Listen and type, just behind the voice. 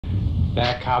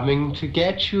They're coming to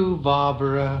get you,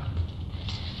 Barbara.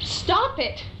 Stop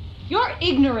it! You're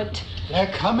ignorant.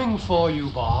 They're coming for you,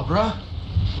 Barbara.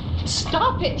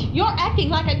 Stop it! You're acting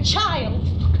like a child.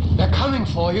 They're coming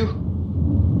for you.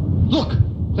 Look,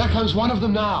 there comes one of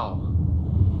them now.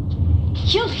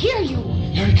 He'll hear you.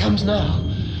 Here he comes now.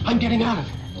 I'm getting out of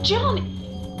here. Johnny.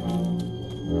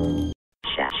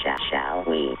 Shall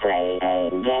we play a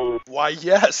game? Why,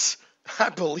 yes. I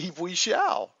believe we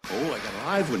shall. Oh, I got a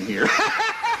live one here.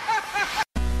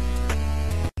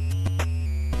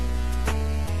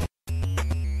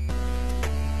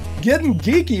 Getting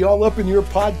geeky all up in your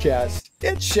podcast.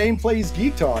 It's Shane Plays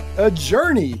Geek Talk, a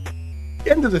journey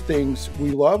into the things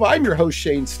we love. I'm your host,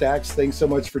 Shane Stacks. Thanks so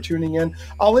much for tuning in.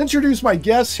 I'll introduce my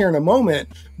guests here in a moment,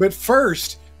 but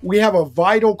first, we have a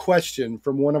vital question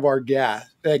from one of our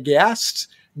guests.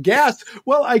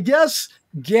 Well, I guess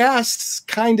guests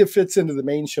kind of fits into the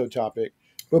main show topic.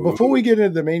 But before we get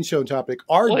into the main show topic,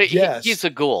 our guest... He's a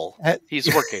ghoul.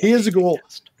 He's working. He is a ghoul.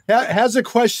 Has a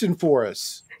question for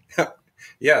us.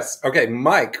 Yes. Okay,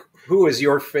 Mike, who is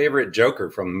your favorite Joker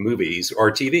from movies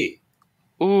or TV?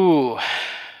 Ooh.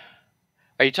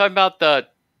 Are you talking about the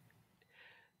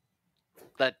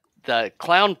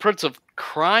clown prince of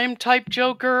crime type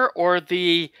Joker or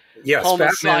the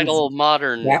homicidal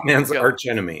modern Batman's Joker?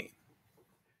 archenemy?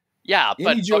 Yeah, but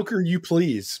any Joker you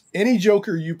please. Any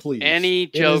Joker you please. Any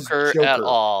Joker at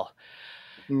all.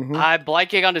 Mm-hmm. I'm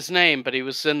blanking on his name, but he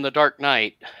was in The Dark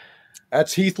Knight.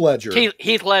 That's Heath Ledger.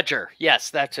 Heath Ledger.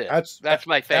 Yes, that's it. That's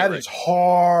my favorite. That is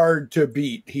hard to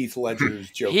beat, Heath Ledger's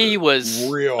Joker. He was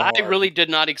real hard. I really did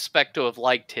not expect to have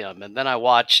liked him, and then I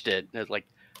watched it, and it's like,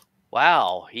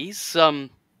 wow, he's got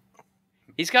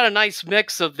a nice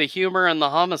mix of the humor and the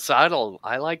homicidal.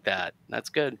 I like that. That's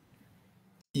good.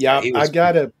 Yeah, he was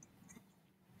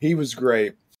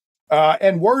great.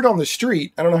 And word on the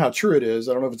street, I don't know how true it is.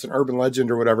 I don't know if it's an urban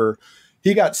legend or whatever.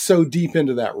 He got so deep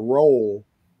into that role,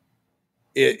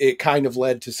 it kind of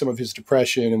led to some of his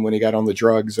depression. And when he got on the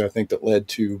drugs, I think that led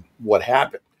to what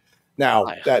happened. Now,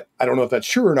 that I don't know if that's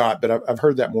true or not, but I've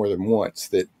heard that more than once,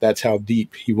 that's how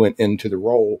deep he went into the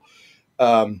role.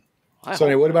 So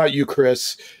anyway, what about you,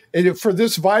 Chris? And for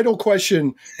this vital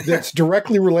question that's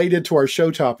directly related to our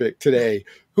show topic today,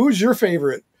 who's your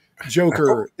favorite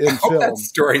Joker in film? That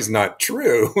story's not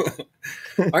true.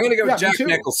 I'm going to go with Jack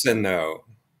Nicholson, though.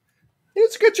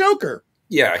 He's a good Joker.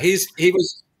 Yeah, he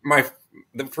was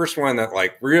the first one that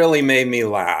like really made me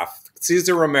laugh.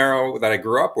 Cesar Romero that I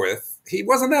grew up with, he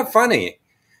wasn't that funny.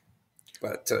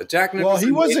 But Jack Nicholson, well,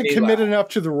 he wasn't committed enough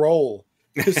to the role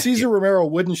because Cesar Romero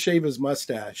wouldn't shave his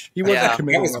mustache. He wasn't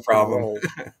committed enough to the role.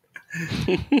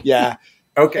 Yeah.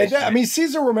 Okay.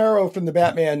 Cesar Romero from the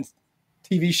Batman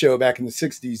TV show back in the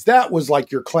 60s, that was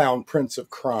like your clown prince of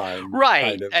crime. Right.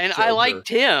 Kind of and Joker. I liked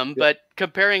him, but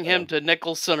comparing him to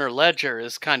Nicholson or Ledger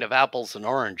is kind of apples and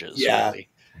oranges. Yeah. Really.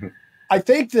 I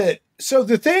think so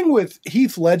the thing with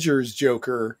Heath Ledger's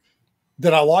Joker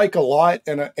that I like a lot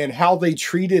and how they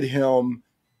treated him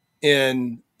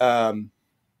in The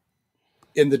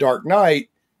Dark Knight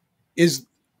is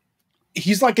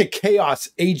he's like a chaos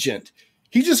agent.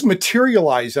 He just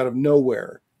materialized out of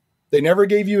nowhere. They never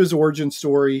gave you his origin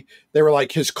story. They were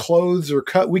like, his clothes are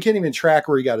cut. We can't even track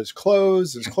where he got his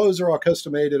clothes. His clothes are all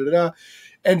custom made.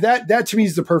 And that to me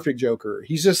is the perfect Joker.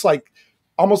 He's just like,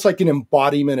 almost like an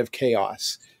embodiment of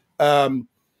chaos.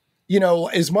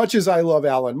 As much as I love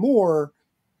Alan Moore,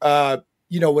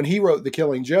 when he wrote The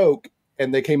Killing Joke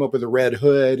and they came up with the Red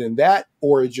Hood and that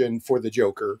origin for the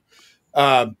Joker,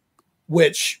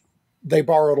 which they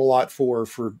borrowed a lot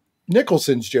for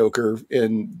Nicholson's Joker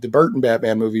in the Burton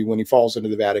Batman movie when he falls into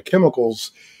the vat of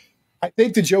chemicals. I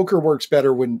think the Joker works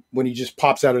better when he just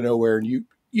pops out of nowhere and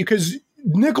because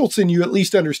Nicholson, you at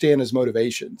least understand his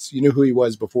motivations. You knew who he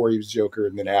was before he was Joker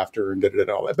and then after and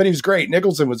all that. But he was great.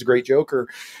 Nicholson was a great Joker.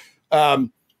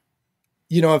 In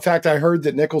fact, I heard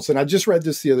that Nicholson, I just read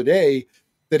this the other day,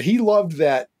 that he loved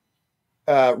that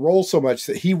role so much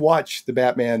that he watched the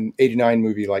Batman 89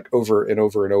 movie like over and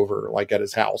over and over, like at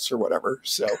his house or whatever.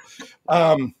 So,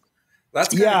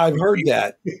 that's I've heard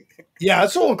that. Yeah,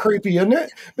 it's a little creepy, isn't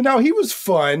it? But no, he was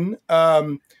fun.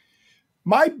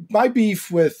 My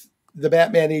beef with the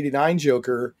Batman 89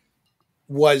 Joker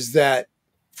was that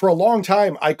for a long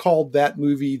time, I called that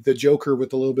movie the Joker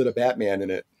with a little bit of Batman in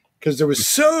it because there was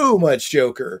so much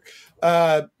Joker.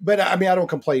 But I don't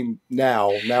complain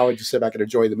now. Now I just sit back and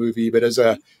enjoy the movie. But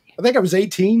I think I was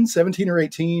 17 or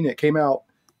 18. It came out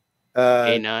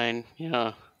 89.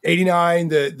 Yeah. 89,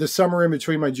 the summer in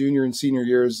between my junior and senior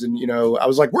years. And, I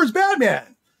was like, where's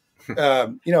Batman?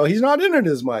 He's not in it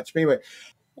as much. But anyway.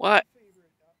 What?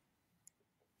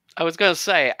 I was going to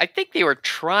say, I think they were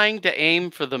trying to aim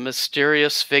for the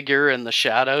mysterious figure in the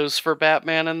shadows for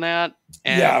Batman in that.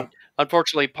 And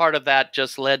unfortunately, part of that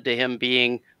just led to him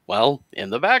being, well, in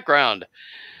the background.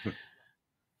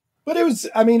 But it was,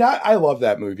 I mean, I love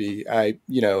that movie. I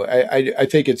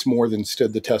think it's more than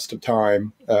stood the test of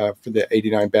time for the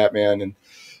 89 Batman and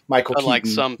Michael Unlike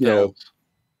Keaton. some films.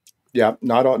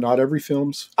 Not every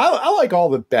films. I like all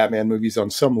the Batman movies on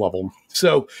some level.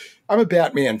 So I'm a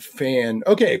Batman fan.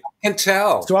 Okay. I can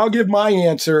tell. So I'll give my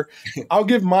answer. So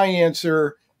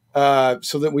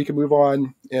that we can move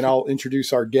on, and I'll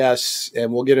introduce our guests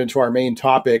and we'll get into our main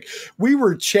topic. We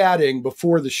were chatting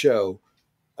before the show.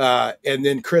 And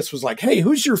then Chris was like, "Hey,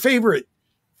 who's your favorite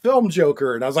film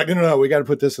Joker?" And I was like, no, we got to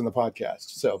put this in the podcast.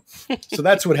 So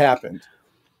that's what happened.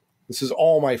 This is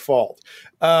all my fault.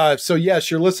 So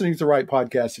yes, you're listening to the right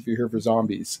podcast if you're here for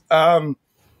zombies.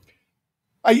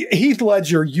 Heath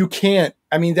Ledger, you can't,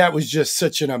 I mean, that was just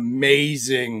such an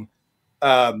amazing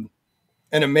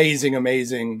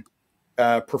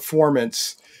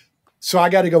performance. So I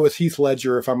got to go with Heath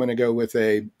Ledger if I'm going to go with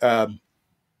a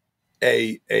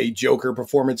Joker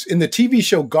performance. In the TV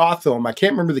show Gotham, I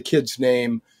can't remember the kid's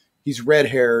name. He's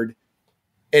red-haired,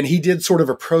 and he did sort of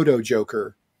a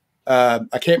proto-Joker. I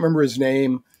can't remember his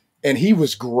name, and he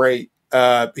was great.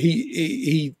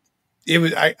 Monahan,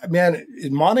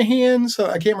 so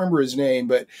I can't remember his name,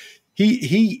 but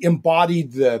he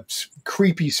embodied the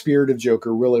creepy spirit of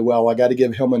Joker really well. I got to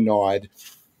give him a nod.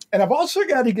 And I've also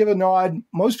got to give a nod.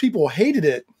 Most people hated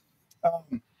it.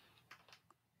 And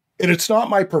it's not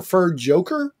my preferred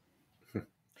Joker,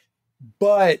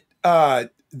 but the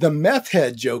meth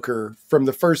head Joker from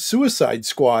the first Suicide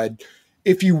Squad,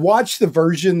 if you watch the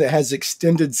version that has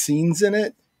extended scenes in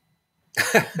it,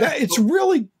 it's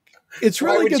really good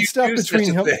stuff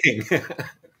between him.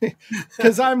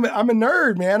 Because I'm a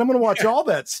nerd, man. I'm going to watch all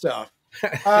that stuff.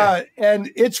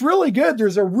 And it's really good.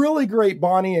 There's a really great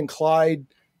Bonnie and Clyde.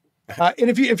 And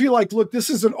if you like, look, this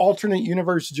is an alternate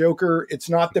universe Joker. It's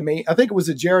not the main. I think it was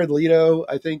a Jared Leto.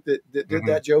 I think that did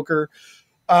that Joker.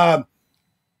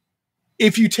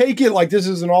 If you take it like this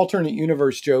is an alternate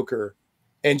universe Joker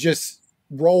and just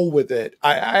roll with it,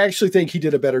 I actually think he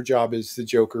did a better job as the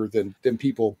Joker than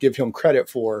people give him credit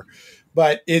for.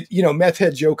 But Meth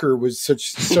Head Joker was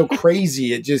so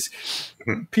crazy. It just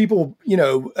people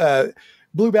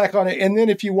blew back on it. And then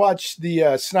if you watch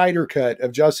the Snyder cut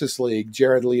of Justice League,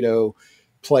 Jared Leto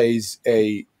plays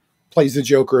the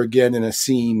Joker again in a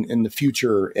scene in the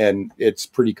future, and it's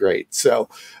pretty great. So,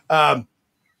 but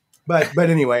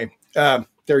anyway,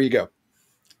 there you go.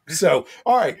 So,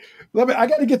 all right, I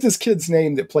got to get this kid's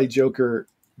name that played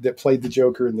the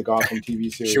Joker in the Gotham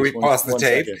TV series. Should we pause the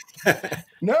tape?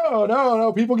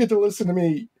 No. People get to listen to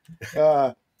me.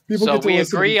 We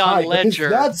agree on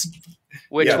Ledger.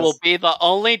 Which will be the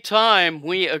only time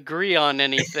we agree on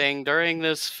anything during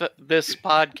this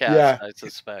podcast, I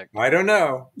suspect. I don't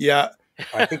know. Yeah.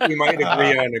 I think we might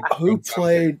agree on who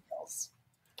played. Else.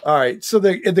 All right. So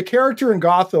the character in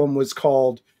Gotham was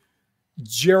called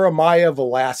Jeremiah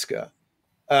Velasca.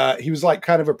 He was like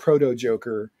kind of a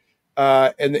proto-Joker.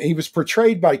 And he was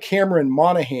portrayed by Cameron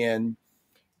Monaghan,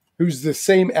 who's the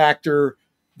same actor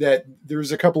that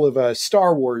there's a couple of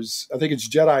Star Wars, I think it's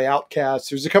Jedi Outcast.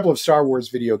 There's a couple of Star Wars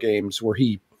video games where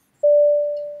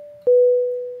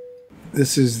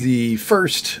this is the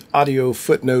first audio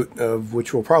footnote of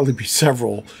which will probably be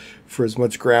several for as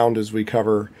much ground as we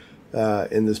cover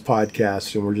in this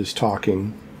podcast. And we're just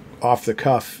talking off the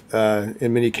cuff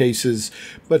in many cases.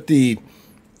 But the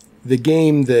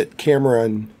game that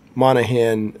Cameron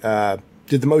Monaghan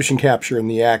did the motion capture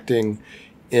and the acting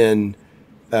in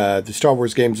the Star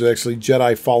Wars games was actually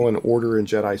Jedi Fallen Order and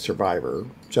Jedi Survivor.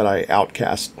 Jedi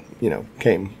Outcast,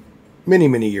 came many,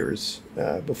 many years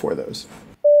before those.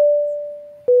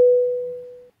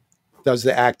 Does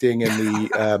the acting and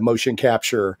the motion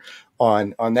capture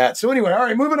on that. So anyway, all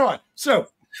right, moving on. So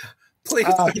please,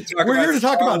 we're here to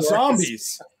talk about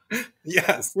zombies.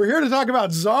 Yes. We're here to talk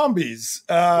about zombies.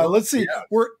 Let's see. Yeah.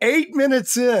 We're 8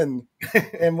 minutes in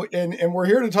and we're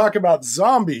here to talk about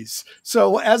zombies.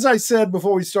 So as I said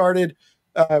before we started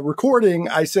recording,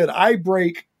 I said I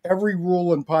break every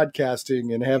rule in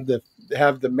podcasting and have the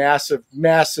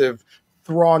massive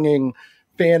thronging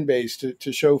fan base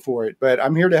to show for it. But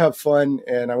I'm here to have fun,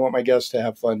 and I want my guests to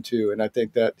have fun too. And I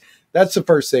think that's the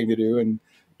first thing to do,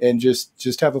 and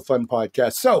just have a fun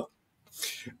podcast. So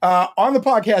on the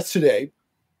podcast today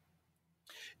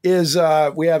is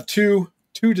we have two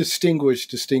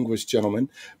distinguished gentlemen,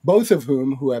 both of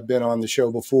who have been on the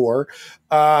show before.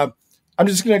 I I'm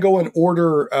just going to go in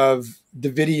order of the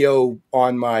video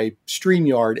on my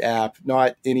StreamYard app,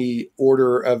 not any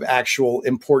order of actual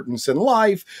importance in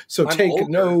life. So I'm take older.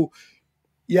 no.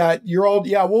 Yeah, you're old.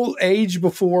 Yeah, we'll age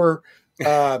before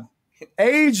bad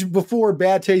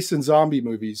taste in zombie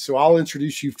movies. So I'll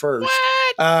introduce you first.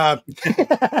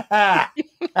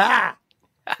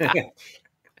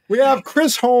 We have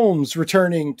Chris Holmes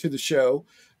returning to the show.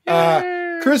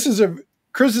 Chris is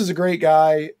a great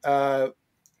guy.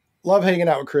 Love hanging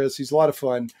out with Chris. He's a lot of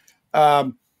fun.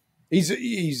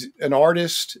 He's an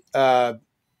artist,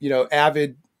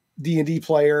 avid D&D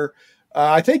player.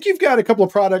 I think you've got a couple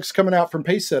of products coming out from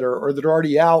Pacesetter or that are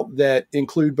already out that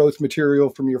include both material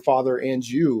from your father and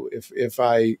you, if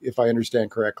I understand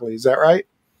correctly. Is that right?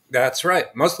 That's right.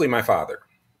 Mostly my father.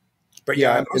 But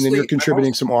and then you're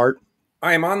contributing some art.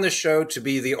 I am on the show to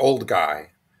be the old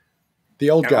guy. The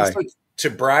old guy. Also to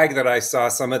brag that I saw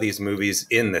some of these movies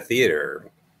in the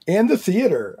theater. In the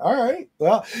theater. All right.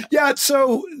 Well, yeah.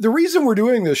 So the reason we're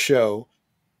doing this show,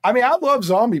 I mean, I love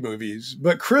zombie movies,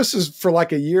 but Chris is for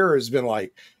like a year has been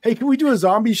like, hey, can we do a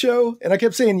zombie show? And I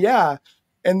kept saying, yeah.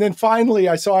 And then finally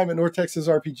I saw him at North Texas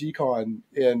RPG Con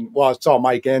I saw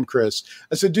Mike and Chris.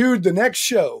 I said, dude, the next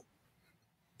show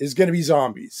is going to be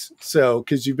zombies. So,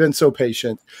 cause you've been so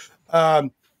patient.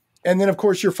 And then of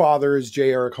course your father is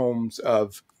J. Eric Holmes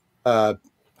of,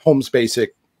 Holmes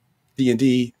Basic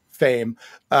D&D fame.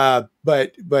 But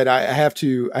I have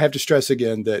to stress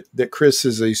again that Chris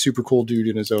is a super cool dude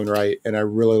in his own right. And I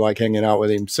really like hanging out with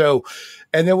him. So,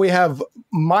 and then we have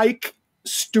Michael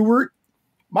Stewart,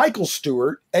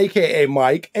 AKA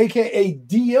Mike, AKA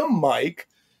DM Mike,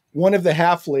 one of the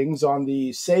halflings on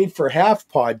the Save for Half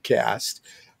podcast,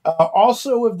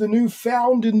 also of the new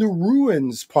Found in the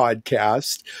Ruins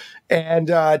podcast. And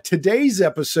today's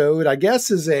episode, I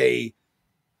guess, is I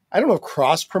don't know if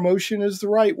cross promotion is the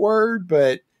right word,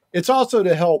 but it's also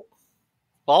to help.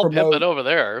 I'll pimp it over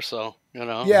there, so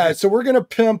Yeah, so we're gonna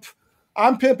pimp.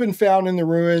 I'm pimping Found in the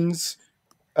Ruins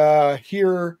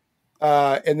here,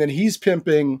 and then he's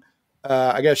pimping.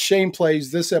 I guess Shane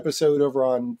plays this episode over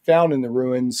on Found in the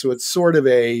Ruins, so it's sort of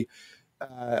a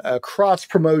cross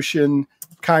promotion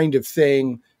kind of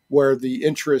thing where the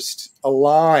interests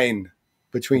align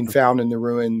between Found in the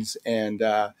Ruins and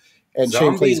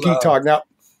Shane plays Geek Talk. Now,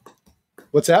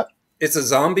 what's that? It's a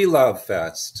zombie love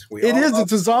fest.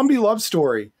 It's a zombie love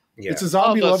story. Yeah. It's a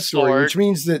zombie love story, which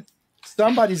means that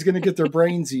somebody's going to get their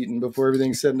brains eaten before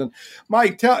everything's said and done.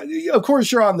 Mike, of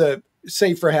course, you're on the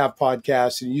Save for Half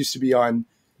podcast, and you used to be on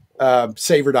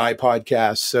Save or Die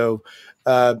podcast. So,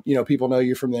 people know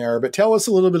you from there. But tell us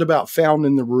a little bit about Found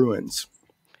in the Ruins.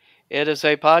 It is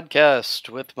a podcast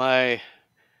with my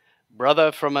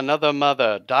brother from another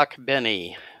mother, Doc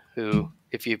Benny, who,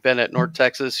 if you've been at North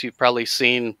Texas, you've probably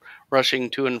seen rushing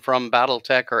to and from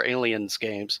BattleTech or Aliens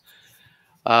games.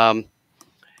 And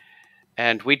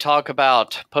we talk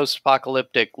about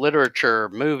post-apocalyptic literature,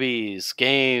 movies,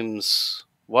 games,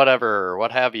 whatever,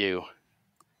 what have you.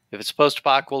 If it's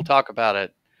post-apoc, we'll talk about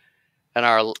it.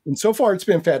 And so far, it's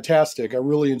been fantastic. I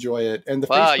really enjoy it. And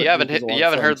you haven't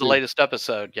heard the latest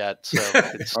episode yet, so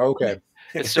it's, okay.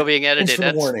 It's still being edited.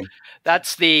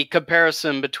 That's the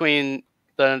comparison between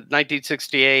the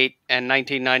 1968 and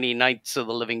 1990 Nights of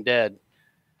the Living Dead.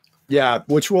 Yeah,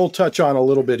 which we'll touch on a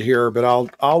little bit here, but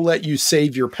I'll let you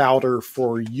save your powder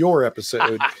for your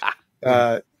episode,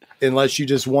 unless you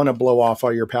just want to blow off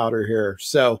all your powder here.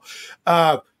 So,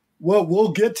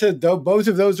 we'll get to both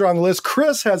of those are on the list.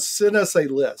 Chris has sent us a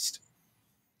list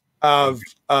of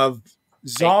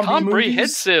zombie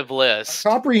comprehensive movies,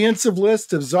 comprehensive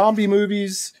list of zombie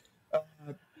movies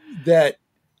that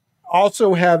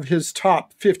also have his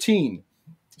top 15.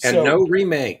 And no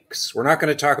remakes. We're not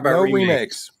going to talk about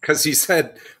remakes because he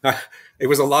said it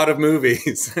was a lot of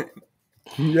movies.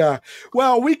 Yeah.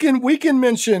 Well, we can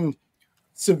mention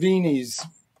Savini's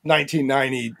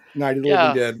 1990 Night of the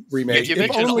Living Dead remake. If you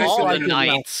mention all the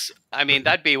nights, I mean,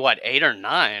 that'd be 8 or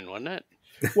 9, wouldn't it?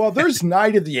 Well, there's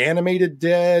Night of the Animated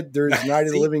Dead. There's Night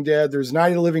of the Living Dead. There's Night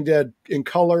of the Living Dead in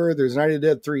color. There's Night of the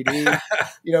Dead 3D.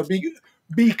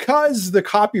 Because the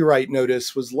copyright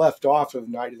notice was left off of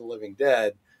Night of the Living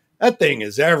Dead, that thing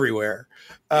is everywhere.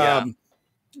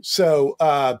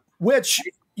 Which,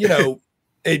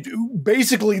 it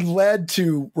basically led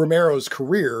to Romero's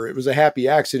career. It was a happy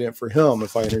accident for him,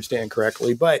 if I understand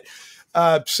correctly. But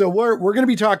so we're going to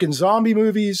be talking zombie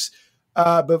movies.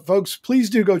 But folks, please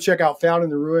do go check out Found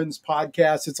in the Ruins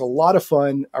podcast. It's a lot of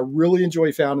fun. I really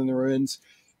enjoy Found in the Ruins.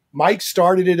 Mike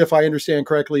started it, if I understand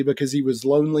correctly, because he was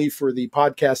lonely for the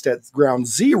podcast at Ground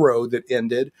Zero that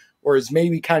ended, or is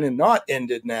maybe kind of not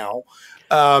ended now.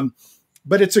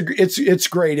 But it's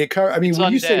great.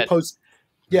 When you say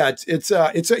Yeah,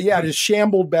 it is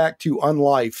shambled back to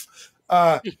unlife.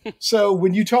 So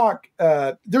when you talk,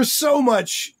 there's so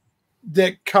much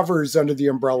that covers under the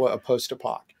umbrella of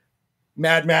post-apoc.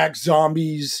 Mad Max,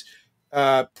 zombies,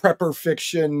 prepper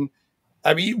fiction.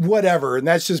 I mean, whatever, and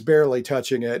that's just barely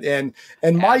touching it. And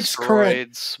Mike's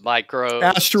current microbes,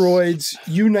 asteroids,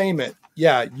 you name it.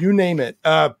 Yeah, you name it.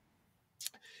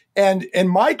 And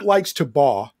Mike likes to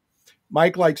baw.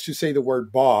 Mike likes to say the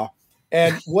word baw.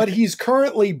 And what he's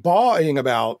currently bawing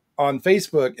about on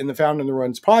Facebook in the Found in the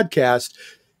Ruins podcast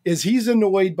is he's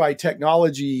annoyed by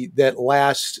technology that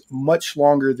lasts much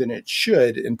longer than it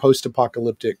should in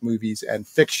post-apocalyptic movies and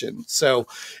fiction. So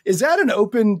is that an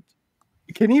open...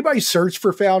 Can anybody search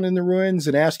for Found in the Ruins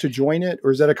and ask to join it?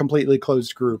 Or is that a completely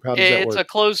closed group? How does that work? It's a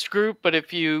closed group, but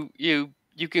if you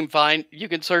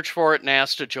can search for it and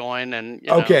ask to join. And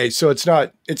okay, so it's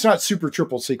not super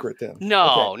triple secret then.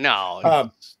 No, okay.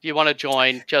 No. You want to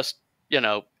join, just,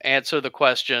 answer the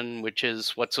question, which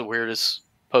is, what's the weirdest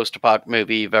post-apoc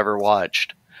movie you've ever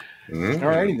watched? Mm-hmm. All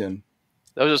righty then.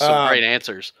 Those are some great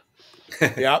answers.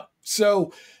 Yeah.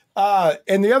 So,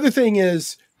 and the other thing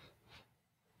is,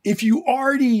 if you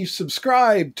already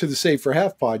subscribe to the Save for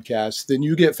Half podcast, then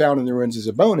you get Found in the Ruins as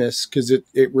a bonus because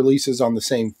it releases on the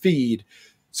same feed.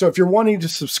 So if you're wanting to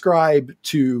subscribe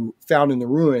to Found in the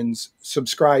Ruins,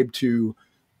 subscribe to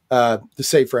the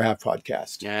Save for Half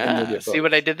podcast. Yeah. See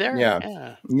what I did there?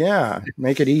 Yeah.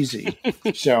 Make it easy.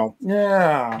 So,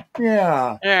 yeah.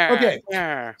 Okay.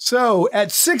 Yeah. So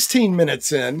at 16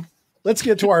 minutes in, let's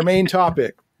get to our main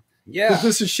topic. Yeah.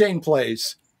 This is Shane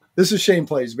Plays. This is Shane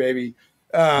Plays, baby.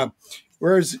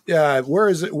 We're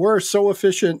so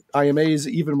efficient, I amaze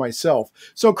even myself.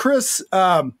 So Chris,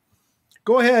 go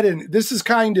ahead, and this is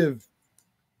kind of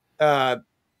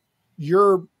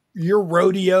your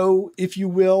rodeo, if you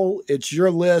will. It's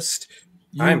your list.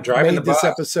 I'm driving made this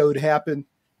episode happen.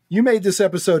 You made this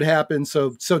episode happen.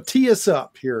 So tee us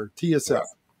up here. Tee us up.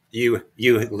 You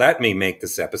let me make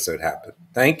this episode happen.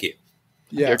 Thank you.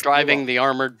 Yeah, you're driving the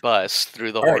armored bus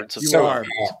through the hordes of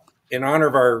zombies. In honor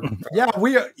of our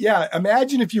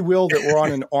imagine, if you will, that we're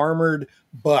on an armored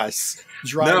bus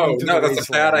driving. No, that's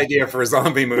a bad idea for a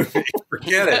zombie movie.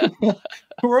 Forget it.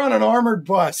 We're on an armored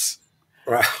bus.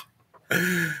 Wow.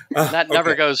 That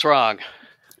never goes wrong.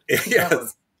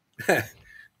 Yes.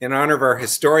 In honor of our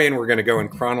historian, we're going to go in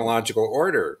chronological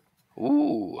order.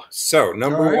 Ooh. So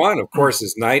number one, of course,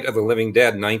 is Night of the Living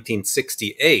Dead,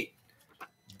 1968.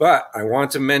 But I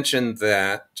want to mention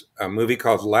that a movie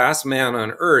called Last Man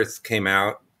on Earth came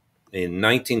out in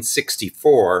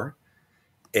 1964,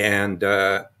 and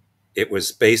it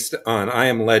was based on I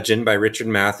Am Legend by Richard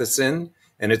Matheson,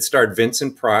 and it starred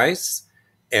Vincent Price,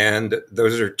 and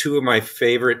those are two of my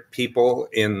favorite people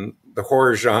in the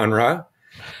horror genre,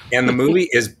 and the movie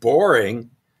is boring.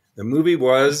 The movie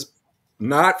was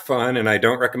not fun, and I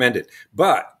don't recommend it.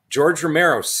 But George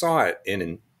Romero saw it in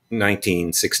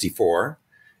 1964,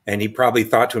 and he probably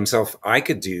thought to himself, I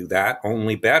could do that,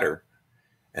 only better.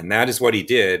 And that is what he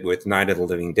did with Night of the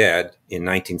Living Dead in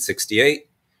 1968.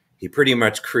 He pretty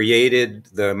much created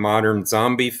the modern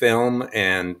zombie film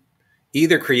and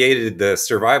either created the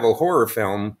survival horror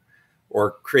film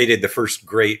or created the first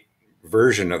great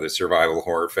version of the survival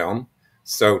horror film.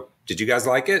 So did you guys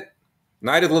like it?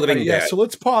 Night of the Living Dead. So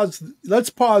let's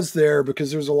pause there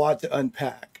because there's a lot to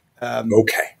unpack.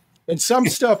 Okay. And some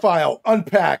stuff I'll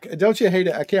unpack. Don't you hate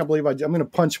it? I can't believe I'm going to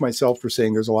punch myself for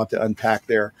saying there's a lot to unpack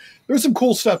there. There's some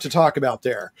cool stuff to talk about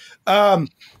there.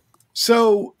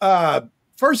 So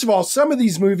first of all, some of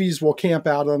these movies we'll camp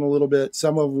out on a little bit.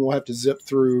 Some of them we'll have to zip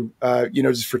through,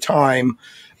 just for time.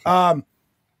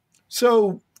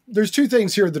 So there's two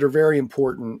things here that are very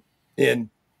important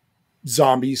in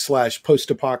zombie /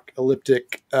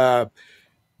 post-apocalyptic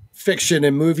fiction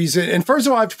and movies. And first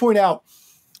of all, I have to point out,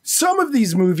 some of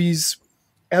these movies,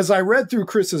 as I read through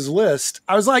Chris's list,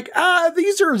 I was like,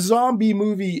 these are zombie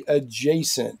movie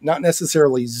adjacent, not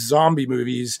necessarily zombie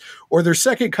movies, or their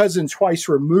second cousin twice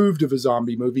removed of a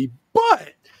zombie movie,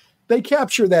 but they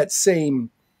capture that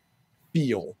same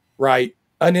feel, right?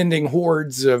 Unending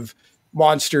hordes of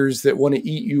monsters that want to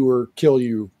eat you or kill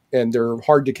you, and they're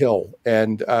hard to kill.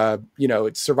 And,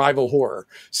 it's survival horror.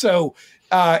 So,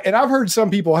 and I've heard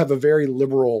some people have a very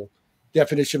liberal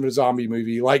definition of a zombie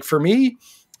movie. Like for me,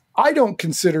 I don't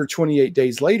consider 28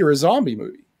 Days Later a zombie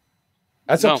movie.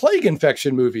 That's a plague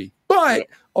infection movie, but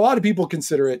a lot of people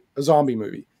consider it a zombie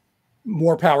movie.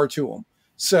 More power to them.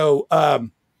 So,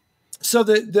 so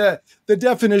the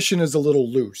definition is a little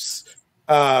loose.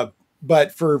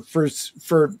 But for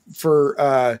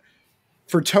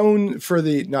for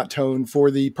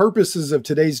the purposes of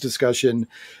today's discussion,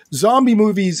 zombie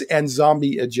movies and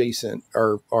zombie adjacent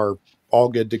are all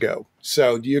good to go.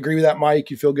 So do you agree with that,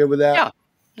 Mike? You feel good with that? Yeah.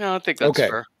 No, I think that's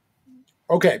fair.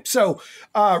 Okay. So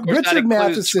Richard that includes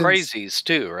Matheson. Crazies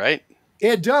too, right?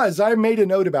 It does. I made a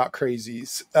note about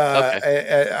Crazies.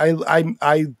 Okay.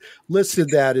 I listed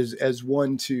that as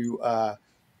one to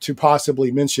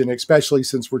possibly mention, especially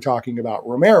since we're talking about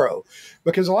Romero,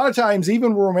 because a lot of times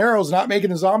even Romero's not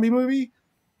making a zombie movie,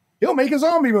 he'll make a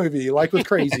zombie movie like with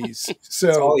Crazies. So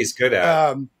that's all he's good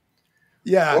at.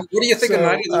 Yeah. What do you think of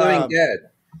Night of the Living Dead?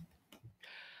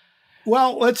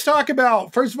 Well, let's talk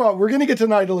about, first of all, we're going to get to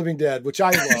Night of the Living Dead, which I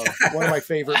love. One of my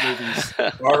favorite movies.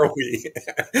 Are we?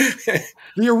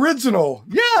 The original.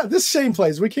 Yeah, this same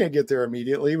place. We can't get there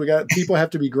immediately. People have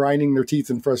to be grinding their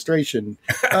teeth in frustration.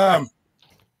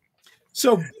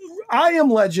 So I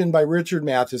Am Legend by Richard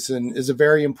Matheson is a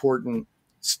very important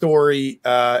story.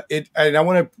 And I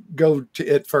want to go to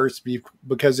it first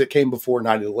because it came before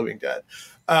Night of the Living Dead.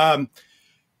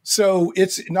 So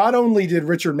it's not only did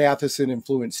Richard Matheson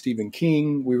influence Stephen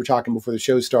King, we were talking before the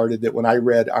show started that when I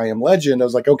read I Am Legend, I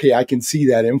was like, okay, I can see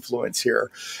that influence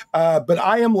here. But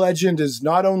I Am Legend is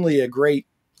not only a great,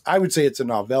 I would say it's a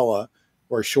novella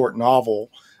or a short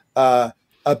novel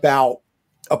about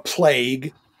a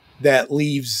plague that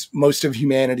leaves most of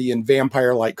humanity in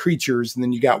vampire-like creatures. And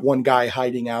then you got one guy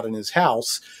hiding out in his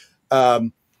house.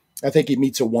 I think he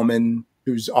meets a woman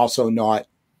who's also not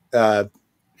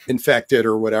infected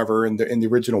or whatever in the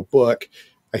original book.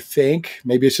 I think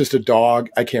maybe it's just a dog.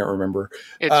 I can't remember.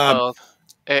 It's both.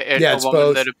 It's a woman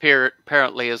both. that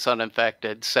apparently is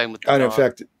uninfected. Same with the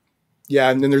uninfected. dog. Yeah,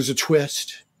 and then there's a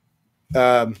twist.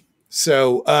 And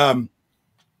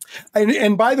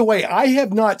by the way, I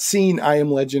have not seen I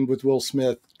Am Legend with Will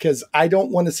Smith because I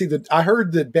don't want to see I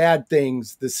heard that bad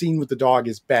things, the scene with the dog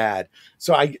is bad.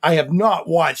 So I have not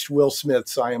watched Will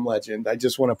Smith's I Am Legend. I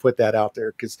just want to put that out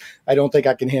there because I don't think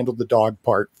I can handle the dog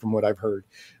part from what I've heard.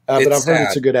 But I've heard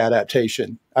it's a good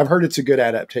adaptation.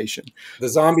 The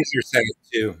zombies are sad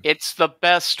too. It's the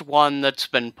best one that's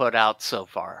been put out so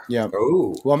far. Yeah.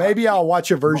 Oh. Well, maybe I'll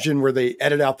watch a version where they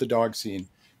edit out the dog scene.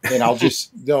 And I'll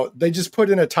they just put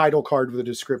in a title card with a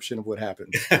description of what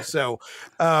happened. So,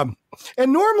 and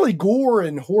normally gore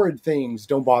and horrid things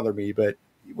don't bother me, but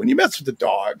when you mess with the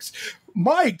dogs,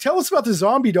 Mike, tell us about the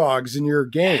zombie dogs in your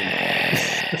game.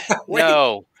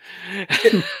 No.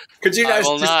 Could you guys I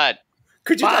will not.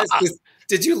 Could you guys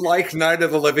did you like Night of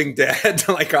the Living Dead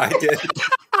like I did?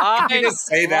 I just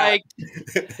say that.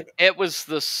 It was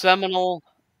the seminal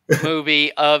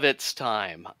movie of its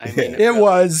time. I mean, it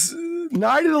was.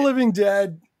 Night of the Living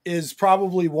Dead is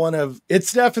probably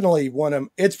it's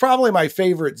probably my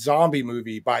favorite zombie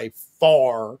movie by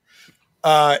far.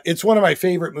 It's one of my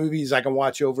favorite movies I can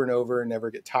watch over and over and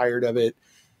never get tired of it.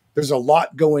 There's a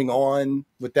lot going on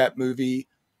with that movie.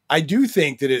 I do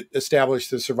think that it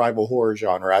established the survival horror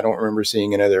genre. I don't remember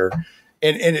seeing another.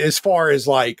 And as far as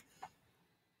like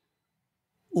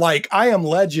I Am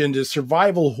Legend is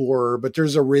survival horror, but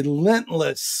there's a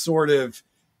relentless sort of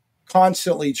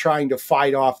constantly trying to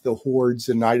fight off the hordes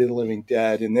in Night of the Living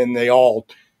Dead. And then they all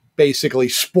basically,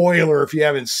 spoiler if you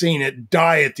haven't seen it,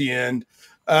 die at the end.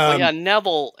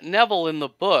 Neville in the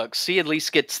books, he at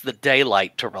least gets the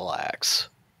daylight to relax.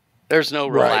 There's no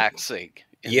relaxing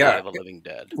in Night of the Living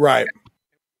Dead. Right.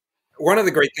 One of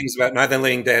the great things about Night of the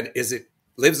Living Dead is it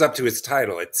lives up to its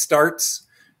title. It starts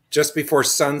just before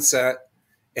sunset,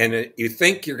 and you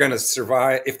think you're going to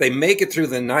survive. If they make it through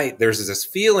the night, there's this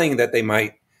feeling that they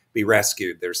might be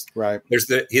rescued. There's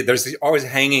always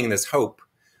hanging this hope,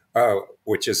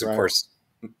 which is of course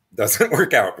doesn't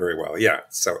work out very well. Yeah,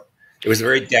 so it was a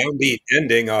very downbeat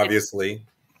ending. Obviously,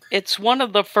 it's one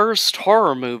of the first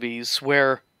horror movies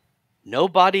where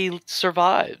nobody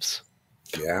survives.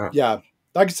 Yeah.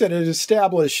 Like I said, it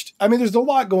established. I mean, there's a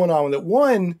lot going on with it.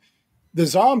 One, the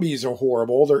zombies are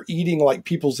horrible. They're eating like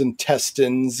people's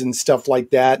intestines and stuff like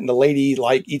that. And the lady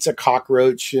like eats a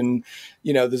cockroach and,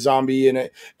 the zombie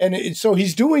so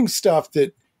he's doing stuff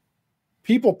that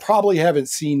people probably haven't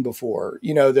seen before.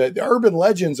 The urban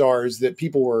legends is that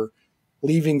people were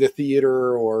leaving the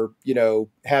theater or,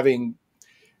 having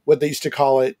what they used to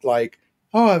call it like,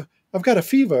 oh, I've got a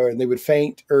fever, and they would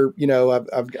faint or,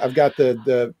 I've got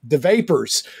the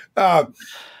vapors.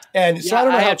 And so I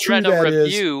don't know how true that is.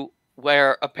 Review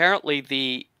where apparently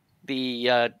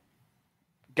the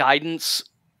guidance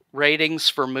ratings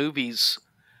for movies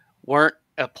weren't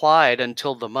applied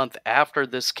until the month after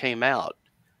this came out.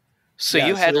 So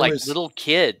you had little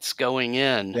kids going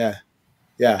in to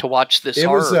watch this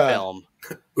horror film.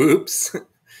 Oops.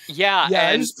 Yeah,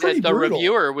 and the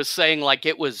reviewer was saying like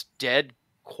it was dead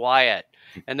quiet.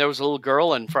 And there was a little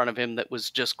girl in front of him that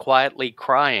was just quietly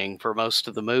crying for most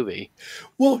of the movie.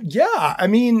 Well, yeah. I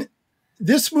mean,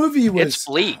 this movie was... It's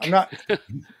bleak.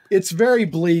 It's very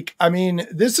bleak. I mean,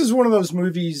 this is one of those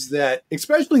movies that,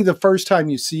 especially the first time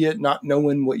you see it, not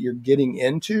knowing what you're getting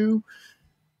into,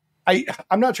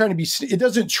 I'm not trying to be... It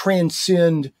doesn't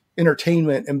transcend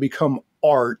entertainment and become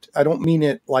art. I don't mean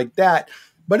it like that.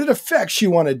 But it affects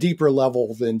you on a deeper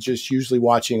level than just usually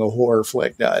watching a horror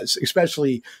flick does,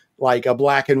 especially like a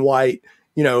black and white,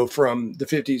 from the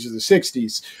 50s or the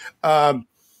 60s.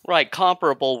 Right.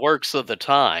 Comparable works of the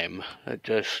time.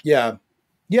 Yeah.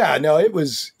 No, it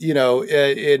was,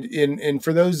 and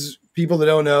for those people that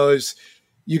don't know, is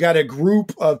you got a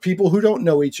group of people who don't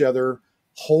know each other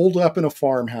holed up in a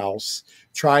farmhouse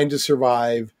trying to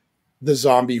survive the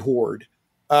zombie horde.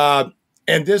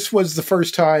 And this was the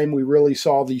first time we really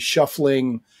saw these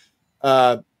shuffling,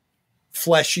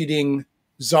 flesh-eating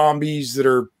zombies that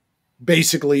are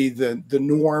basically the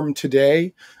norm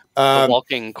today. The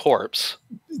walking corpse.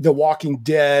 The Walking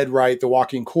Dead, right? The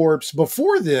walking corpse.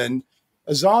 Before then,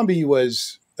 a zombie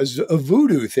was a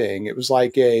voodoo thing. It was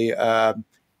like I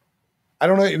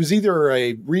don't know. It was either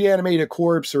a reanimated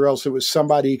corpse or else it was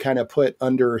somebody kind of put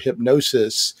under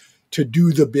hypnosis to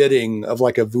do the bidding of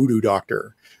like a voodoo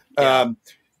doctor. Yeah.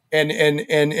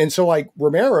 And so like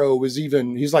Romero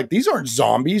he's like, these aren't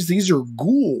zombies. These are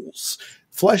ghouls,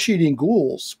 flesh-eating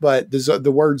ghouls. But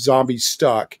the word zombie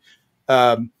stuck.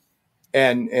 And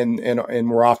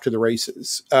we're off to the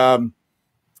races.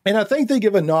 And I think they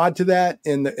give a nod to that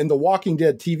in the Walking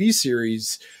Dead TV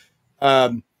series.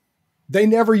 They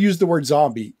never use the word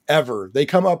zombie ever. They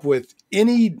come up with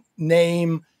any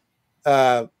name,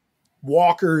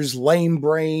 walkers, lame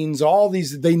brains, all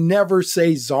these, they never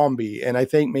say zombie. And I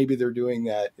think maybe they're doing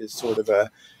that as sort of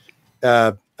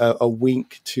a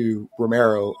wink to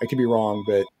Romero. I could be wrong,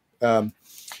 but,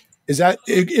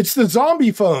 it's the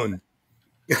zombie phone.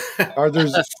 Are there?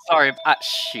 Sorry,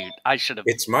 shoot! I should have.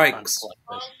 It's Mike's.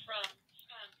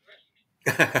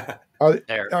 Are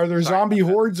there zombie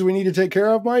hordes we need to take care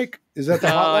of, Mike? Is that the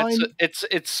hotline? It's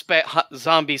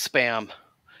zombie spam.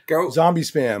 Go zombie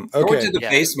spam. Okay. Go into the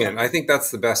basement. I think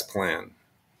that's the best plan.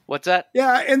 What's that?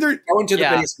 Yeah, and they're go into the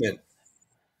basement.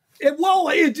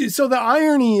 So the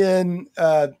irony in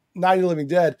Night of the Living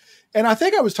Dead, and I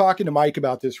think I was talking to Mike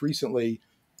about this recently.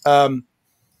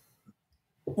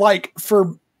 Like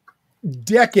for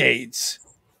decades,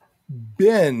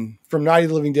 Ben from Night of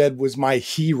the Living Dead was my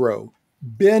hero.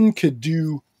 Ben could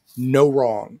do no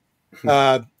wrong.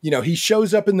 He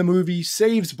shows up in the movie,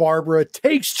 saves Barbara,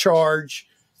 takes charge,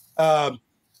 has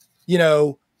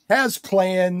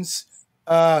plans.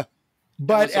 But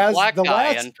as black the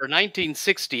guy, last, and for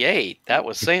 1968, that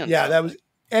was saying that was,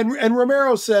 and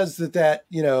Romero says that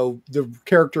the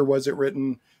character wasn't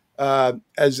written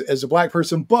as a black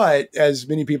person, but as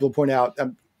many people point out,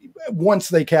 once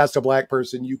they cast a black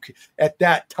person, at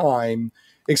that time,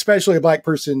 especially a black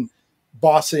person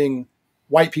bossing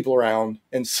white people around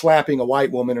and slapping a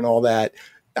white woman and all that,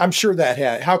 I'm sure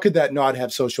how could that not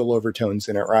have social overtones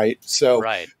in it, right? So,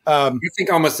 right. You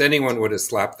think almost anyone would have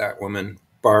slapped that woman,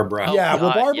 Barbara? Yeah,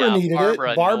 well, Barbara needed it.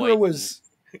 Barbara was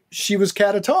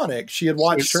catatonic. She had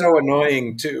watched she was so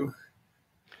annoying too.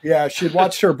 Yeah, she had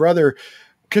watched her brother.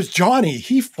 Because Johnny,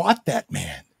 he fought that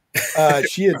man.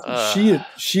 She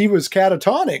was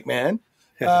catatonic, man.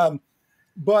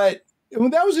 But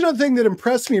that was another thing that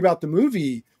impressed me about the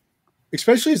movie,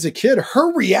 especially as a kid.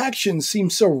 Her reaction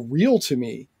seemed so real to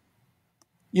me.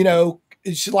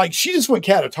 It's like she just went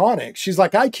catatonic. She's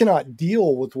like, I cannot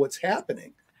deal with what's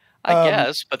happening. I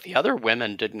guess, but the other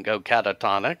women didn't go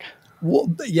catatonic.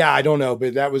 Well, yeah, I don't know,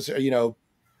 but that was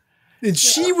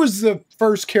she was the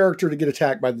first character to get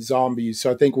attacked by the zombies, so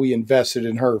I think we invested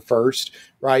in her first,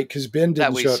 right? Because Ben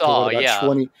didn't show up until about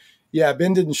 20. Yeah,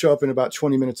 Ben didn't show up in about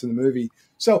 20 minutes in the movie.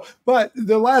 So, but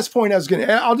the last point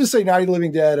I'll just say, Night of the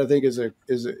Living Dead, I think is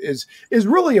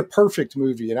really a perfect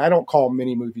movie, and I don't call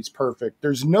many movies perfect.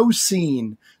 There's no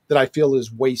scene that I feel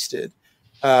is wasted,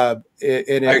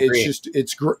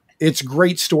 it's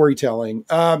great storytelling.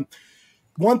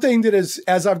 One thing that is,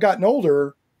 as I've gotten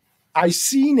older, I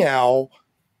see now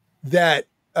that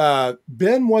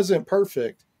Ben wasn't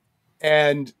perfect,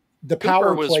 and the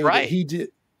power play that he did.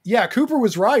 Yeah, Cooper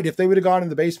was right. If they would have gone in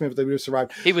the basement, if they would have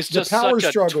survived, he was just such a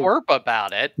twerp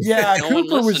about it. Yeah,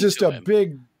 Cooper was just a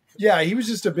big. Yeah, he was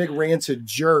just a big rancid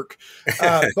jerk.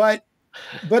 But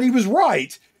he was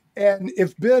right, and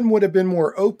if Ben would have been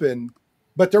more open,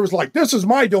 but there was like, this is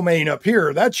my domain up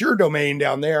here, that's your domain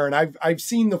down there, and I've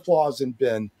seen the flaws in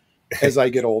Ben as I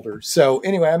get older. So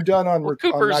anyway, I'm done on.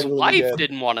 Cooper's wife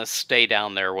didn't want to stay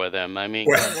down there with him. I mean,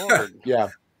 good Lord. Yeah.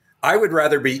 I would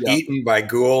rather be eaten by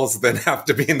ghouls than have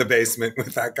to be in the basement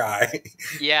with that guy.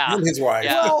 Yeah. And his wife.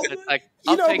 Yeah. Well, It's like,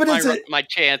 you I'll know, take but my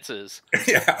chances.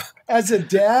 Yeah. as a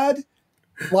dad,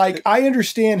 like I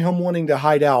understand him wanting to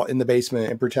hide out in the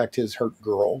basement and protect his hurt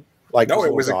girl, like his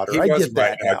little daughter. I get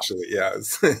that now. Actually,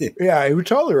 yes. Yeah, he was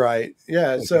totally right.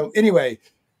 Yeah. So anyway,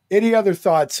 any other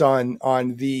thoughts on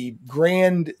the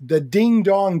ding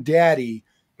dong daddy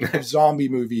of zombie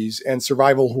movies and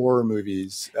survival horror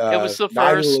movies? It was the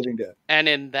Night of first, Living Dead. and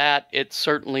in that, it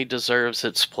certainly deserves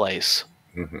its place.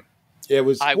 Mm-hmm. It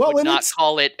was. I would not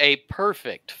call it a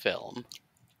perfect film.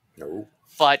 No.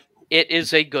 But it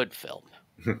is a good film.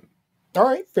 All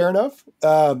right, fair enough.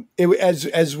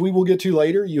 As we will get to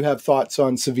later, you have thoughts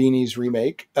on Savini's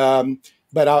remake. But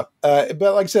like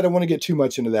I said, I want to get too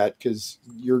much into that because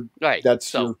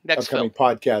that's your upcoming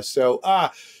podcast. So,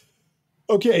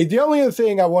 okay. The only other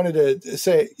thing I wanted to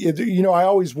say, I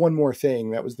always one more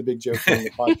thing. That was the big joke in the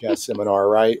podcast seminar,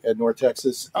 right, at North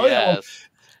Texas. Oh, yes.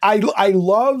 Yeah. I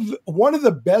love one of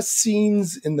the best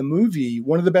scenes in the movie.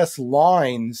 One of the best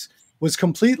lines was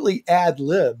completely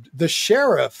ad-libbed. The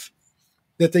sheriff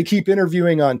that they keep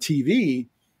interviewing on TV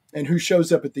and who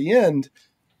shows up at the end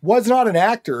was not an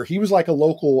actor. He was like a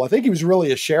local, I think he was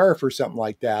really a sheriff or something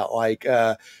like that. Like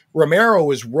Romero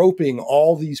was roping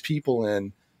all these people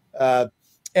in.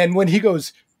 And when he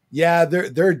goes, yeah,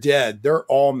 they're dead. They're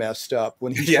all messed up.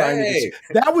 When he's trying to,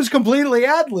 that was completely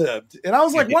ad-libbed. And I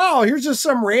was like, wow, here's just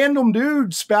some random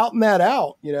dude spouting that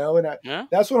out, and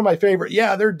that's one of my favorite.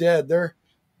 Yeah, they're dead. They're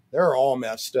all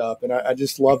messed up. And I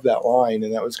just love that line.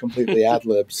 And that was completely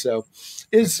ad-libbed. So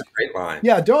it's a great line.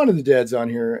 Yeah. Dawn of the Dead's on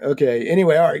here. Okay.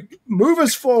 Anyway. All right. Move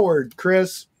us forward,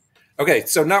 Chris. Okay.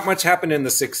 So not much happened in the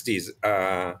 60s.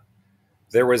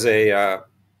 There was a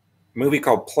movie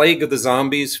called Plague of the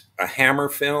Zombies, a Hammer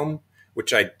film,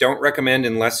 which I don't recommend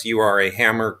unless you are a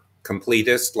Hammer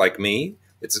completist like me.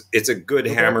 It's a good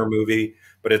Hammer movie,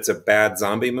 but it's a bad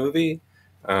zombie movie.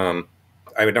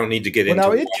 I don't need to get into it.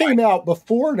 Now, it came out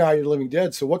before Night of the Living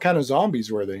Dead, so what kind of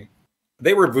zombies were they?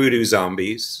 They were voodoo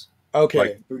zombies.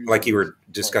 Okay. Like you were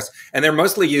discussing. And they're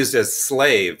mostly used as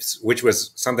slaves, which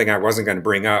was something I wasn't going to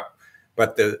bring up.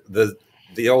 But the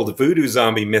old voodoo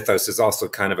zombie mythos is also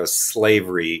kind of a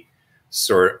slavery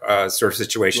sort of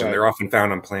situation. Right. They're often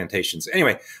found on plantations.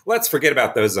 Anyway, let's forget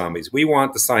about those zombies. We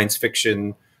want the science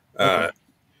fiction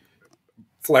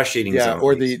flesh-eating zombies.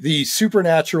 Or the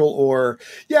supernatural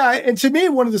and to me,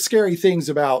 one of the scary things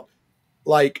about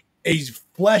like a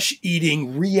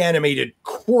flesh-eating reanimated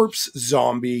corpse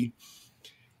zombie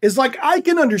is like I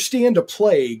can understand a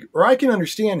plague or I can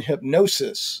understand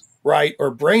hypnosis, right?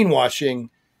 Or brainwashing,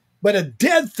 but a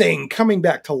dead thing coming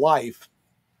back to life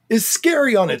is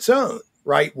scary on its own,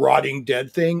 right? Rotting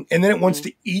dead thing. And then it wants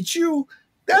to eat you.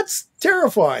 That's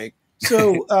terrifying.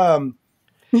 So, I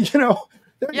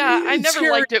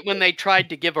never liked it when they tried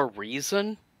to give a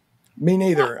reason. Me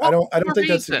neither. I don't think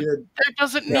that's a good. There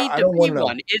doesn't need to be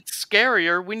one. It's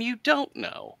scarier when you don't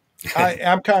know.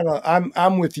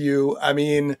 I'm with you. I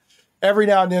mean, every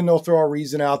now and then they'll throw a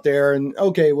reason out there and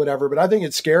okay, whatever. But I think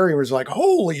it's scary. It's like,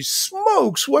 holy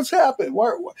smokes, what's happened?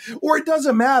 Or it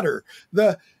doesn't matter.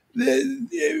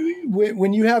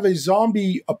 When you have a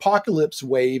zombie apocalypse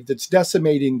wave that's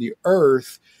decimating the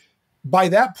earth, by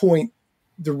that point,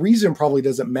 the reason probably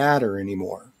doesn't matter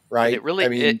anymore, right? It really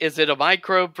is it a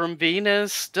microbe from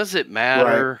Venus? Does it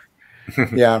matter?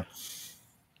 Right. Yeah.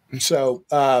 So,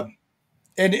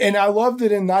 and I love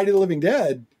that in Night of the Living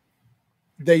Dead,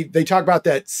 they talk about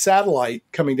that satellite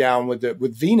coming down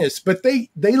with Venus, but they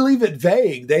leave it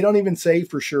vague. They don't even say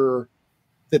for sure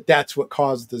that that's what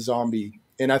caused the zombie.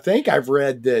 And I think I've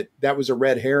read that was a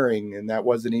red herring, and that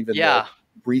wasn't even the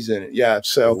reason. Yeah.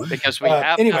 So because we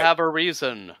have to have a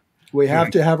reason. We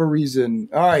have to have a reason.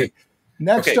 All right.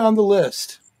 Next on the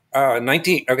list.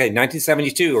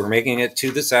 1972. We're making it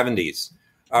to the 70s.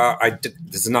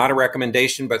 This is not a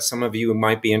recommendation, but some of you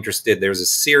might be interested. There's a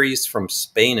series from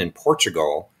Spain and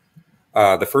Portugal.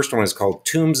 The first one is called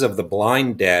Tombs of the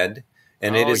Blind Dead.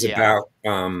 And it is about,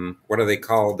 what are they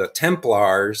called? The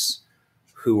Templars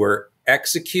who were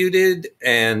executed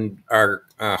and are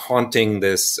haunting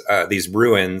these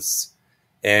ruins.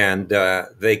 And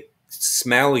they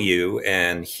smell you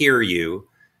and hear you.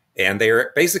 And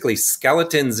they're basically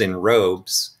skeletons in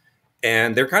robes.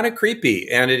 And they're kind of creepy.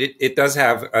 And it does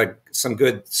have some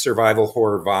good survival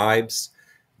horror vibes.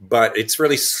 But it's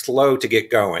really slow to get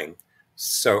going.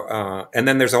 So, and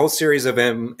then there's a whole series of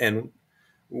them. And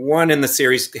one in the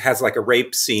series has like a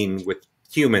rape scene with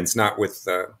humans, not with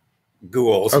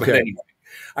ghouls. Okay. But anyway,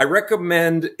 I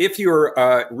recommend if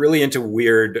you're really into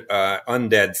weird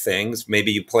undead things,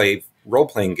 maybe you play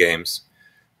role-playing games.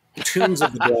 Tombs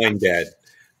of the Blind Dead.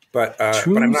 But I'm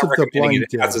Tombs not of the recommending Blind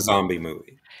it as a Dead. zombie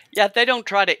movie. Yeah, they don't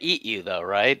try to eat you, though,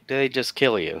 right? They just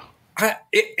kill you.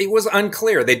 It was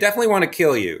unclear. They definitely want to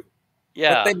kill you.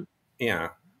 Yeah. But yeah.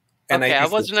 And okay, I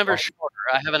was never sure.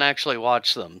 I haven't actually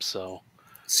watched them, so.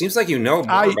 Seems like you know more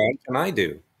about it than I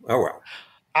do. Oh, well.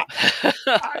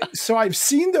 So I've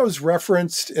seen those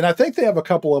referenced, and I think they have a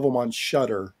couple of them on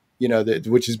Shudder,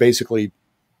 which is basically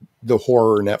the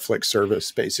horror Netflix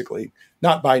service, basically.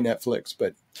 Not by Netflix,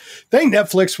 but thank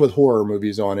Netflix with horror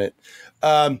movies on it.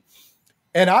 And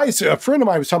a friend of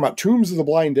mine was talking about Tombs of the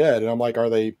Blind Dead, and I'm like, are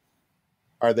they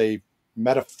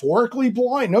metaphorically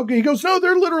blind? No, he goes, no,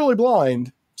 they're literally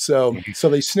blind. So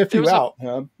they sniff you out.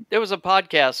 There was a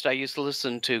podcast I used to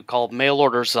listen to called Mail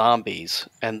Order Zombies,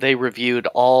 and they reviewed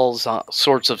all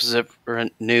sorts of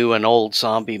different new and old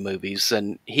zombie movies,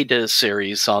 and he did a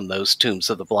series on those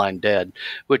Tombs of the Blind Dead,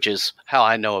 which is how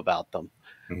I know about them.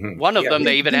 Mm-hmm. One of them,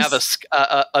 they even have a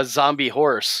zombie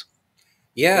horse.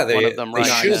 Yeah, they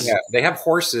have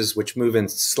horses which move in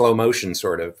slow motion,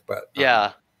 sort of. But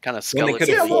yeah, kind of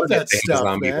skeleton. I love that stuff,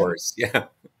 zombie man. Horse. Yeah.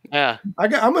 Yeah,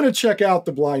 I'm going to check out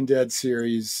the Blind Dead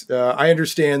series. I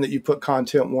understand that you put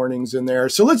content warnings in there,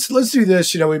 so let's do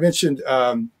this. We mentioned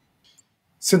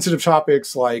sensitive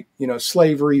topics like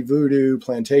slavery, voodoo,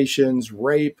 plantations,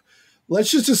 rape.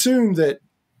 Let's just assume that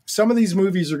some of these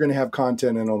movies are going to have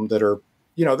content in them that are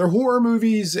they're horror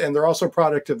movies, and they're also a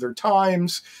product of their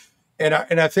times. And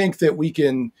I think that we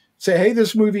can say, hey,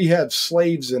 this movie had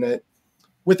slaves in it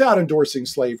without endorsing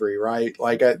slavery, right?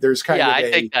 Like there's kind of I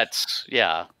think that's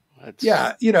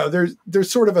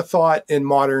there's sort of a thought in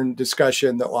modern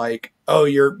discussion that like, oh,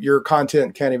 your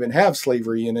content can't even have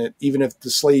slavery in it, even if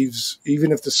the slavers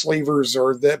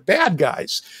are the bad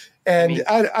guys. And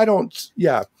I don't.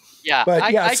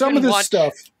 But some of this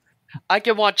stuff. I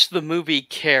can watch the movie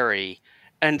Carrie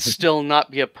and still not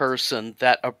be a person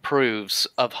that approves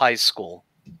of high school.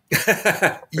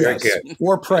 Yes. Good.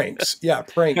 Or pranks. Yeah,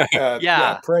 pranks.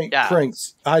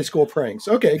 High school pranks.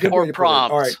 Okay, good way to put it.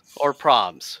 All right. Or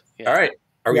proms. Yeah. All right.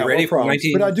 Are we ready for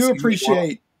 1971? But I do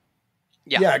appreciate.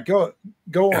 Yeah, go on.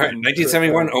 All right,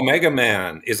 1971, Omega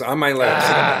Man is on my list.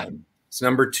 It's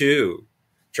number 2.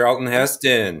 Charlton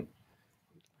Heston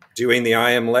doing the I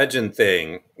Am Legend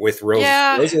thing with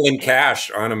Rosalind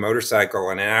Cash on a motorcycle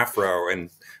and an afro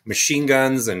and machine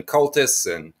guns and cultists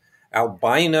and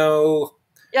albino.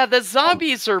 Yeah, the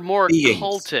zombies are more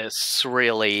cultists,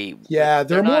 really. Yeah,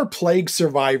 they're more plague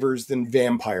survivors than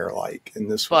vampire-like in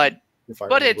this one.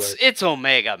 But it's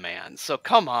Omega Man, so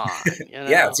come on.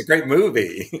 Yeah, it's a great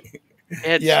movie.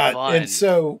 It's fun. And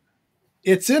so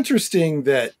it's interesting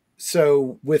that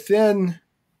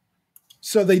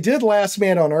they did Last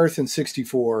Man on Earth in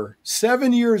 1964.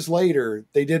 7 years later,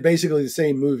 they did basically the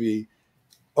same movie,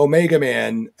 Omega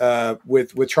Man,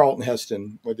 with Charlton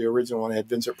Heston, where the original one had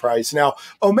Vincent Price. Now,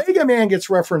 Omega Man gets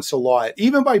referenced a lot,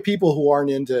 even by people who aren't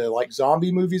into like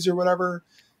zombie movies or whatever.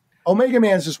 Omega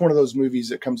Man is just one of those movies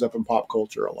that comes up in pop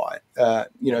culture a lot.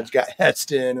 It's got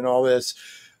Heston and all this.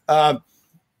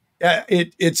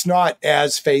 It's not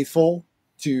as faithful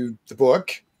to the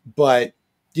book, but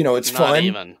it's not fun.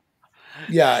 Even.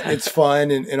 Yeah, it's fun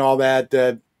and all that.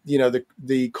 The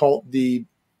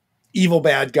evil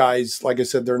bad guys, like I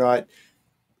said, they're not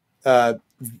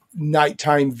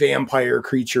nighttime vampire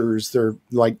creatures. They're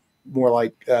more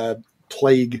like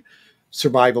plague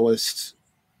survivalists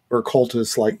or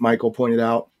cultists, like Michael pointed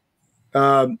out.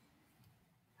 But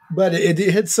it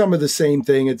hits some of the same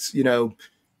thing. It's you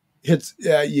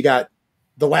got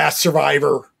the last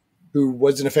survivor who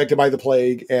wasn't affected by the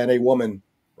plague and a woman.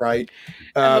 Right.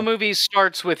 And the movie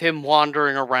starts with him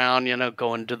wandering around,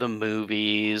 going to the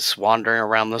movies, wandering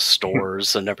around the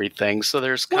stores and everything. So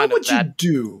there's kind of that. What would you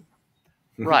do?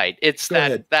 Right. It's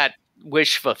that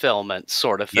wish fulfillment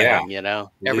sort of thing,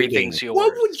 Everything's yours.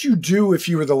 What would you do if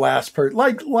you were the last person?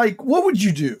 Like, what would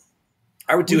you do?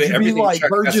 I would do everything. Would you be like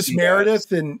Burgess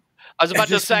Meredith? I was about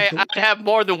to say, I'd have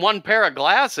more than one pair of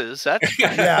glasses. That's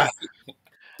yeah.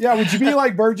 Yeah, would you be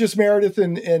like Burgess Meredith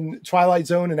in Twilight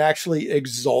Zone and actually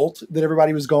exult that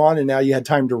everybody was gone and now you had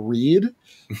time to read?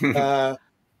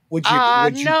 Would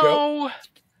you no,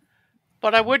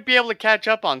 but I would be able to catch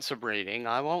up on some reading.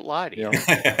 I won't lie to you.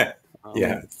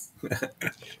 Yeah.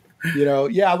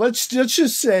 Let's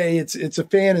just say it's a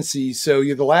fantasy. So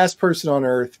you're the last person on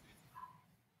Earth.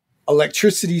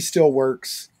 Electricity still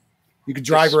works. You can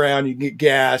drive around. You can get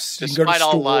gas. You can go to stores.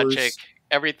 Despite all logic,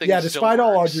 everything. Yeah, despite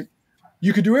all logic.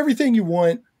 You could do everything you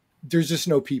want. There's just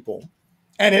no people.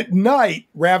 And at night,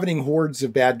 ravening hordes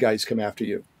of bad guys come after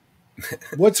you.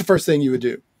 What's the first thing you would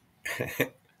do?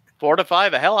 Fortify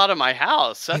the hell out of my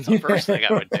house. That's the first thing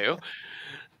I would do.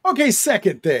 Okay,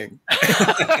 second thing.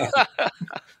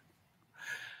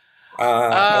 A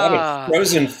lot of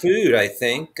frozen food, I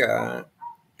think,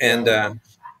 and I'd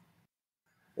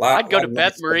go to lot of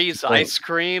Beth nice Marie's stuff. ice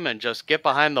cream and just get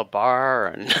behind the bar.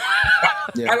 And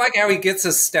Yeah. I like how he gets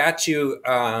a statue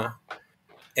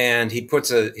and he puts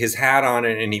his hat on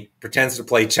it and he pretends to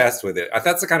play chess with it.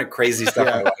 That's the kind of crazy stuff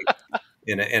I like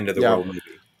in an end of the world movie.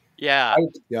 yeah, I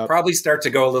would probably start to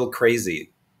go a little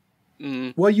crazy.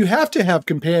 Well, you have to have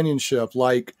companionship,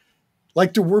 like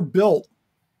we're built.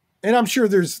 And I'm sure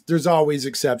there's always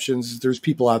exceptions. There's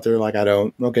people out there like, I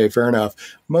don't. Okay, fair enough.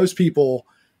 Most people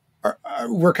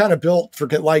we're kind of built for,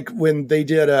 like when they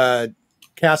did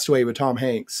Castaway with Tom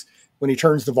Hanks, when he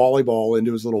turns the volleyball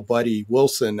into his little buddy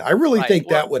Wilson. I really think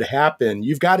that would happen.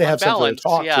 You've got to have something to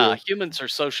talk to. Humans are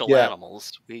social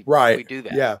animals. We do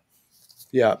that.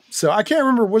 Yeah. So I can't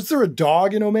remember. Was there a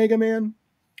dog in Omega Man?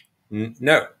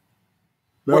 No.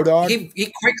 No dog?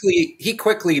 He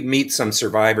quickly meets some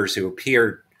survivors who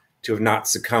appear to have not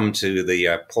succumbed to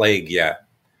the plague yet.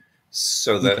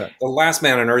 So the Last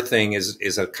Man on Earth thing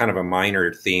is a kind of a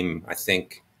minor theme, I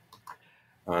think.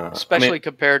 Especially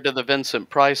compared to the Vincent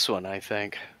Price one, I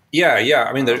think. Yeah.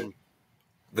 I mean, the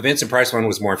Vincent Price one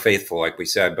was more faithful, like we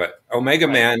said. But Omega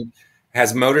Man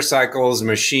has motorcycles,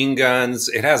 machine guns.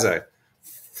 It has a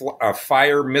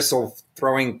fire missile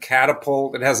throwing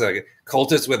catapult. It has a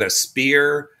cultist with a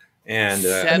spear. And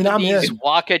 70s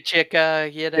Waka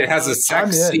Chicka. You know? It has a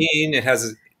sex scene. It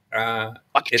has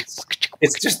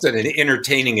it's just an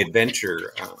entertaining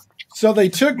adventure. So they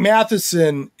took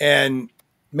Matheson and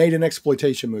made an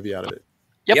exploitation movie out of it.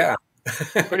 Yep. Yeah.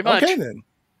 Pretty much. Okay, then.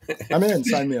 I'm in.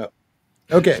 Sign me up.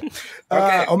 Okay.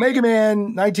 Omega Man,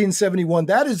 1971.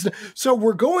 That is, so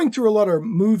we're going through a lot of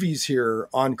movies here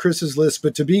on Chris's list,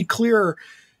 but to be clear,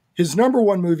 his number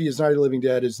one movie is Night of the Living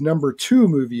Dead. His number two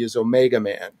movie is Omega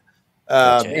Man.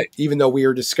 Even though we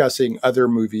are discussing other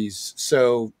movies.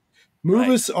 So move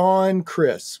us on,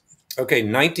 Chris. Okay,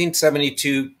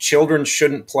 1972, Children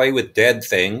Shouldn't Play with Dead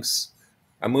Things.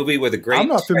 A movie with a great I'm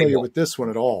not familiar title. with this one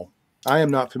at all. I am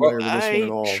not familiar with this one at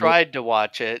all. I tried to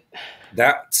watch it.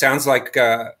 That sounds like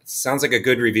a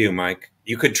good review, Mike.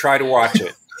 You could try to watch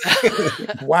it.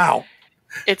 Wow.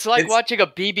 It's like watching a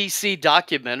BBC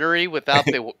documentary without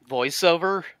the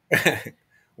voiceover.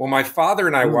 Well, my father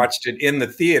and I watched it in the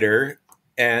theater,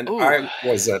 and I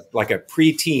was like a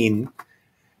preteen,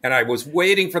 and I was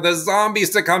waiting for the zombies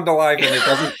to come to life, and it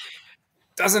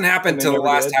doesn't happen till the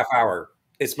last half hour.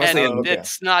 It's mostly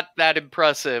it's not that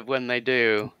impressive when they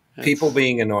do. People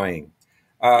being annoying.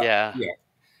 Yeah.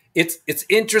 It's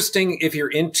interesting if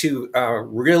you're into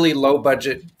really low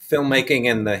budget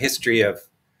filmmaking and the history of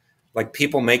like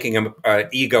people making an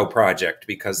ego project,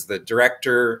 because the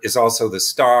director is also the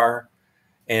star.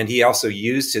 And he also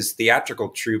used his theatrical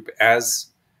troupe as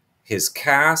his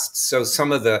cast. So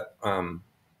some of the,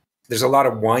 there's a lot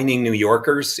of whining New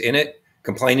Yorkers in it,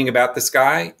 complaining about this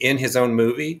guy in his own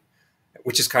movie,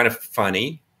 which is kind of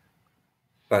funny.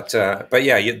 But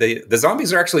yeah, the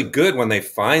zombies are actually good when they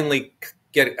finally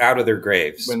get out of their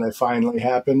graves. When they finally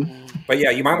happen. But yeah,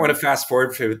 you might want to fast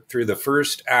forward through the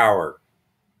first hour.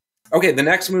 Okay, the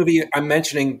next movie I'm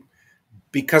mentioning,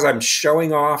 because I'm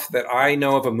showing off that I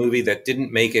know of a movie that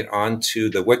didn't make it onto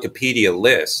the Wikipedia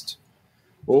list.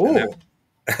 Oh.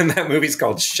 And that movie's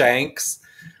called Shanks,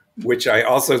 which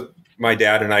my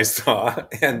dad and I saw.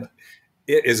 And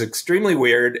it is extremely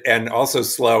weird and also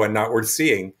slow and not worth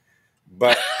seeing.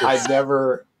 But I've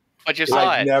never heard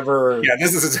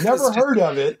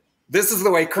of it. This is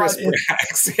the way Chris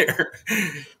reacts here.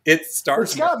 It's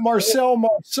got Marcel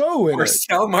Marceau in it.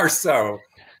 Marcel Marceau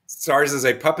stars as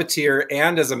a puppeteer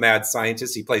and as a mad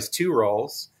scientist. He plays two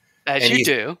roles.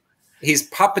 He's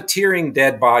puppeteering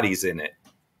dead bodies in it.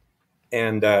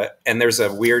 And there's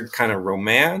a weird kind of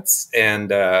romance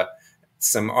and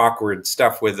some awkward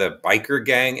stuff with a biker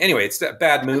gang. Anyway, it's a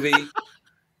bad movie.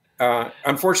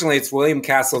 Unfortunately, it's William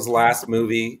Castle's last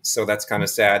movie, so that's kind of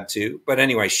sad too. But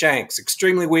anyway, Shanks,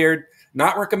 extremely weird.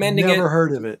 Not recommending it. Never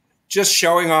heard of it. Just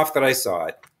showing off that I saw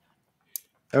it.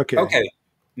 Okay.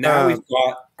 Now we've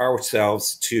got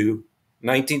ourselves to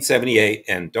 1978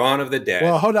 and Dawn of the Dead.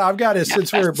 Well, hold on. I've got it.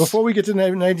 Before we get to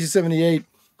 1978,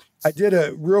 I did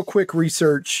a real quick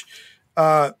research.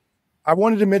 I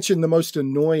wanted to mention the most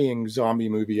annoying zombie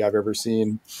movie I've ever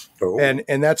seen. Oh.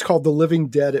 And that's called The Living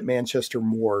Dead at Manchester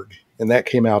Morgue. And that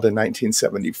came out in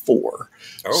 1974.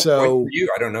 Oh, so you?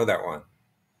 I don't know that one.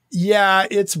 Yeah,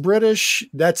 it's British.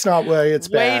 That's not why it's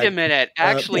bad. Wait a minute.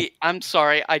 Actually, I'm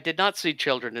sorry. I did not see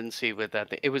Children in Sea with that.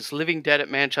 It was Living Dead at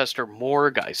Manchester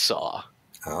Morgue I saw.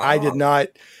 Oh. I did not.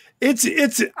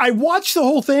 I watched the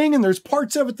whole thing and there's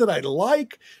parts of it that I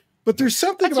like, But there's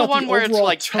something That's the about one where it's overall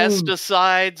like tone.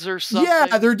 pesticides or something.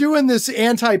 Yeah, they're doing this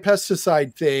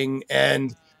anti-pesticide thing,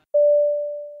 and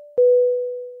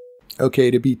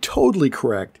okay, to be totally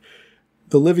correct,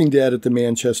 The Living Dead at the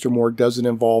Manchester Morgue doesn't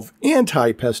involve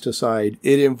anti-pesticide.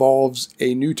 It involves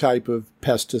a new type of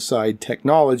pesticide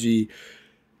technology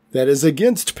that is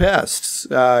against pests.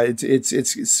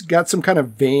 It's got some kind of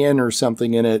van or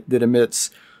something in it that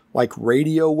emits like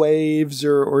radio waves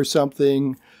or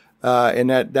something, and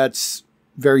that's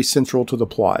very central to the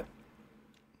plot.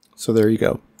 So there you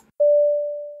go.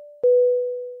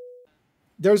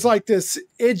 There's like this,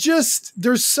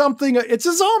 there's something, it's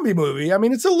a zombie movie. I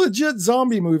mean, it's a legit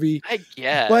zombie movie. I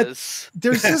guess. But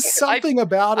there's just something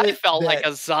about it. I felt like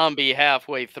a zombie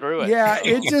halfway through it. Yeah,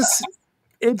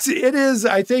 it is,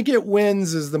 I think it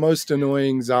wins as the most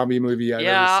annoying zombie movie I've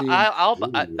ever seen.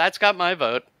 Yeah, that's got my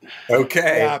vote.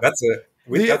 Okay, Yeah. that's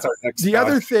our next The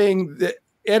other thing that,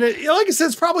 like I said,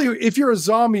 it's probably, if you're a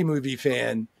zombie movie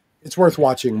fan, it's worth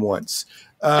watching once.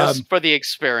 Just for the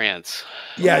experience.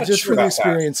 Yeah, just for the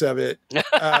experience of it.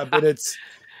 But it's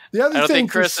the other I don't thing.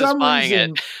 think Chris for some is buying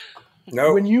reason, it.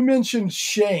 No. When you mentioned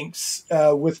Shanks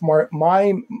with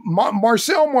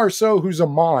Marcel Marceau, who's a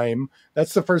mime,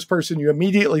 that's the first person you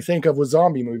immediately think of with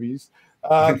zombie movies.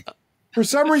 For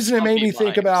some reason, it made me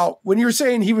think about when you were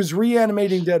saying he was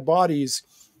reanimating dead bodies.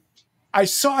 I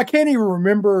can't even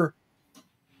remember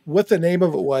what the name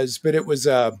of it was, but it was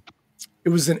an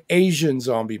Asian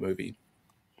zombie movie.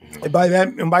 And by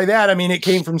that, I mean, it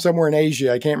came from somewhere in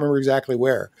Asia. I can't remember exactly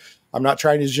where. I'm not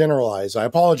trying to generalize. I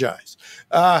apologize.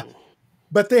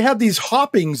 But they had these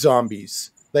hopping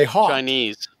zombies. They hop.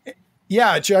 Chinese.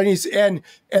 Yeah, Chinese. And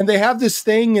they have this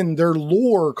thing in their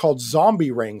lore called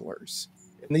zombie wranglers.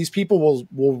 And these people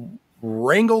will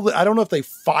wrangle. I don't know if they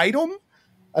fight them.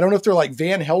 I don't know if they're like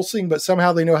Van Helsing, but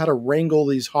somehow they know how to wrangle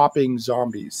these hopping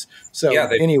zombies. So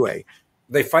anyway.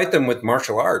 They fight them with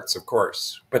martial arts, of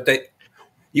course. But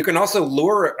you can also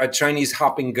lure a Chinese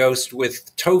hopping ghost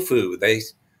with tofu. They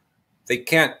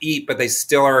can't eat, but they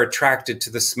still are attracted to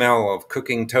the smell of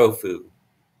cooking tofu.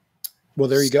 Well,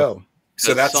 there you go.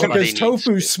 So that's because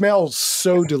tofu smells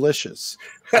so delicious.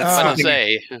 That's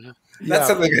That's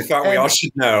something I thought we all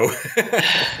should know.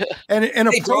 and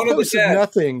apropos of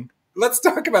nothing. Let's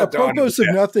talk about apropos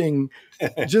of nothing.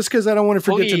 Just because I don't want to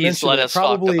forget to mention let it, us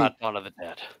probably talk about Dawn of the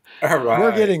Dead. All right.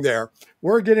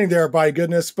 We're getting there, by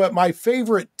goodness. But my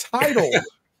favorite title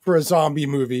for a zombie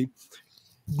movie,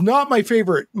 not my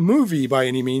favorite movie by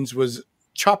any means, was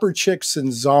Chopper Chicks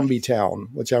in Zombie Town,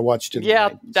 which I watched in the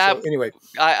 90s. So anyway,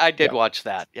 I did watch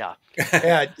that. Yeah.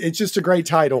 Yeah, it's just a great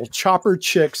title. Chopper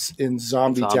Chicks in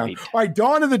Zombie Town. All right,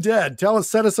 Dawn of the Dead.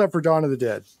 Set us up for Dawn of the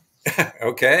Dead.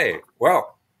 Okay.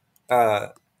 Well,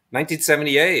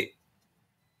 1978,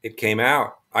 it came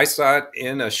out. I saw it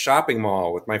in a shopping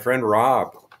mall with my friend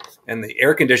Rob, and the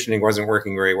air conditioning wasn't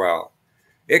working very well.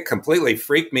 It completely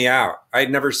freaked me out.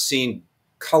 I'd never seen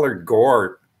colored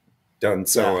gore done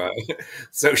so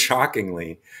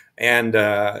shockingly. And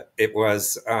it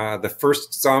was the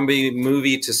first zombie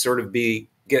movie to sort of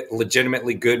get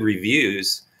legitimately good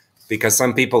reviews, because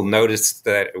some people noticed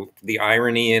that the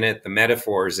irony in it, the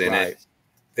metaphors in it,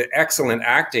 the excellent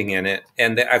acting in it,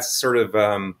 and that's sort of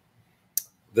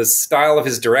the style of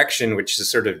his direction, which is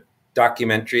sort of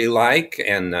documentary-like.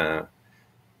 And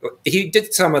he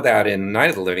did some of that in Night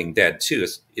of the Living Dead, too.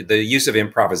 The use of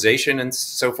improvisation and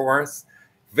so forth.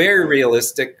 Very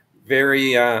realistic,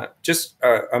 very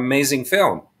amazing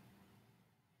film.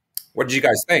 What did you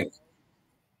guys think?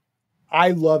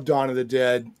 I love Dawn of the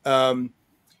Dead.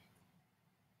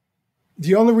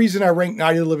 The only reason I rank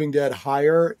Night of the Living Dead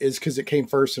higher is because it came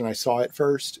first and I saw it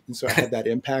first. And so it had that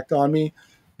impact on me.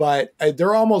 But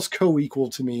they're almost co-equal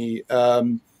to me.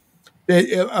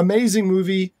 Amazing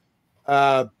movie.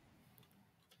 The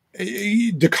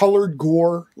colored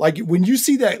gore. Like when you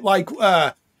see that,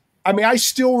 I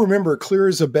still remember clear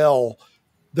as a bell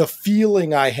the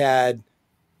feeling I had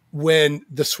when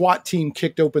the SWAT team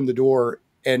kicked open the door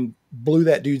and blew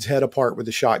that dude's head apart with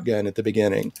a shotgun at the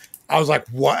beginning. I was like,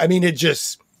 what? I mean,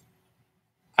 the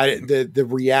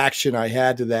reaction I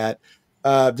had to that.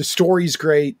 The story's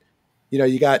great. You know,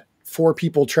 you got 4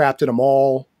 people trapped in a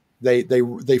mall.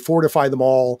 They fortify them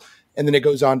all. And then it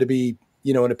goes on to be,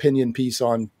 you know, an opinion piece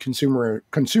on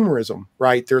consumerism,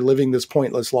 right? They're living this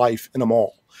pointless life in a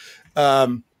mall.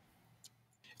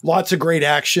 Lots of great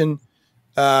action.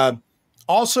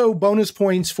 Also bonus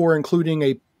points for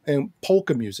including a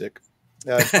polka music.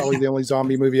 It's probably the only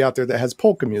zombie movie out there that has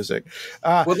polka music.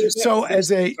 The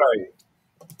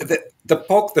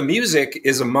music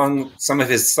is among some of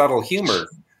his subtle humor,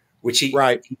 which he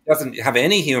doesn't have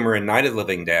any humor in Night of the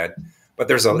Living Dead. But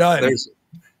there's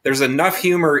there's enough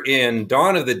humor in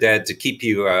Dawn of the Dead to keep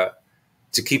you There's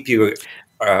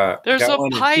a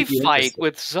going and pie keep you fight interested.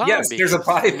 with zombies. Yes, there's a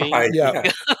pie fight.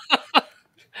 Yeah.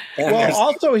 And Well, there's-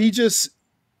 also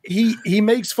he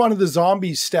makes fun of the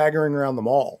zombies staggering around the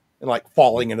mall and like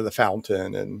falling into the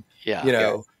fountain, and Yeah. you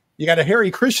know, you got a Hare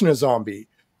Krishna zombie.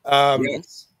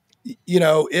 yes. You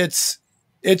know, it's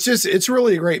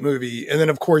really a great movie. And then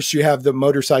of course you have the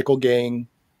motorcycle gang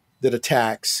that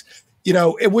attacks, you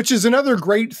know, which is another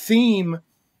great theme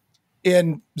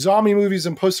in zombie movies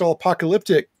and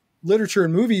post-apocalyptic literature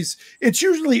and movies. It's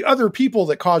usually other people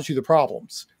that cause you the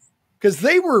problems because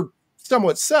they were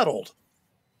somewhat settled.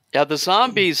 Yeah, the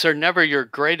zombies are never your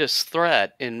greatest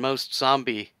threat in most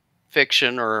zombie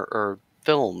fiction or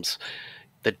films.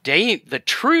 The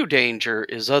true danger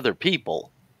is other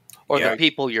people or Yeah. the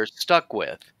people you're stuck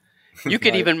with. You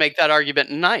could Right. even make that argument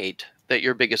at night that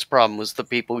your biggest problem was the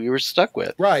people you were stuck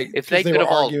with. Right. If 'cause they could were have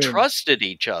all arguing. trusted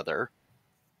each other,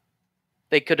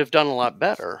 they could have done a lot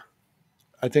better.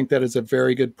 I think that is a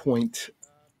very good point.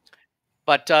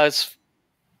 But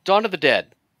Dawn of the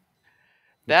Dead,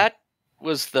 that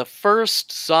was the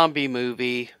first zombie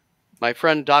movie my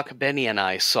friend Doc Benny and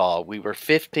I saw. We were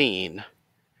 15,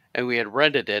 and we had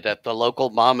rented it at the local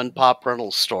mom and pop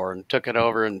rental store and took it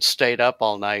over and stayed up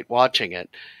all night watching it.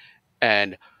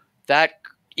 And that,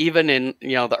 even in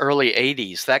the early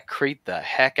 80s, that creeped the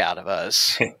heck out of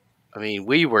us. I mean,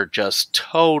 we were just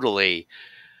totally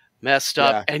messed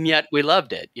up, and yet we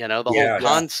loved it. The whole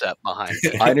concept behind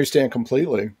it. I understand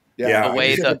completely. Yeah. The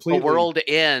way I that the completely. world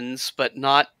ends, but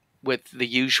not with the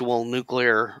usual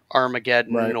nuclear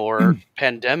Armageddon Right. or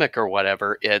pandemic or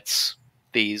whatever. It's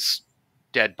these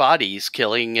dead bodies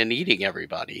killing and eating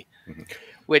everybody,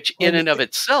 which in and of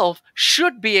itself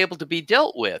should be able to be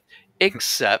dealt with,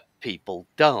 except people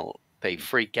don't. They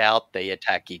freak out. They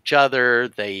attack each other.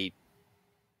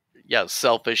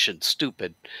 Selfish and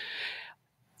stupid.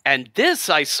 And this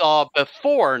I saw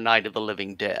before Night of the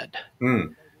Living Dead.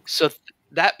 Mm. So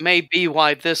that may be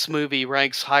why this movie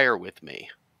ranks higher with me.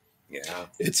 Yeah.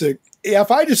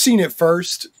 If I'd have seen it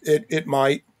first, it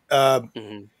might.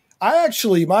 Mhm.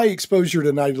 My exposure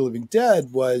to Night of the Living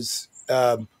Dead was,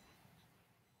 there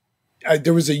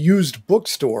was a used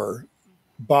bookstore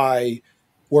by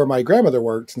where my grandmother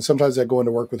worked. And sometimes I'd go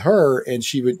into work with her and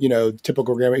she would,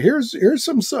 typical grandma, here's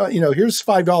some, here's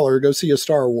 $5, go see a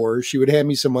Star Wars. She would hand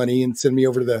me some money and send me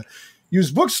over to the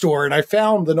used bookstore. And I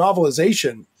found the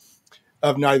novelization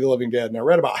of Night of the Living Dead. And I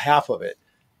read about half of it.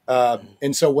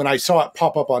 And so when I saw it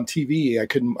pop up on TV,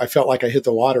 I felt like I hit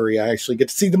the lottery. I actually get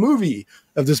to see the movie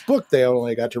of this book they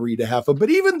only got to read a half of. But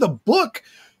even the book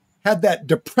had that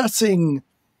depressing,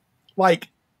 like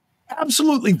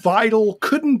absolutely vital,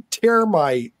 couldn't tear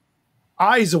my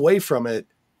eyes away from it,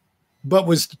 but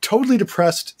was totally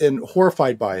depressed and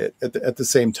horrified by it at the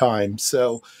same time.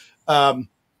 So,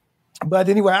 but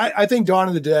anyway, I think Dawn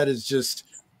of the Dead is just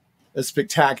a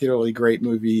spectacularly great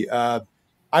movie.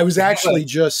 I was actually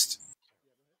just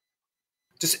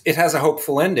it has a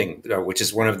hopeful ending, which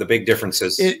is one of the big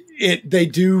differences. They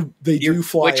do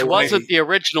fly Which away. wasn't the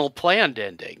original planned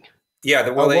ending. Yeah.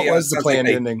 what was the planned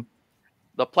ending?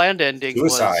 The planned ending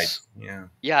Suicide.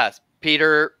 was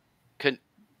Peter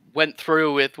went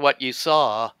through with what you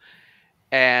saw,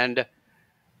 and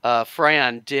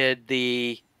Fran did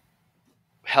the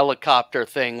helicopter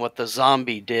thing, what the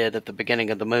zombie did at the beginning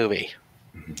of the movie.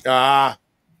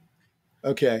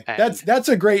 Okay. And- That's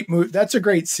a great that's a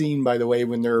great scene, by the way,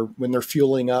 when they're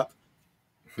fueling up.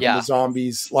 Yeah. The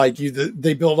zombies, like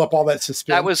they build up all that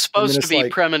suspense. That was supposed to be a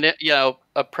premonition.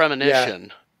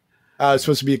 It's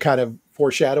supposed to be a kind of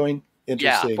foreshadowing.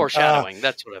 Interesting. Yeah, foreshadowing.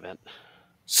 That's what I meant.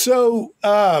 So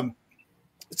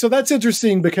that's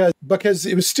interesting because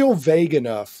it was still vague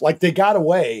enough. Like they got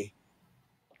away,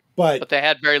 but they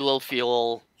had very little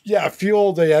fuel. Yeah,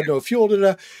 fuel. They had no fuel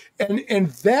to, and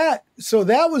that. So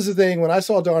that was the thing when I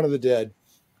saw Dawn of the Dead,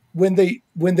 when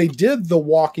they did The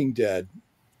Walking Dead,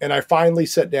 and I finally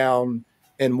sat down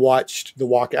and watched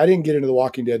I didn't get into The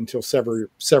Walking Dead until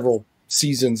several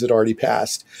seasons had already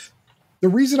passed. The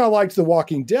reason I liked The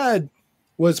Walking Dead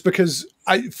was because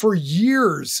for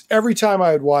years, every time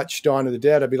I would watch Dawn of the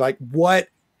Dead, I'd be like, what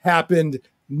happened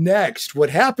next? What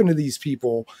happened to these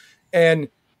people? And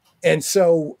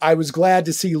so I was glad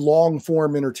to see long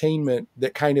form entertainment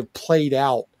that kind of played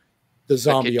out the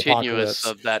zombie apocalypse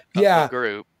of the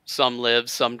group. Some live,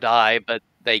 some die, but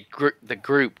the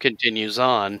group continues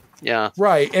on. Yeah.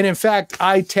 Right. And in fact,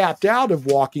 I tapped out of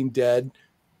Walking Dead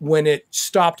when it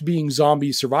stopped being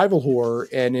zombie survival horror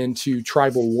and into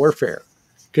tribal warfare,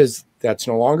 because that's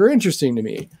no longer interesting to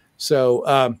me. So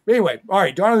anyway, all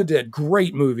right, Dawn of the Dead,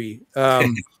 great movie.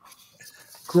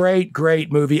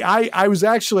 Great movie.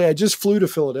 I just flew to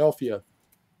Philadelphia,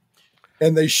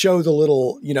 and they show the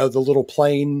little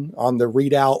plane on the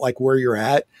readout, like where you're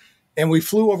at. And we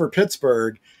flew over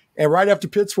Pittsburgh, and right after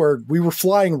Pittsburgh, we were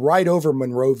flying right over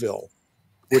Monroeville,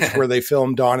 which where they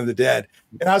filmed Dawn of the Dead.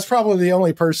 And I was probably the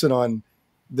only person on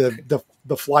the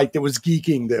flight that was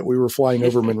geeking that we were flying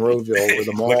over Monroeville with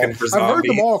the mall. Looking for I've heard the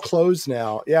zombies. mall closed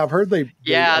now. Yeah, I've heard they shut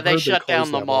down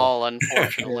closed the that mall,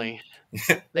 unfortunately.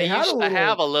 They had used a to little-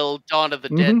 have a little Dawn of the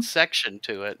Dead section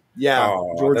to it. Yeah,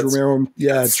 Oh, George that's- Romero.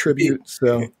 Yeah, that's tribute.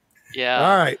 So, Yeah.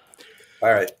 all right. All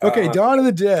right. Okay, Dawn of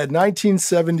the Dead,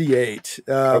 1978.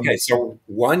 Okay, so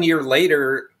 1 year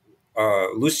later,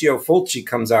 Lucio Fulci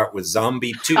comes out with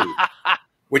Zombie 2,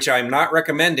 which I'm not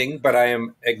recommending, but I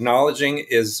am acknowledging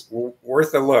is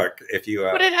worth a look. If you,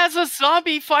 But it has a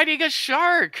zombie fighting a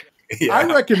shark. yeah. I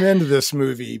recommend this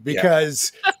movie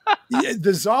because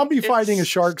the zombie fighting a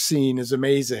shark scene is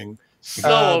amazing.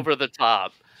 So over the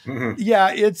top. Mhm.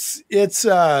 Yeah,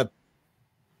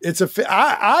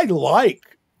 I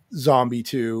like Zombie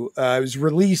 2. It was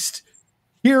released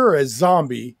here as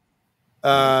Zombie.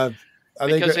 I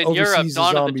Because think in Europe, overseas Dawn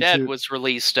of the Zombie Dead 2. was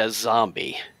released as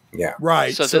Zombie. Yeah.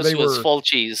 Right. So this was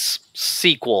Fulci's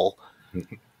sequel.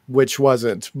 which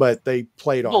wasn't, but they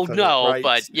played off. Well, of it, no, right?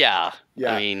 but yeah.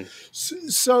 Yeah. I mean,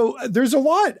 So there's a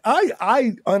lot.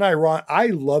 I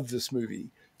love this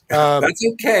movie. That's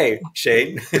okay,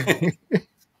 Shane.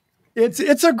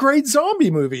 It's a great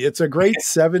zombie movie. It's a great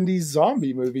 70s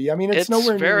zombie movie. I mean, it's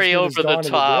nowhere near very as good over as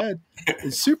the Dawn top. of the Dead.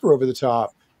 It's super over the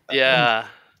top. yeah.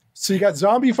 So you got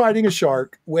zombie fighting a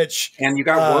shark, which And you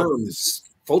got worms.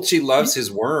 Fulci loves his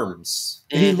worms.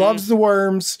 he loves the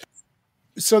worms.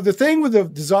 So the thing with the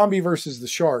zombie versus the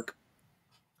shark,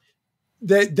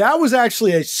 that was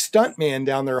actually a stuntman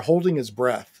down there holding his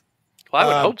breath. Well, I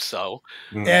would hope so.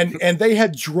 And they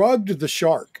had drugged the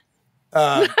shark.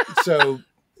 So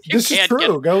this is can't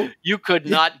true. You could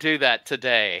not do that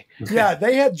today. Yeah,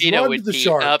 they had Vito drugged would the be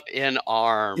shark. up in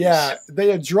arms. Yeah, they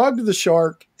had drugged the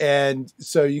shark, and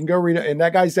so you can go read it. And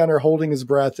that guy's down there holding his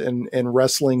breath and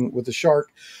wrestling with the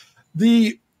shark.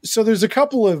 So there's a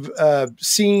couple of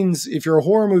scenes. If you're a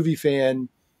horror movie fan,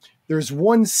 there's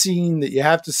one scene that you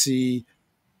have to see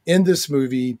in this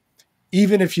movie,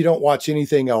 even if you don't watch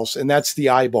anything else, and that's the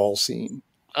eyeball scene.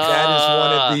 That is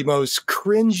one of the most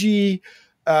cringy.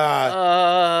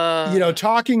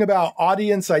 Talking about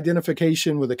audience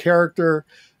identification with a character,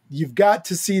 you've got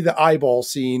to see the eyeball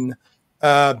scene.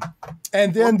 And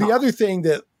then the other thing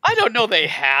that I don't know they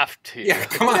have to. Yeah,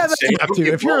 come on, they Shane. have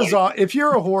to. If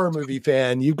you're a horror movie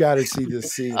fan, you've got to see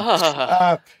this scene.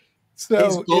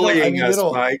 He's bullying us,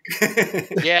 Mike.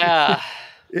 Yeah.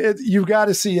 You've got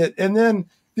to see it. And then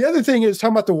the other thing is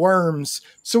talking about the worms.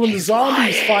 So when the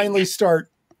zombies finally start,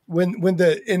 when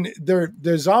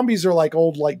the zombies are like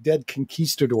old, like dead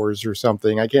conquistadors or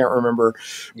something, I can't remember,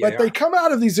 but they come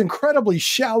out of these incredibly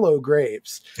shallow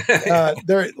graves.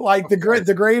 They're like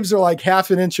the graves are like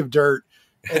half an inch of dirt,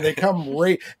 and they come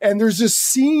and there's just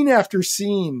scene after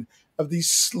scene of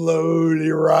these slowly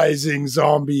rising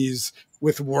zombies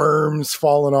with worms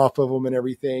falling off of them and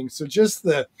everything. So just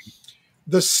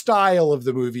the style of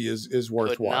the movie is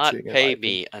worth watching. Not pay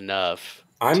me enough.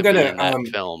 I'm to gonna be in that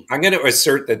film. I'm gonna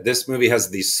assert that this movie has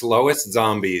the slowest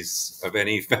zombies of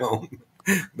any film.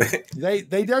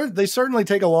 They certainly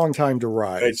take a long time to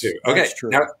rise. They do. Okay, That's true.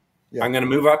 now Yeah. I'm going to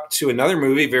move up to another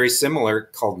movie very similar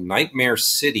called Nightmare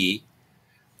City,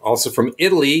 also from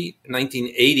Italy,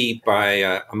 1980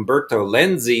 by Umberto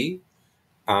Lenzi,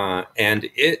 and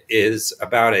it is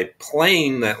about a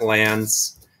plane that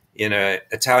lands in an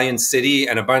Italian city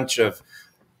and a bunch of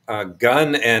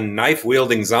gun and knife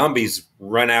wielding zombies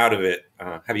run out of it.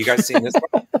 Have you guys seen this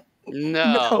one?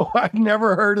 No. I've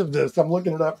never heard of this. I'm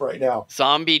looking it up right now.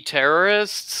 Zombie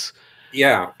terrorists?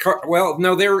 Yeah. Well,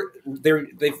 no,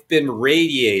 they've been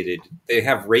radiated. They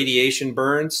have radiation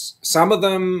burns. Some of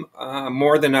them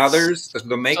more than others.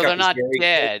 The makeup So they're is not very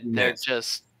dead. thick. They're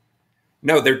just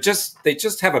No, they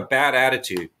just have a bad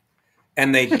attitude,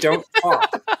 and they don't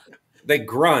talk. They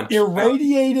grunt.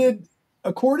 Irradiated.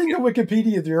 According to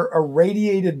Wikipedia, they're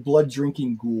irradiated blood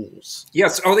drinking ghouls.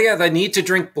 Yes. Oh, yeah. They need to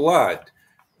drink blood.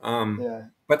 Yeah.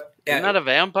 But isn't that a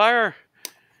vampire?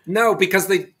 no, because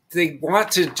they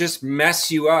want to just mess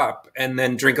you up and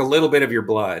then drink a little bit of your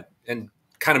blood and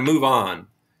kind of move on.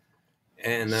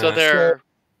 And So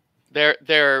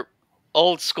they're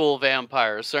old school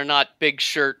vampires. They're not big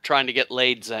shirt trying to get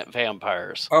laid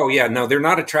vampires. oh yeah, no, they're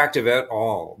not attractive at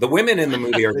all. The women in the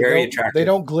movie are very attractive. They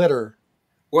don't glitter.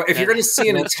 Well, if you're going to see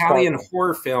an That's Italian sparkle.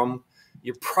 horror film,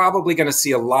 you're probably going to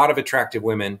see a lot of attractive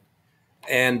women.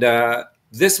 And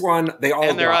this one, they all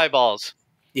And their got- eyeballs.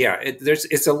 Yeah,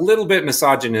 it's a little bit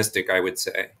misogynistic, I would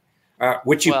say,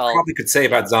 which you probably could say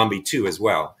about Zombie 2 as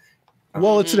well.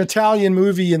 Well, it's an Italian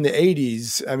movie in the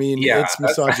 80s. I mean, Yeah, it's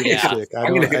misogynistic.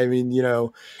 I'm going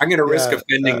to risk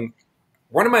offending.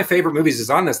 One of my favorite movies is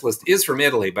on this list is from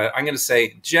Italy, but I'm going to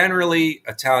say generally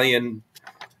Italian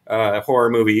horror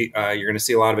movie. You're going to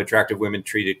see a lot of attractive women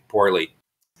treated poorly.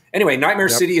 Anyway, Nightmare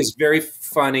City is very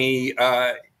funny,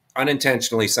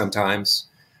 unintentionally sometimes,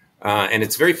 and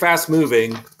it's very fast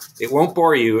moving. It won't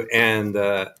bore you, and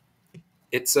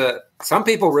it's some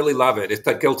people really love it. It's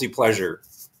a guilty pleasure.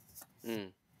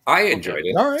 I enjoyed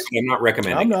it. All right. I'm not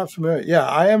recommending I'm not familiar. Yeah,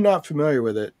 I am not familiar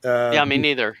with it. Yeah, me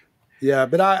neither. Yeah,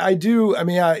 but I do. I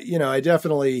mean, I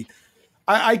definitely,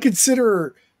 I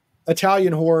consider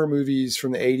Italian horror movies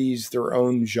from the 80s their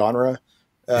own genre,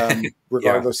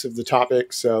 regardless of the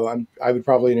topic. So I would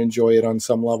probably enjoy it on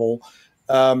some level.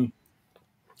 All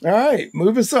right,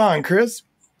 move us on, Chris.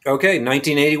 Okay,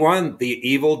 1981, The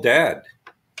Evil Dead.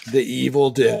 The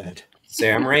Evil Dead.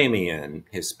 Sam Raimi and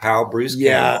his pal Bruce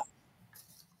Campbell.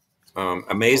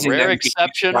 Amazing. Rare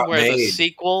exception where the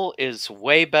sequel is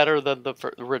way better than the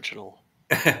original.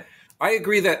 I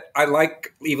agree that I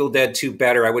like Evil Dead 2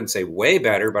 better. I wouldn't say way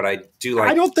better, but I do like.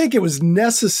 I don't think it was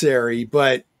necessary,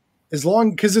 but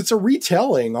because it's a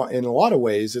retelling in a lot of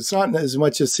ways. It's not as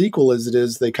much a sequel as it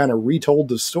is they kind of retold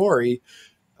the story.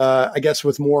 I guess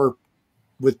with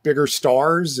bigger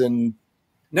stars and.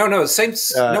 No, same.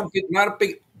 Not a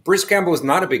big. Bruce Campbell is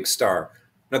not a big star.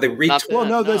 No, they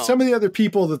retold. Some of the other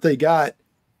people that they got,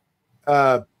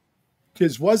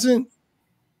 because wasn't.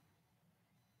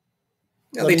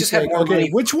 No, they just had more money.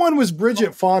 Which one was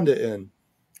Bridget Fonda in?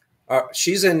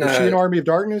 She's in. Was she in Army of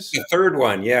Darkness? The third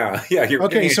one, yeah.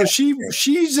 Okay, so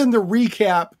she's in the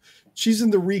recap. She's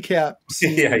in the recap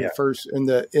scene first in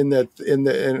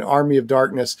Army of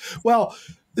Darkness. Well,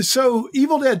 so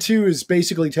Evil Dead 2 is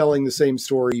basically telling the same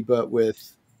story, but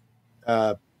with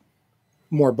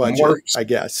more budget, I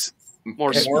guess.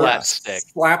 More slapstick.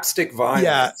 Slapstick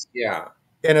violence. Yeah.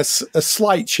 And a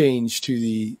slight change to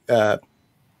the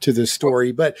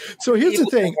story. But so here's the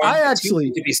thing. I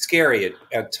actually to be scary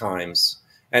at times.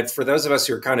 And for those of us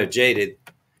who are kind of jaded,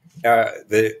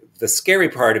 the scary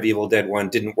part of Evil Dead 1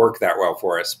 didn't work that well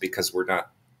for us because we're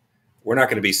not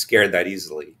going to be scared that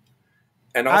easily.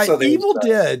 And also Evil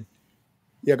Dead.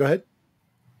 Yeah, go ahead.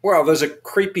 Well, there's a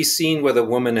creepy scene with a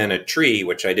woman and a tree,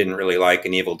 which I didn't really like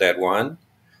in Evil Dead 1.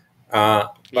 And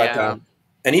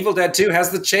Evil Dead 2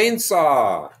 has the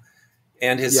chainsaw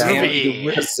and his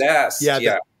hand possessed. He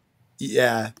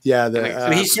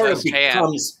sort of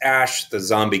becomes Ash, the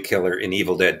zombie killer in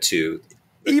Evil Dead 2.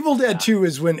 Evil Dead 2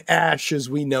 is when Ash, as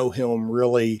we know him,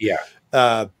 really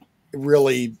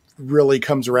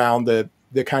comes around, the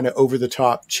kind of over the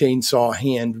top chainsaw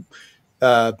hand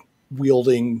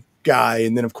wielding guy.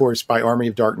 And then of course by Army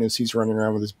of Darkness, he's running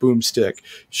around with his boomstick,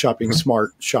 shopping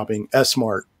smart. So,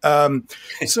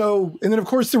 and then of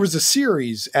course there was a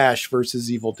series, Ash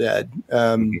versus Evil Dead.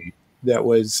 That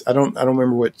was, I don't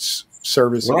remember what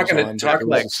service. We're not going to talk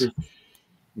about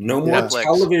no more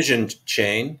television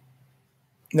chain.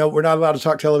 No, we're not allowed to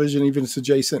talk television, even if it's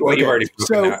adjacent. Well, you've already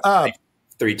broken that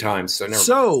 3 times. So never mind.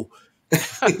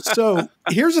 So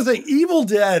here's the thing. Evil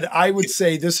Dead, I would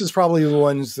say this is probably the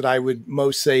ones that I would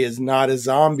most say is not a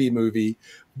zombie movie,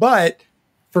 but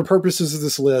for purposes of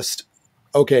this list,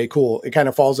 okay, cool. It kind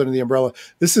of falls under the umbrella.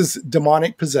 This is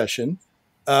demonic possession,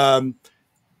 and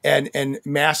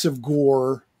massive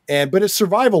gore, but it's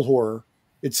survival horror.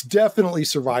 It's definitely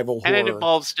survival horror. And it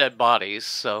involves dead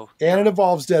bodies. It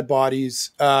involves dead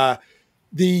bodies. The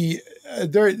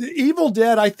Evil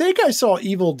Dead, I think I saw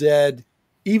Evil Dead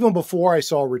even before I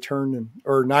saw Return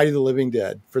or Night of the Living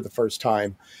Dead for the first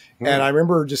time. And I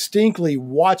remember distinctly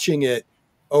watching it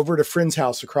over at a friend's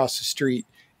house across the street,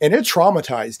 and it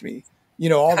traumatized me. You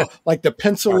know, all the, like the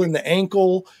pencil in the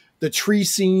ankle, the tree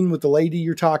scene with the lady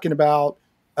you're talking about,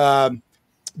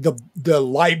 the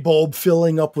light bulb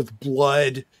filling up with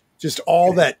blood, just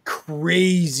all that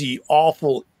crazy,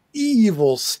 awful,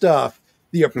 evil stuff,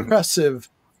 the oppressive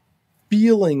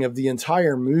feeling of the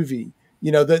entire movie.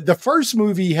 You know, the first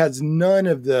movie has none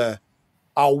of the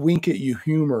I'll wink at you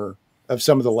humor of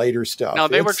some of the later stuff. No,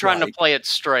 they were trying to play it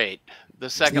straight. The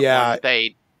second one,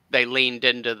 they leaned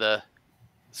into the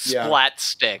splat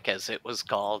stick, as it was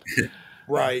called.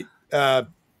 Right. But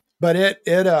it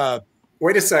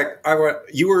wait a sec.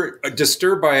 You were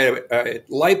disturbed by a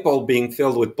light bulb being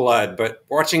filled with blood, but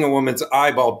watching a woman's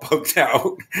eyeball poked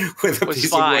out with a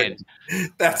piece of wood.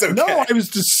 That's okay. No, I was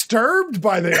disturbed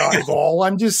by the eyeball.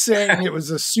 I'm just saying it was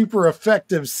a super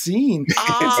effective scene. It's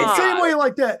the same way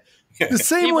like that. The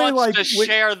same He way, wants like to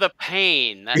share the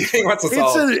pain. That's He wants us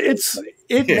all.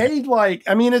 it made like,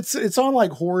 I mean, it's on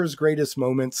like horror's greatest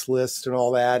moments list and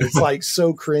all that. It's like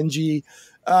so cringy.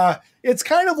 It's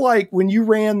kind of like when you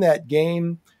ran that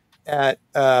game at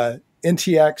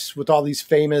NTX with all these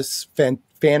famous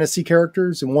fantasy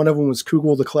characters, and one of them was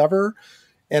Kugel the Clever.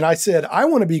 And I said, I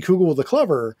want to be Kugel the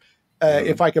Clever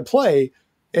if I could play.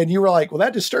 And you were like, well,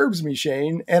 that disturbs me,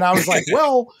 Shane. And I was like,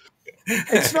 well,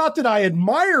 it's not that I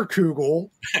admire Kugel,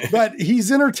 but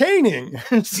he's entertaining.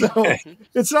 So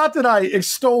it's not that I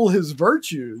extol his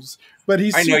virtues, but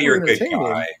he's I know you're a good entertaining.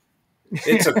 guy.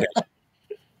 It's okay.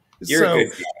 You're a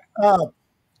good guy.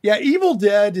 Yeah, Evil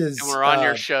Dead is. And we're on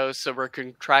your show, so we're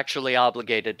contractually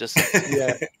obligated to say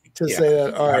say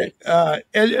that. All right.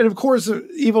 And of course,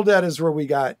 Evil Dead is where we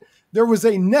got. There was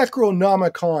a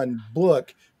Necronomicon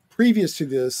book previous to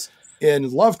this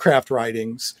in Lovecraft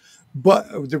writings, but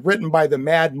written by the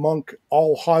Mad Monk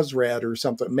Al-Hazred or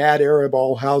something, Mad Arab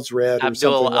Al-Hazred or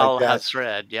something like that.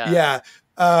 Al-Hazred, yeah.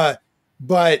 Yeah.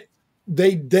 But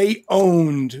they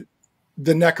owned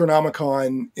the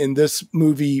Necronomicon in this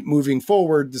movie moving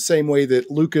forward the same way that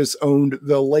Lucas owned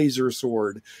the laser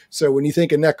sword. So when you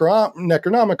think of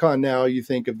Necronomicon now, you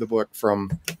think of the book from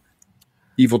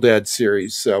Evil Dead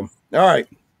series. So, all right.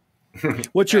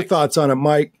 What's your thoughts on it,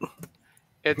 Mike?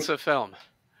 It's a film.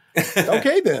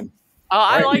 Okay, then.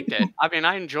 I liked it. I mean,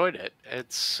 I enjoyed it.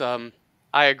 It's, I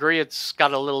agree. It's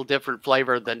got a little different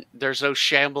flavor than there's no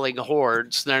shambling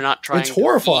hordes. They're not trying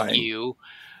to eat you.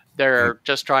 They're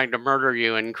just trying to murder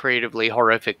you in creatively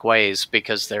horrific ways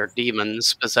because they're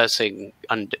demons possessing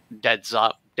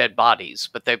dead bodies.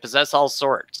 But they possess all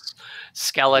sorts: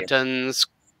 skeletons,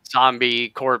 zombie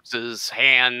corpses,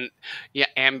 hands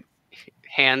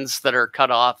that are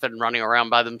cut off and running around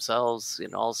by themselves. You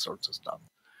know, all sorts of stuff.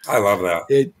 I love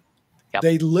that.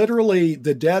 They literally,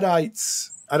 the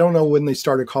Deadites, I don't know when they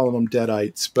started calling them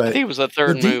Deadites, but I think it was the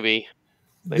third movie.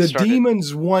 The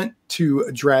demons want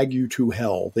to drag you to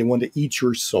hell. They want to eat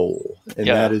your soul. And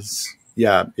that is,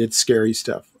 it's scary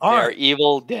stuff. They're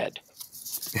Evil Dead.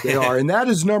 They are. And that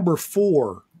is number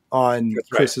 4 on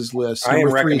Chris's list. I am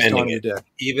Number 3 is Dawn recommending of the it. Dead.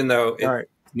 Even though it's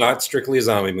not strictly a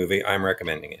zombie movie, I'm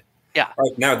recommending it. Yeah. All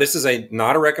right, now, this is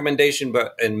not a recommendation,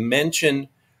 but a mention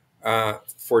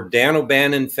for Dan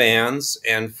O'Bannon fans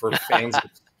and for fans of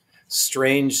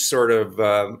strange sort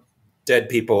of dead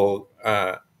people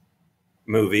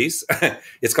movies.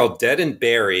 It's called Dead and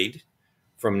Buried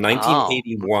from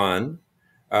 1981.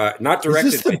 Not directed.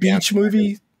 Is this the beach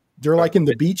movie? They're like in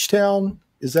the beach town.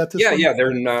 Is that this one? Yeah.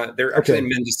 They're actually in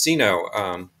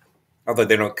Mendocino. Although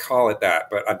they don't call it that,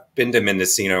 but I've been to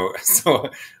Mendocino, so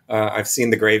I've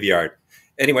seen the graveyard.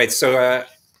 Anyway, so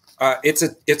it's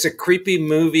a creepy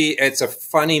movie. It's a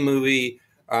funny movie.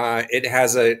 It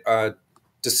has a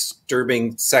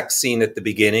disturbing sex scene at the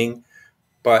beginning,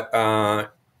 but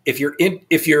if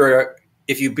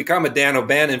you become a Dan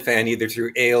O'Bannon fan, either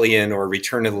through Alien or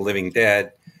Return of the Living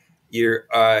Dead, you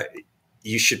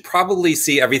should probably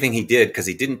see everything he did because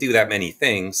he didn't do that many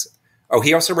things. Oh,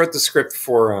 he also wrote the script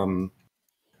for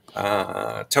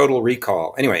Total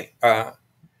Recall. Anyway,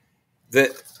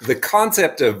 the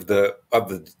concept of the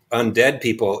undead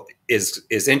people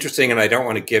is interesting, and I don't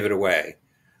want to give it away.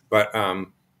 But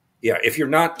if you're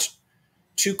not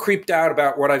too creeped out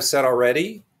about what I've said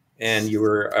already, and you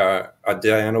were a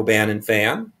Dan O'Bannon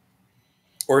fan,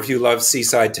 or if you love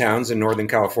seaside towns in Northern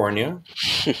California.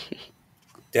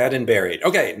 Dead and Buried.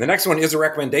 Okay, the next one is a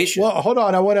recommendation. Well, hold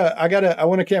on. I want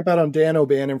to camp out on Dan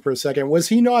O'Bannon for a second. Was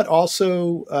he not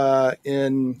also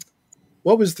in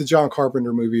what was the John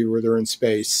Carpenter movie where they're in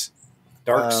space?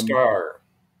 Dark Star.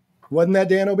 Wasn't that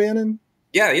Dan O'Bannon?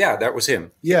 Yeah, that was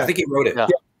him. Yeah, I think he wrote it. Yeah.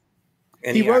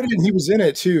 And he wrote it, and he was in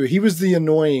it too. He was the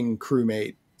annoying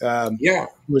crewmate. He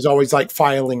was always like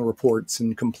filing reports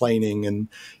and complaining and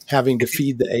having to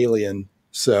feed the alien.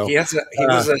 So he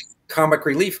was a comic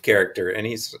relief character, and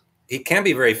he can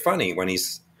be very funny when he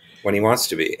wants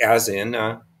to be, as in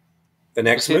the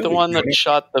next movie. The one that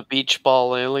shot the beach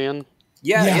ball alien?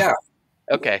 Yeah.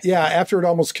 Okay. Yeah, after it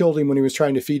almost killed him when he was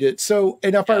trying to feed it. So,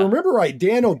 and if I remember right,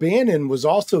 Dan O'Bannon was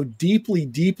also deeply,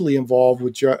 deeply involved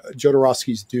with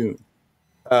Jodorowsky's Dune.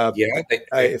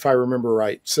 If I remember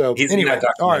right. So he's anyway, in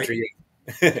that documentary.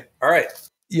 All right.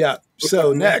 Yeah.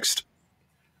 So next.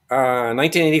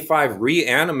 1985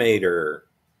 Reanimator.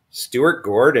 Stuart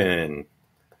Gordon,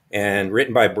 and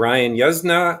written by Brian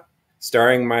Yuzna,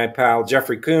 starring my pal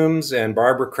Jeffrey Combs and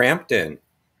Barbara Crampton.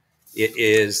 It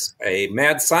is a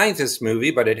mad scientist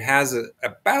movie, but it has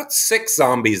about 6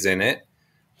 zombies in it.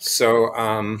 So,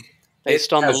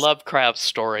 based on the Lovecraft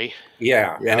story.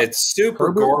 Yeah, and it's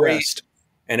super gory,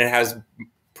 and it has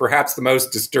perhaps the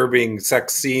most disturbing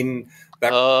sex scene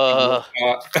that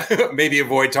maybe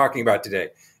avoid talking about today.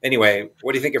 Anyway,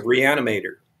 what do you think of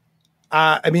Reanimator?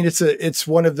 I mean, it's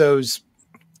one of those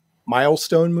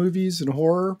milestone movies in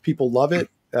horror. People love it.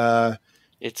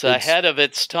 It's ahead of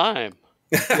its time.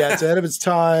 Yeah, it's ahead of its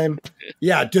time.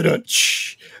 Yeah,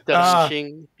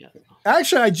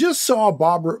 actually, I just saw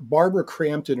Barbara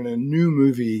Crampton in a new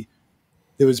movie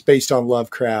that was based on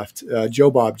Lovecraft. Joe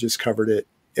Bob just covered it,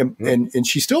 and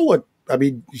she still looked. I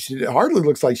mean, she hardly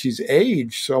looks like she's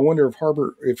aged. So I wonder if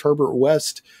Herbert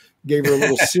West gave her a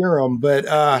little serum. But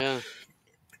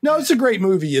no, it's a great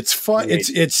movie. It's fun.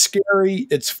 It's scary.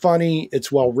 It's funny.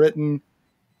 It's well written.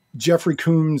 Jeffrey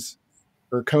Combs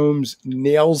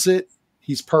nails it.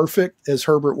 He's perfect as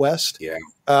Herbert West. Yeah.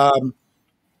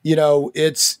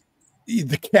 It's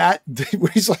the cat.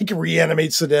 He's like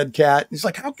reanimates the dead cat. He's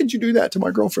like, how could you do that to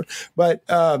my girlfriend? But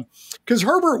because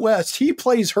Herbert West, he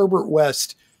plays Herbert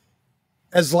West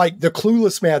as like the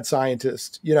clueless mad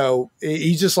scientist.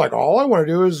 He's just like, all I want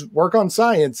to do is work on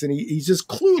science, and he's just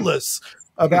clueless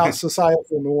about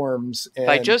societal norms. And, if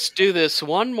I just do this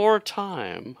one more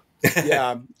time.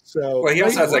 Yeah. So well, he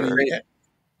also has like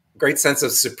great sense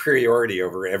of superiority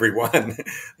over everyone.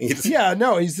 He's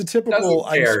the typical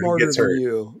I'm smarter than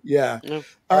you. Yeah.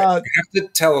 I have to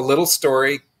tell a little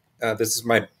story. This is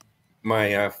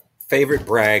my favorite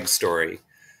brag story.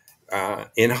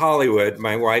 In Hollywood,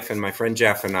 my wife and my friend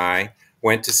Jeff and I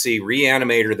went to see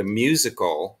Reanimator the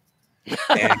musical.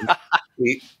 And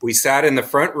we sat in the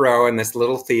front row in this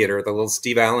little theater, the little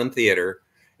Steve Allen Theater,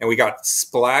 and we got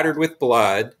splattered with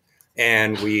blood.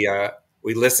 And we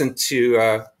listened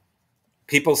to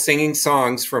people singing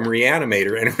songs from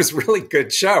Reanimator, and it was a really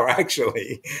good show,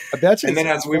 actually. I bet you. And then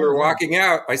as we were walking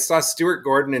out, I saw Stuart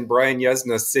Gordon and Brian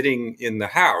Yesna sitting in the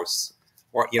house,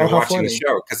 watching the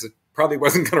show, because it probably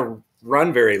wasn't going to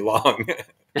run very long.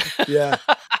 Yeah.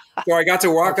 So I got to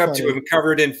walk up to him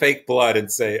covered in fake blood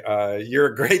and say, "You're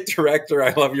a great director.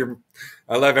 I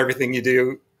love everything you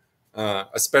do,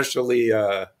 especially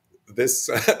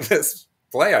this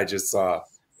play I just saw."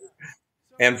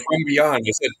 And From Beyond,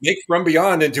 I said, make From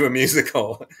Beyond into a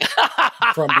musical.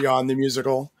 From Beyond the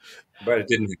musical. But it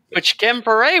didn't. Which Ken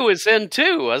Foray was in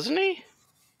too, wasn't he?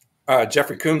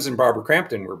 Jeffrey Combs and Barbara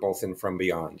Crampton were both in From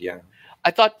Beyond, yeah. I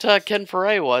thought Ken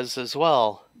Foray was as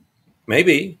well.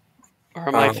 Maybe. Or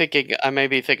am I thinking, I may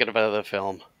be thinking of another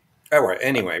film. Oh, right.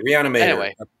 Anyway,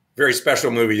 Reanimator, a very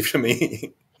special movie to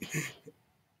me.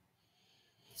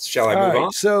 Shall I move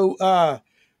on? So, well,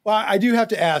 I do have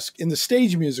to ask, in the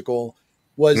stage musical,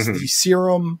 was the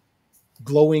serum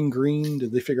glowing green?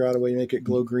 Did they figure out a way to make it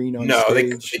glow green on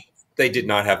stage? No, they did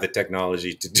not have the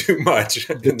technology to do much.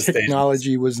 The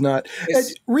technology was not.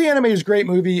 Reanimator is a great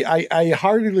movie. I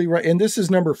heartily, and this is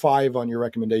number 5 on your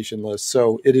recommendation list,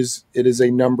 so it is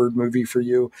a numbered movie for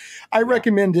you. I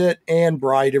recommend it, and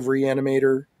Bride of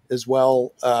Reanimator as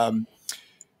well.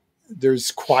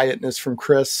 There's quietness from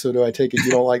Chris, so do I take it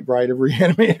you don't like Bride of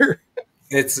Reanimator?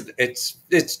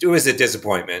 It was a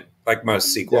disappointment, like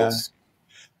most sequels.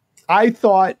 Yeah. I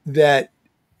thought that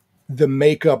the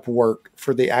makeup work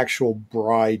for the actual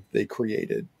bride they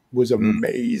created was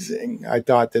amazing. I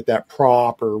thought that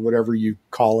prop, or whatever you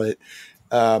call it,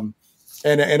 and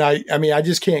I mean, I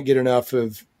just can't get enough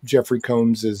of Jeffrey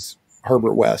Combs as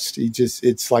Herbert West.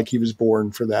 It's like he was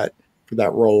born for that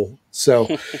role.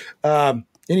 So,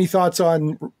 any thoughts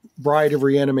on Bride of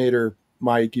Reanimator,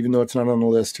 Mike? Even though it's not on the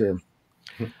list here.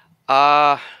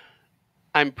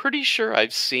 I'm pretty sure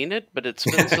I've seen it, but it's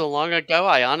been so long ago,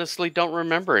 I honestly don't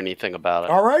remember anything about it.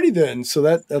 Alrighty then. So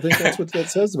I think that's what that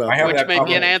says about it. Which may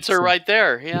be an answer right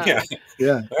there. Yeah.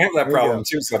 I have that problem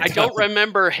too sometimes. I don't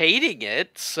remember hating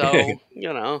it, so,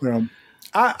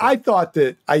 I thought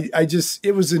that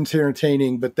it was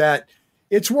entertaining, but that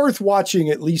it's worth watching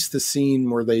at least the scene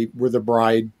where the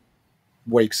bride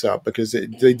wakes up, because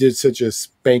they did such a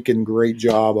spanking great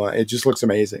job on it. It just looks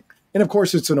amazing. And of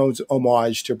course, it's an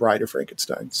homage to Bride of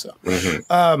Frankenstein. So,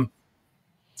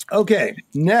 okay,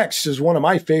 next is one of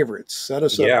my favorites. Set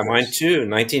us up. Yeah, mine too.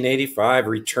 1985,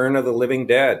 Return of the Living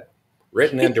Dead,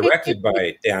 written and directed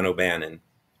by Dan O'Bannon.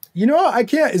 I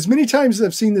can't. As many times as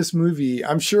I've seen this movie,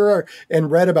 I'm sure, and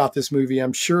read about this movie,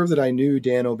 I'm sure that I knew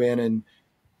Dan O'Bannon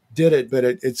did it, but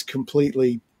it's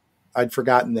completely. I'd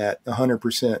forgotten that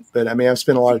 100%. But I mean, I've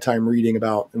spent a lot of time reading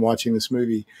about and watching this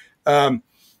movie.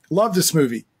 Love this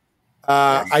movie.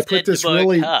 I put this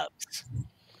really.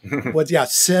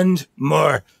 Send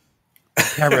more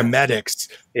paramedics.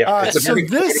 It's a very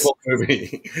critical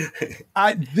movie.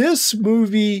 This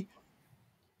movie.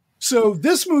 So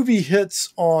this movie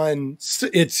hits on.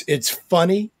 It's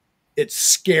funny. It's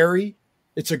scary.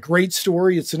 It's a great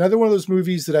story. It's another one of those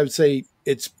movies that I would say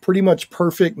it's pretty much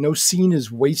perfect. No scene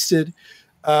is wasted.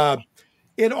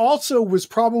 It also was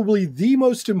probably the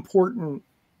most important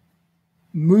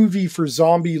movie for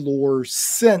zombie lore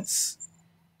since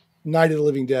Night of the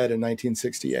Living Dead in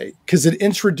 1968, because it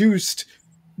introduced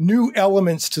new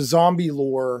elements to zombie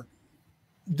lore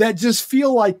that just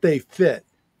feel like they fit.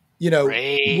 You know,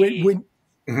 when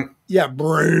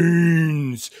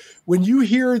brains. When you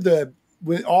hear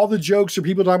when all the jokes are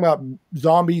people talking about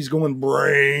zombies going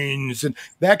brains, and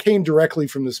that came directly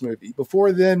from this movie.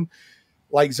 Before then,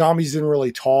 like, zombies didn't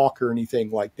really talk or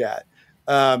anything like that.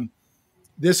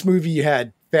 This movie, you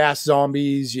had fast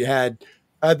zombies. You had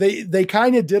they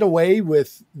kind of did away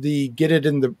with the get it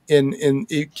hit it in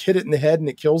the head and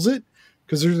it kills it,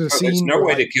 because there's a scene. There's no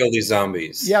way to kill these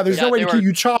zombies. Yeah, there's no way to kill.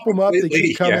 You chop them up, they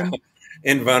keep coming. Yeah.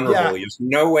 Invulnerable. Yeah. There's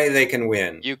no way they can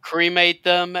win. You cremate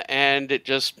them, and it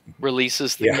just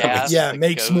releases the gas. Yeah,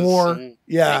 makes more.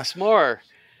 Makes more.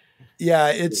 Yeah,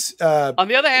 it's. On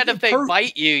the other hand, if they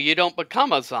bite you, you don't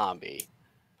become a zombie.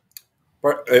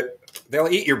 But they'll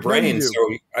eat your brain. So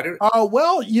I don't.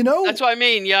 Well, you know. That's what I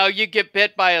mean. You know, you get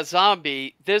bit by a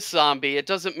zombie. This zombie, it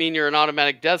doesn't mean you're an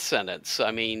automatic death sentence.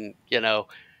 I mean, you know,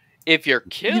 if you're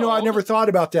killed. You know, I never thought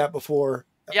about that before.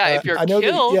 Yeah, if you're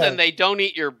killed and they don't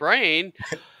eat your brain,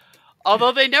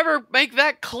 although they never make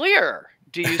that clear,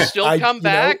 do you still come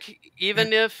back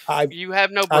even if you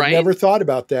have no brain? I've never thought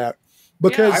about that,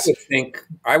 because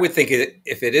I would think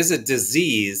if it is a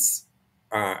disease,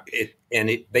 they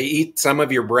eat some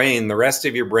of your brain, the rest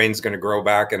of your brain's going to grow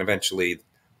back, and eventually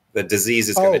the disease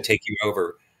is going to take you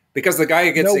over, because the guy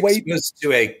gets exposed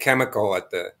to a chemical at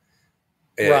the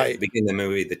beginning of the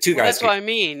movie. The two guys. That's what I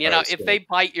mean. You know, if they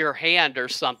bite your hand or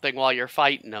something while you're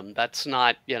fighting them, that's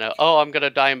not, you know, I'm going to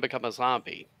die and become a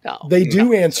zombie. No. They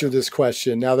do answer this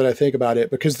question now that I think about it,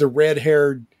 because the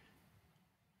red-haired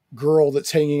girl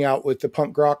that's hanging out with the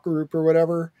punk rock group or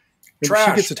whatever, she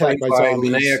gets attacked by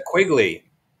zombies. Linnea Quigley.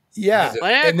 Yeah,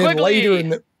 and then later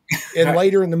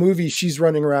in the movie, she's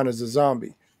running around as a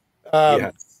zombie.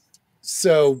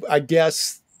 So I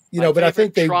guess but I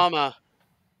think trauma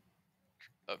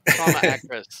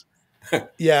actress.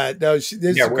 Yeah, no, this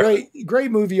is a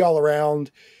great movie all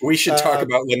around. We should talk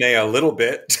about Linnea a little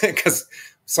bit, because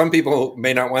some people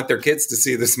may not want their kids to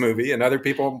see this movie, and other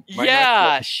people might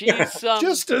not. She's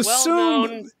just well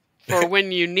known for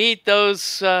when you need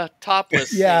those topless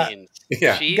scenes.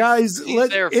 Yeah, guys,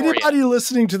 let anybody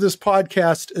listening to this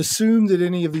podcast assume that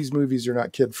any of these movies are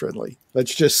not kid friendly.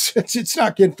 Let's just, it's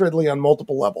not kid friendly on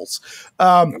multiple levels.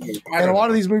 And a lot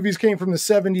of these movies came from the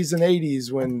 70s and 80s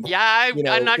when,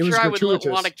 I'm not sure I would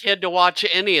want a kid to watch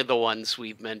any of the ones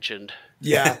we've mentioned.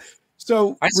 Yeah.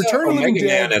 So I saw Return of the Living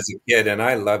Dead as a kid, and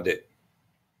I loved it.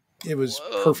 It was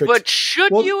perfect. But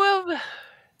should you have?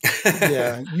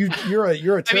 Yeah, you're a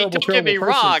terrible. I mean, don't get me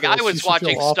wrong. I was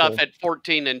watching stuff at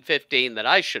 14 and 15 that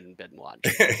I shouldn't have been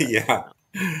watching. Yeah,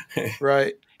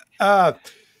 right.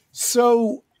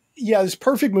 So yeah, this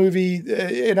perfect movie,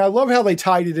 and I love how they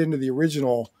tied it into the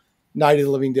original Night of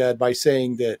the Living Dead by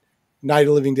saying that Night of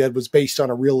the Living Dead was based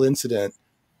on a real incident,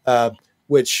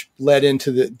 which led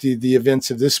into the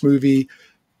events of this movie.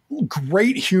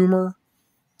 Great humor,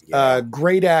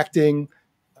 great acting,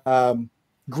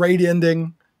 great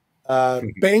ending.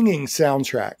 Banging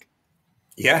soundtrack.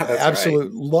 Yeah, that's absolutely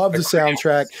right. Love the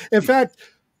soundtrack. In fact,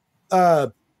 I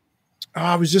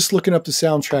was just looking up the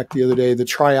soundtrack the other day.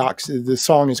 The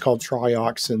song is called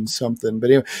Trioxin something. But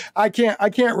anyway, I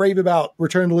can't rave about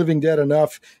Return of the Living Dead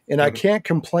enough, and I can't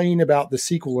complain about the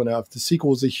sequel enough. The sequel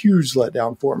was a huge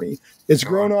letdown for me. It's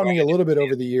grown on me a little bit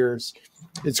over the years.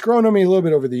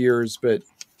 But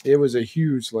it was a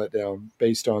huge letdown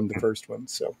based on the first one.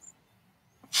 So.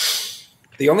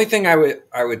 The only thing I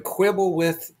would quibble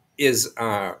with is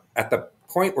at the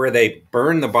point where they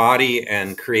burn the body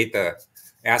and create the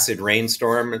acid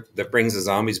rainstorm that brings the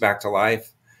zombies back to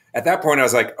life. At that point, I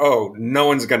was like, "Oh, no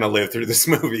one's going to live through this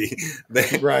movie."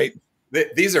 Right?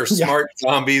 These are smart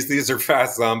zombies. These are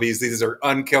fast zombies. These are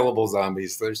unkillable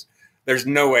zombies. There's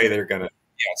no way they're going to.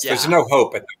 Yes, there's no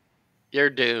hope. You're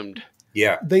doomed.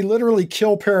 Yeah, they literally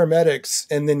kill paramedics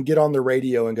and then get on the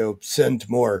radio and go, "Send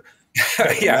more."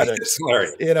 Yeah, it's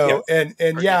hilarious. And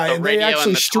they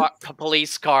actually the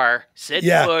police car. Send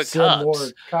more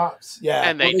cops. Yeah,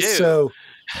 and they do. So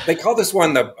they call this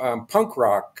one the punk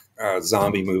rock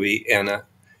zombie movie, and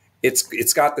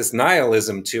it's got this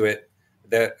nihilism to it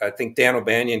that I think Dan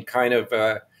O'Banion kind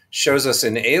of shows us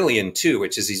in Alien too,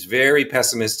 which is he's very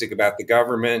pessimistic about the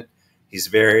government. He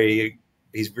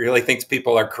really thinks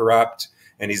people are corrupt,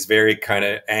 and he's very kind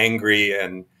of angry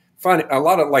and funny. A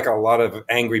lot of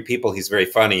angry people. He's very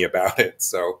funny about it.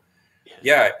 So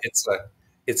Yeah, it's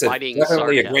Fighting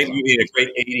definitely a sarcasm. great movie and a great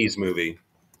 80s movie.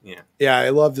 Yeah. Yeah, I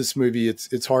love this movie.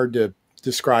 It's hard to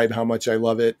describe how much I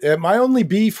love it. My only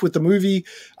beef with the movie,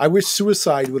 I wish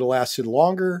Suicide would have lasted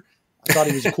longer. I thought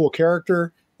he was a cool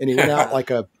character, and he went out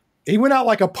like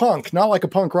a punk, not like a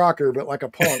punk rocker, but like a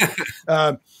punk.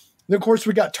 Then of course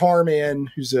we got Tarman,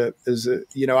 who's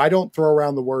I don't throw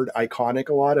around the word iconic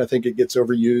a lot. I think it gets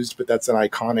overused, but that's an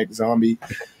iconic zombie,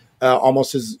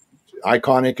 almost as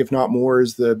iconic, if not more,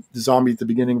 is the zombie at the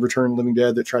beginning of Return of the Living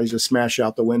Dead that tries to smash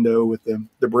out the window with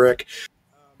the brick.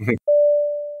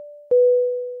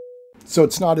 So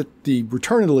it's not at the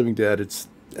Return of the Living Dead, it's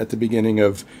at the beginning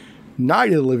of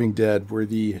Night of the Living Dead, where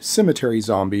the cemetery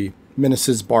zombie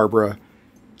menaces Barbara,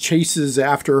 chases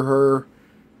after her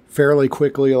fairly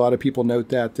quickly. A lot of people note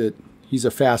that he's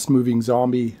a fast-moving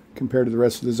zombie compared to the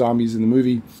rest of the zombies in the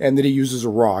movie, and that he uses a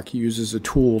rock. He uses a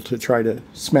tool to try to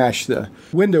smash the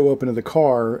window open of the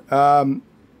car.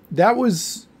 That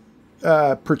was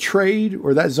portrayed,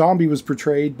 or that zombie was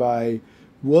portrayed by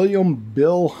William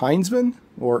Bill Heinzman,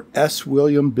 or S.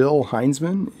 William Bill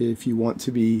Heinzman, if you want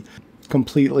to be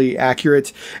completely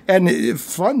accurate. And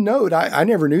fun note, I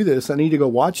never knew this. I need to go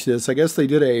watch this. I guess they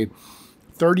did a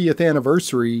 30th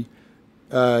anniversary.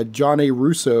 John A.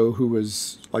 Russo, who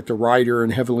was like the writer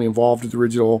and heavily involved with the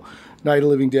original Night of the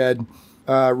Living Dead,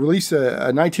 released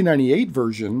a 1998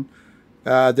 version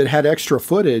that had extra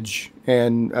footage,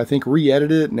 and I think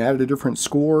re-edited it and added a different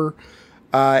score.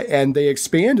 And they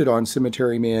expanded on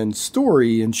Cemetery Man's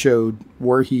story and showed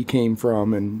where he came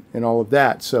from and all of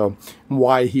that. So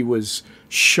why he was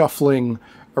shuffling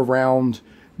around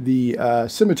the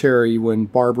cemetery when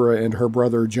Barbara and her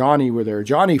brother Johnny were there.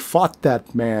 Johnny fought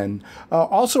that man.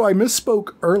 Also, I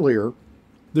misspoke earlier.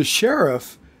 The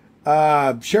sheriff,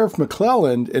 Sheriff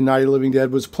McClelland in Night of the Living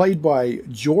Dead, was played by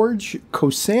George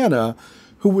Costanza,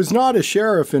 who was not a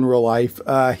sheriff in real life.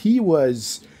 He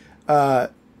was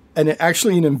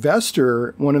actually an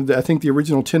investor, one of I think the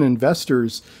original 10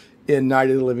 investors in Night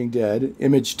of the Living Dead,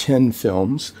 Image 10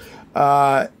 films.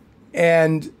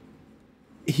 And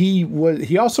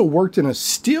he also worked in a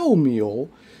steel mill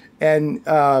and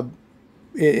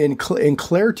in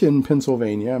Clairton,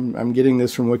 Pennsylvania. I'm getting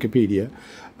this from Wikipedia.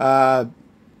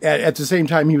 At the same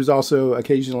time, he was also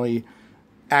occasionally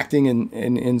acting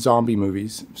in zombie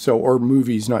movies. Or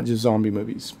movies, not just zombie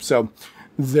movies. So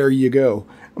there you go.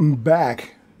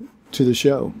 Back to the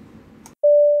show.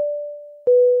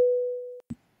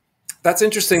 That's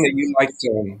interesting that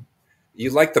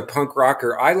you liked the punk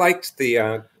rocker. I liked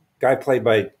the guy played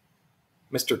by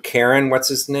Mr. Karen. What's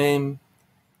his name?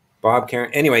 Bob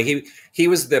Karen. Anyway, he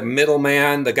was the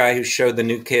middleman, the guy who showed the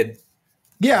new kid.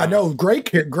 Yeah, no,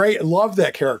 great. Love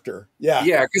that character. Yeah.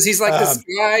 Yeah, because he's like this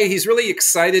guy. He's really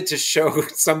excited to show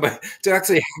somebody, to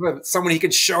actually have someone he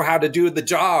can show how to do the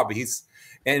job.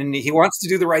 And he wants to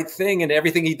do the right thing, and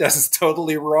everything he does is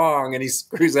totally wrong, and he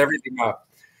screws everything up.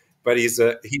 But he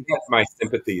gets my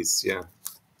sympathies. Yeah.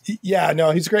 Yeah,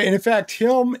 no, he's great. And in fact,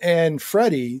 him and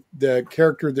Freddy, the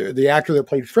character, the actor that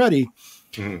played Freddy,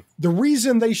 the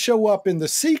reason they show up in the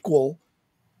sequel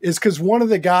is because one of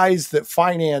the guys that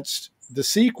financed the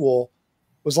sequel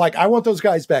was like, I want those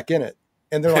guys back in it.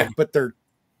 And they're like, but they're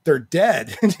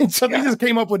dead. And so they just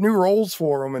came up with new roles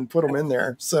for them and put them in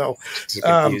there. So, to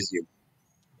confuse you.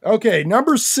 Okay,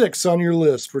 number 6 on your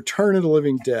list, Return of the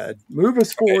Living Dead. Move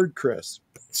us forward, Chris.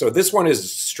 So this one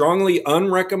is strongly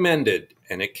unrecommended,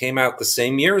 and it came out the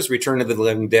same year as Return of the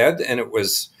Living Dead, and it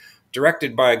was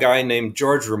directed by a guy named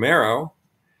George Romero.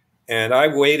 And I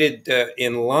waited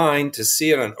in line to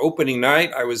see it on opening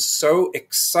night. I was so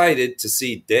excited to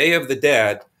see Day of the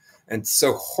Dead and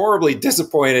so horribly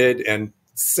disappointed and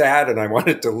sad, and I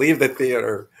wanted to leave the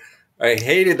theater. I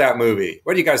hated that movie.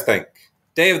 What do you guys think?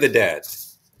 Day of the Dead.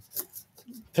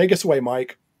 Take us away,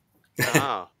 Mike.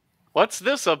 Oh, what's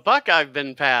this, a buck I've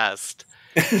been passed?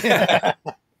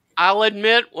 I'll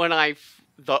admit, when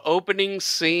the opening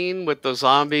scene with the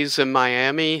zombies in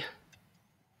Miami,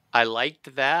 I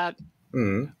liked that.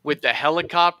 With the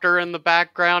helicopter in the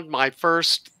background, my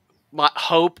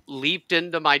hope leaped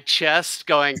into my chest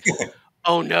going,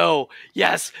 oh no,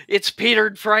 yes, it's Peter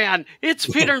and Fran. It's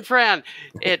Peter and Fran.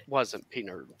 It wasn't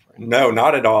Peter and Fran. No,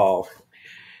 not at all.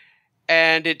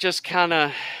 And it just kind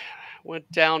of went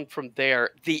down from there.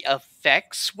 The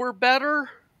effects were better.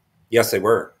 Yes, they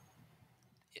were.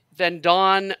 Than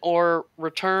Dawn or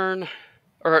Return,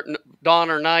 or Dawn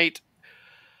or Night.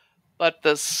 But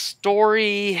the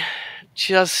story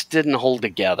just didn't hold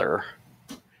together.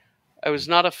 I was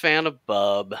not a fan of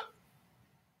Bub.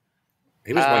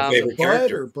 He was my favorite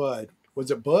character. Bud or Bud?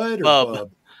 Was it Bud or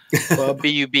Bub? Bub?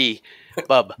 B-U-B.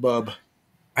 Bub. Bub.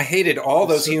 I hated all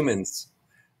those humans.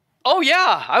 Oh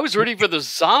yeah, I was rooting for the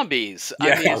zombies.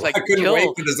 Yeah, I mean, it's like I couldn't wait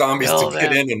for the zombies to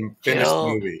get in and finish the kill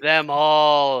movie. them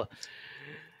all.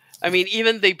 I mean,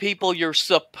 even the people you're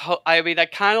supposed. I mean, I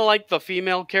kind of like the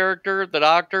female character, the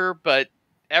doctor, but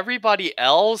everybody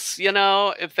else,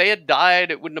 if they had died,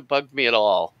 it wouldn't have bugged me at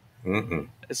all. Mm-mm.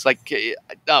 It's like,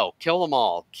 no, kill them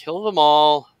all. Kill them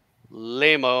all.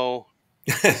 Lame-o.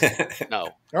 No.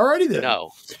 Alrighty then.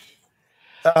 No.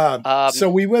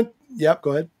 So we went. Yep.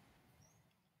 Go ahead.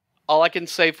 All I can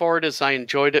say for it is I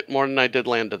enjoyed it more than I did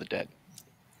Land of the Dead.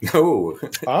 No.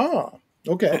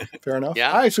 Okay. Fair enough.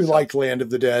 Yeah, I actually liked Land of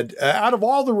the Dead. Out of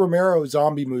all the Romero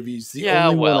zombie movies, the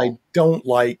only one I don't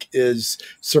like is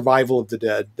Survival of the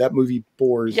Dead. That movie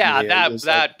bores me.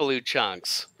 That blew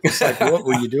chunks. It's like, what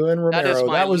were you doing, Romero? That is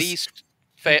my least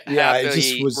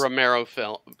happy Romero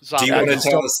film. Do you want to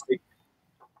tell us?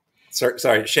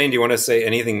 Sorry, Shane. Do you want to say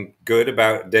anything good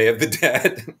about Day of the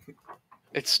Dead?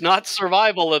 It's not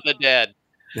Survival of the Dead.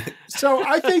 So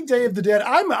I think Day of the Dead.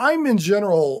 I'm in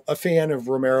general a fan of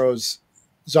Romero's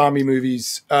zombie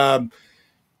movies.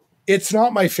 It's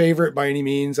not my favorite by any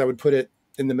means. I would put it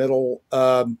in the middle.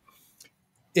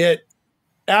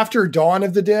 After Dawn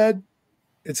of the Dead,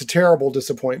 it's a terrible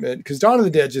disappointment because Dawn of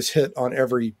the Dead just hit on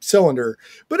every cylinder.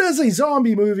 But as a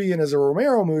zombie movie and as a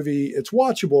Romero movie, it's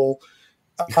watchable.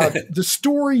 The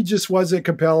story just wasn't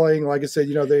compelling. Like I said,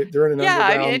 they're in an underground.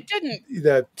 I mean, it didn't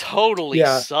totally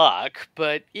suck,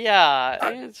 but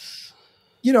it's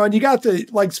and you got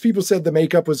like people said, the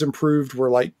makeup was improved.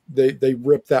 Where like they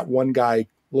ripped that one guy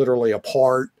literally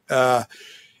apart.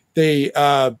 It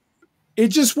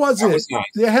just wasn't. Was nice.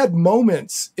 It had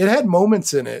moments. It had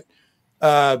moments in it,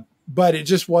 but it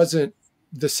just wasn't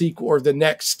the sequel or the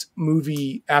next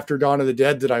movie after Dawn of the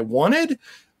Dead that I wanted.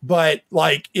 But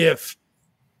like if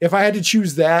I had to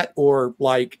choose that or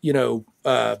like,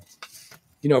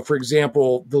 for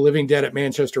example, The Living Dead at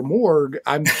Manchester Morgue,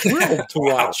 I'm thrilled to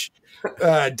watch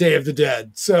Day of the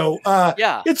Dead. So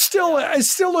it's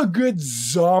still a good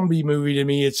zombie movie to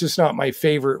me. It's just not my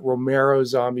favorite Romero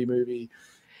zombie movie.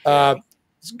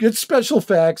 Good special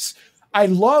effects.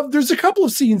 There's a couple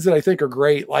of scenes that I think are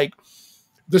great. Like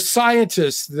the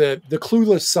scientist, the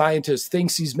clueless scientist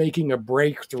thinks he's making a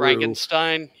breakthrough.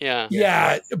 Frankenstein, yeah.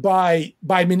 Yeah, by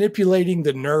manipulating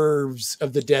the nerves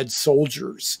of the dead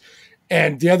soldiers.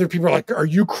 And the other people are like, are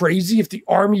you crazy? If the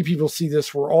army people see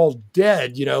this, we're all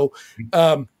dead,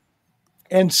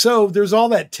 And so there's all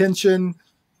that tension,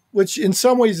 which in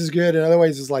some ways is good. In other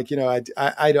ways is like,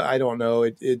 I don't know.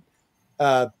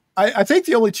 I think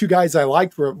the only two guys I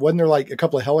liked wasn't there like a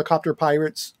couple of helicopter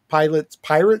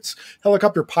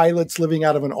helicopter pilots living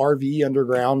out of an RV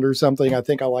underground or something. I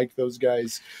think I liked those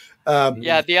guys.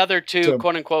 The other two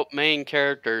quote unquote main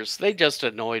characters, they just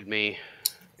annoyed me.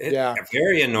 A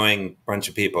very annoying bunch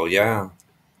of people. Yeah.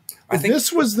 I think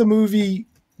this was the movie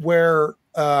where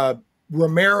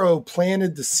Romero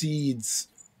planted the seeds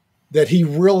that he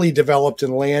really developed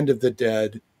in Land of the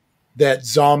Dead, that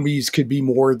zombies could be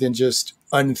more than just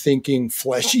unthinking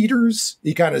flesh eaters.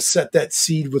 He kind of set that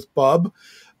seed with Bub.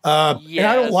 And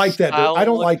I don't like that. I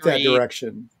don't like that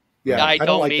direction. Yeah, I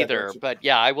don't like either. But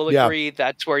I will agree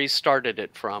that's where he started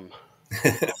it from.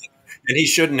 And he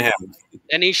shouldn't have.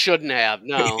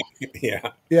 No.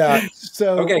 Yeah.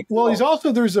 So, okay, cool.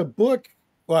 Well, there's a book.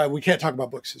 Well, we can't talk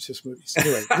about books. It's just movies.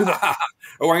 Anyway. I'm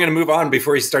going to move on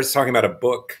before he starts talking about a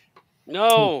book.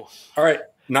 No. All right.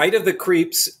 Night of the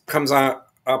Creeps comes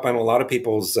up on a lot of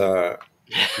people's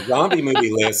zombie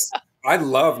movie list. I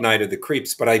love Night of the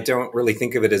Creeps, but I don't really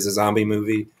think of it as a zombie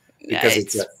movie because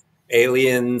it's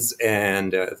aliens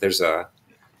and there's a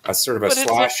sort of a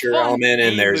slasher element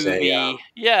and there's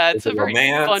it's a very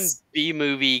fun B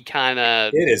movie kind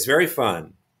of. It is very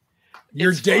fun.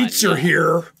 Your dates are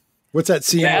here. What's that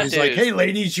scene where he's like, hey,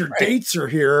 ladies, your dates are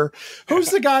here. Who's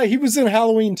the guy? He was in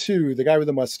Halloween 2, the guy with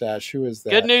the mustache. Who is that?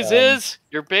 Good news is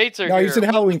your dates are here. No, he's in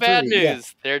Halloween 3. Bad news. Yeah.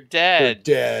 They're dead.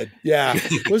 They're dead. Yeah.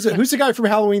 Who's the guy from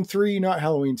Halloween 3, not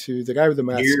Halloween 2? The guy with the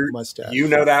mustache. You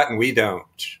know that and we don't.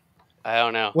 I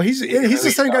don't know. Well, he's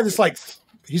the same guy that's like,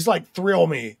 he's like, thrill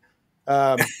me.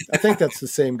 I think that's the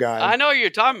same guy. I know what you're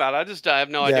talking about. I have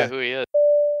no idea who he is.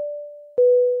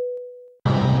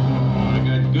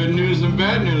 Good news and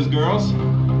bad news, girls.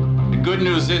 The good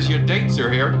news is your dates are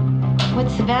here.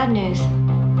 What's the bad news?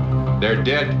 They're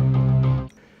dead.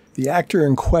 The actor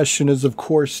in question is, of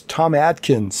course, Tom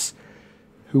Atkins,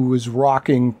 who was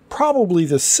rocking probably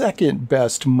the second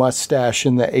best mustache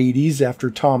in the 80s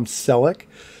after Tom Selleck.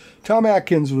 Tom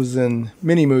Atkins was in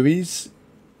many movies,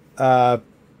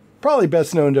 probably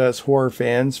best known to us horror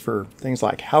fans for things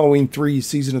like Halloween 3,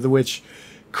 Season of the Witch,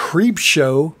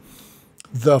 Creepshow,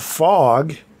 The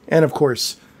Fog, and of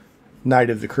course, Night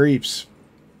of the Creeps.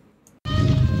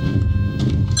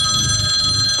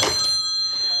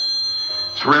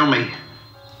 Thrill me.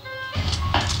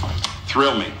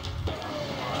 Thrill me.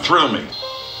 Thrill me.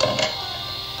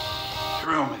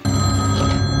 Thrill me.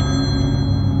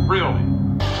 Thrill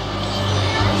me.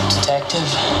 Detective,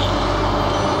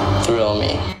 thrill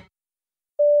me.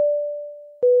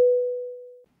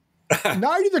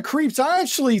 Night of the Creeps. I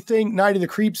actually think Night of the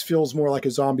Creeps feels more like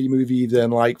a zombie movie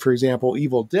than, like, for example,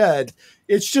 Evil Dead.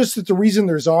 It's just that the reason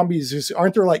they're zombies is,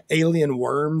 aren't there like alien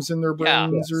worms in their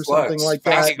brains or something like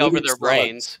that? Taking over their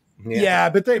brains. Yeah,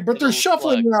 but they're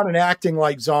shuffling around and acting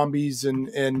like zombies,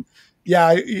 and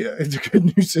yeah, the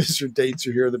good news is your dates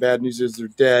are here. The bad news is they're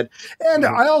dead. And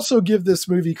I also give this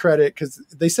movie credit because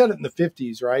they set it in the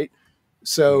 50s, right?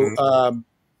 So,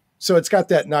 so it's got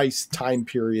that nice time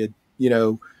period, you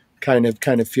know, kind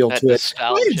of feel that to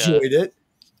nostalgia. it. I enjoyed it.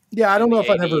 Yeah, I don't know if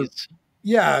I'd ever.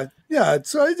 Yeah.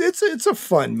 It's a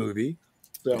fun movie.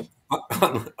 So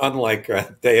unlike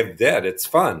Day of Dead, it's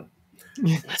fun.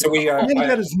 So we Day of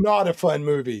Dead is not a fun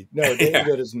movie. No, Day of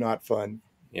Dead is not fun.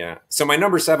 Yeah. So my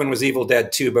number 7 was Evil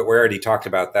Dead 2, but we already talked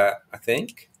about that, I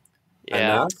think.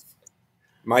 Yeah. Enough.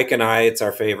 Mike and I, it's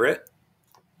our favorite.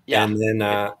 Yeah. And then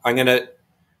I'm going to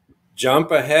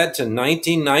jump ahead to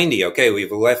 1990. Okay,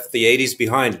 we've left the 80s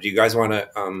behind. Do you guys want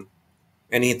to,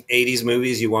 any 80s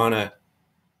movies you want to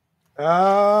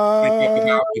talk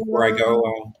about before I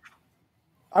go?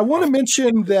 I want to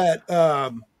mention that,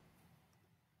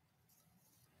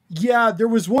 there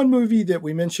was one movie that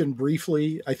we mentioned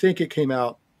briefly. I think it came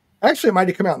out. Actually, it might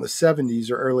have come out in the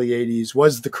 70s or early 80s,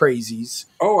 was The Crazies.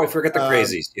 Oh, I forget The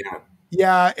Crazies, yeah.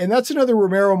 Yeah, and that's another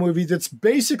Romero movie that's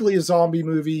basically a zombie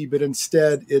movie, but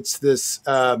instead it's this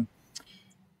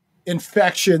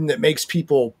infection that makes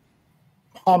people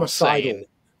homicidal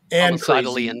and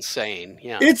homicidally crazy. Insane.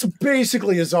 Yeah, it's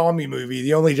basically a zombie movie.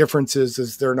 The only difference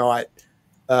is they're not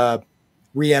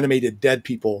reanimated dead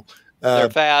people. They're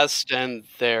fast and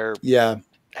they're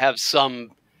have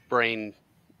some brain.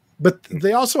 But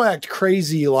they also act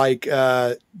crazy, like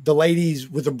the ladies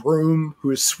with a broom who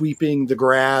is sweeping the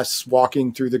grass,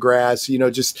 walking through the grass, you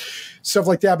know, just stuff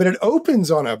like that. But it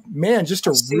opens on just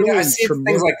a really I see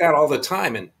things like that all the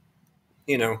time, and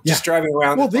you know, just driving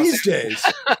around. Well, these days,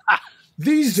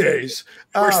 where's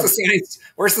the science?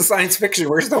 Where's the science fiction?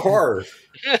 Where's the horror?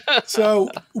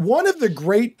 So one of the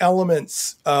great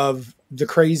elements of The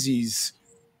Crazies,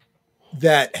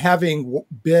 that having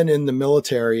been in the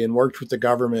military and worked with the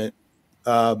government,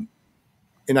 and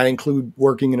I include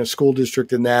working in a school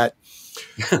district in that,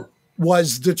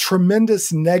 was the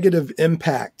tremendous negative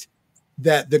impact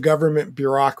that the government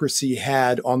bureaucracy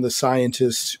had on the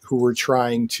scientists who were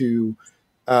trying to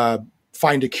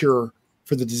find a cure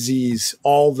for the disease.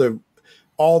 All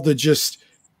the just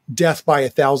death by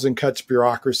 1,000 cuts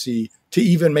bureaucracy to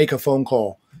even make a phone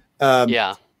call.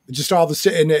 Just all the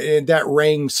and that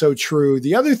rang so true.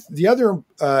 The other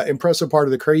impressive part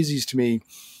of The Crazies to me,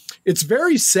 it's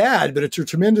very sad, but it's a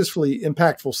tremendously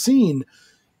impactful scene.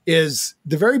 Is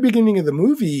the very beginning of the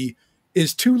movie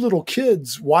is 2 little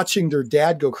kids watching their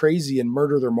dad go crazy and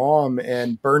murder their mom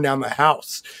and burn down the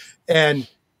house, and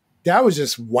that was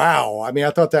just wow. I mean,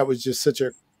 I thought that was just such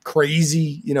a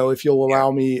crazy, you know, if you'll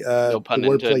allow me, the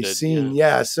wordplay scene.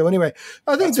 Yeah. So anyway,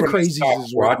 I think The Crazies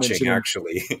is worth watching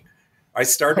actually. I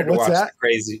started to watch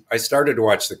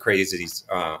The Crazies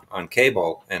on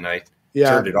cable, and I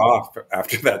turned it off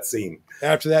after that scene.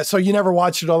 After that, so you never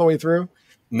watched it all the way through?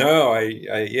 No,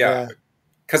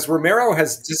 because Romero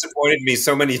has disappointed me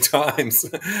so many times.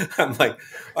 I'm like,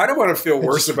 I don't want to feel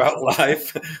worse about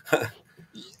life.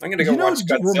 I'm going to go watch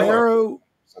Godzilla.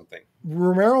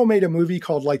 Romero made a movie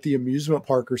called like The Amusement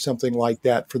Park or something like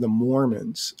that for the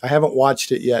Mormons. I haven't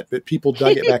watched it yet, but people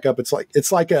dug it back up. It's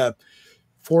like a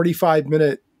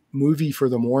 45-minute movie for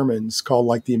the Mormons called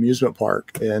like The Amusement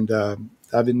Park. And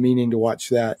I've been meaning to watch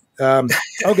that.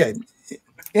 Okay.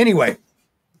 Anyway.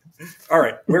 All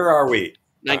right. Where are we?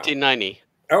 1990.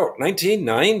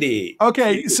 1990.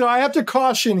 Okay. So I have to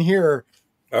caution here.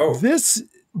 Oh,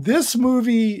 this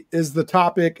movie is the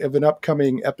topic of an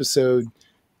upcoming episode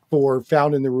for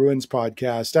Found in the Ruins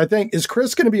podcast. I think, is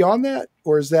Chris going to be on that,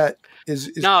 or is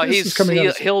no,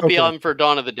 he'll be on for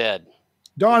Dawn of the Dead.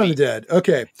 Dawn of the Dead.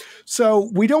 Okay.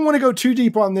 So we don't want to go too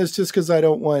deep on this just because I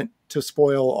don't want to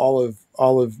spoil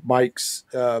all of Mike's.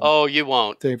 You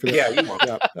won't. Thing for that. Yeah, you won't.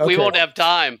 Yeah. Okay. We won't have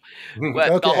time. But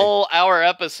Okay. the whole hour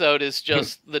episode is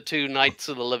just the 2 Nights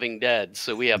of the Living Dead,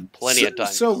 so we have plenty of time.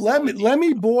 So let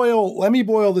me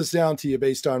boil this down to you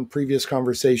based on previous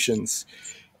conversations.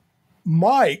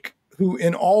 Mike, who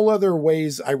in all other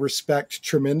ways I respect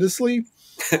tremendously,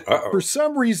 for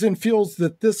some reason feels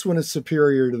that this one is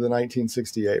superior to the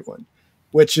 1968 one,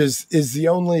 which is the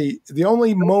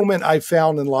only moment I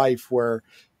found in life where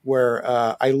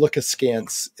I look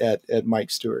askance at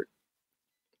Mike Stewart.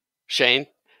 Shane,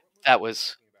 that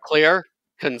was clear,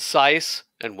 concise,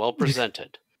 and well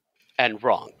presented, and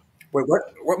wrong. Wait,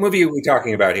 what movie are we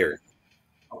talking about here?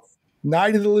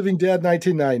 Night of the Living Dead,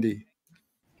 1990.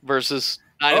 Versus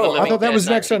Night of the Living I thought that Dead, was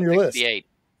next on your list.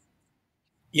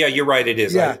 Yeah, you're right. It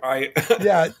is. Yeah. I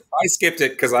Yeah. I skipped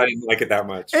it because I didn't like it that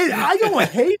much. I don't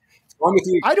hate Wrong with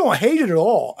you? I don't hate it at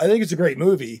all. I think it's a great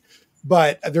movie,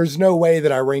 but there's no way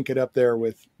that I rank it up there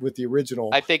with the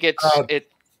original. I think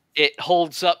it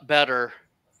holds up better,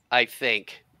 I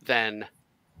think, than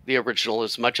the original.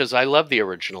 As much as I love the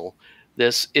original,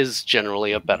 this is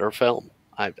generally a better film.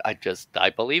 I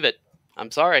believe it.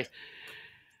 I'm sorry.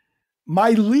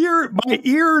 My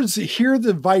ears hear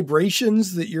the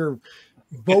vibrations that your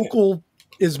vocal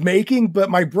is making, but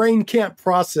my brain can't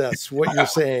process what you're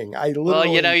saying. Well,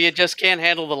 you just can't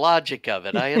handle the logic of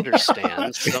it. I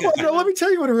understand. Well, let me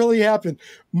tell you what really happened.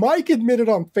 Mike admitted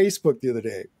on Facebook the other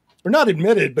day, or not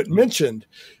admitted, but mentioned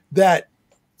that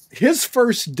his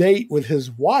first date with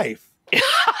his wife,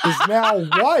 his now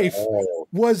wife,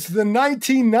 was the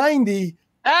 1990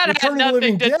 that Return had of the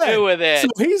Living nothing to Dead. do with it. So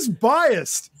he's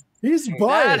biased. He's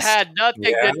biased. That had nothing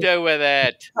to do with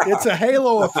it. It's a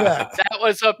halo effect. That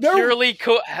was a purely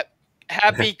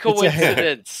happy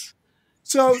coincidence.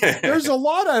 So there's a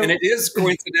lot of, and it is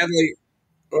coincidentally.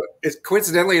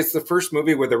 It's the first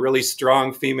movie with a really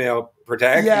strong female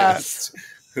protagonist.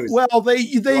 Yeah. Well,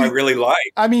 they I really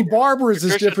like. I mean, Barbara's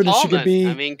as different as she could be.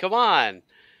 I mean, come on.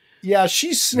 Yeah,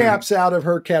 she snaps out of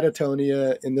her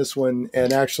catatonia in this one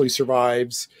and actually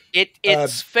survives.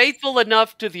 It's faithful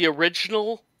enough to the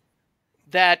original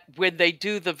that when they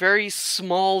do the very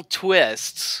small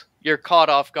twists, you're caught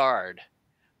off guard,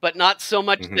 but not so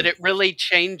much that it really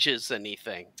changes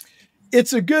anything.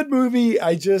 It's a good movie.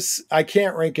 I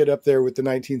can't rank it up there with the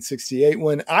 1968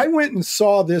 one. I went and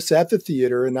saw this at the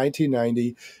theater in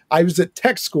 1990. I was at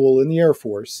tech school in the Air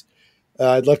Force.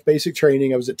 I'd left basic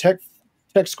training. I was at tech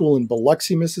school in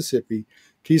Biloxi, Mississippi,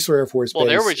 Keesler Air Force Base. Well,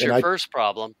 there was your first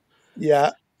problem.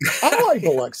 Yeah. I like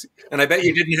Biloxi. And I bet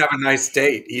you didn't have a nice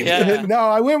date either. Yeah. No,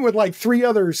 I went with like 3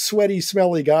 other sweaty,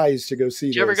 smelly guys to go see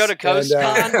this. Did you ever go to Coast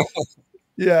Con?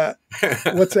 Yeah.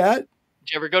 What's that?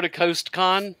 Did you ever go to Coast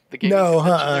Con? The gaming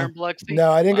convention there in Biloxi?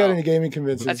 No, I didn't go to any gaming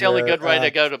conventions. That's the only good way to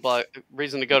go to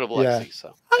reason to go to Biloxi. Yeah.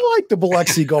 So I like the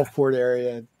Biloxi Gulfport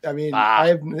area. I mean,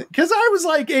 because I was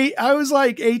like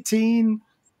 18.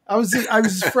 I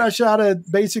was fresh out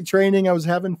of basic training. I was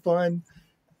having fun.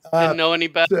 Didn't know any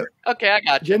better. Okay, I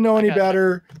got you. Didn't know any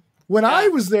better. When I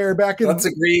was there back in the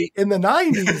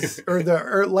 90s or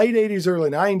the late 80s, early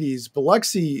 90s,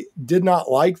 Biloxi did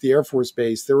not like the Air Force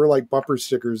Base. There were like bumper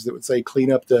stickers that would say,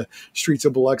 "Clean up the streets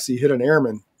of Biloxi, hit an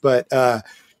airman." But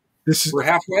this is we're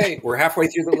halfway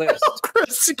through the list.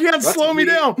 Chris, you can't slow me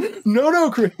down. No,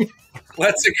 Chris.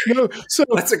 Let's agree. No, so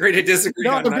let's agree to disagree.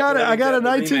 No, I got a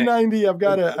 1990.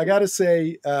 I got to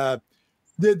say,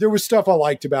 there was stuff I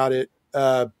liked about it.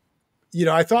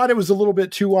 I thought it was a little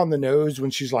bit too on the nose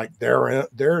when she's like, they're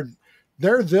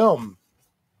them,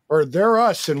 or they're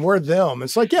us and we're them.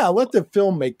 It's like, yeah, let the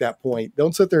film make that point.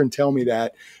 Don't sit there and tell me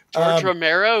that. George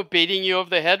Romero beating you over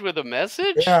the head with a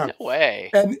message? Yeah. No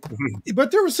way.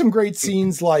 But there were some great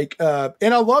scenes like,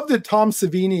 and I love that Tom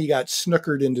Savini got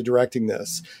snookered into directing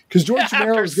this because George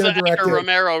Romero was going to direct it.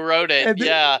 Romero wrote it.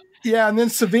 Yeah, and then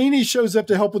Savini shows up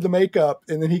to help with the makeup,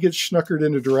 and then he gets snookered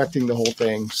into directing the whole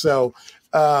thing. So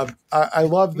I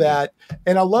love that.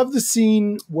 And I love the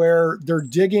scene where they're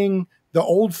digging the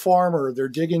old farmer. They're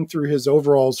digging through his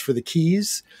overalls for the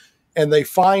keys, and they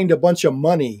find a bunch of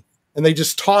money, and they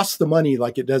just toss the money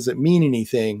like it doesn't mean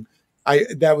anything.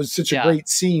 That was such a great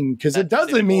scene because it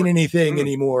doesn't mean anything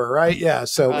anymore, right? Yeah.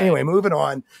 So anyway, moving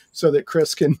on so that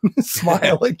Chris can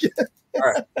smile again.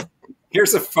 All right.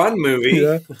 Here's a fun movie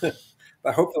that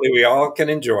hopefully we all can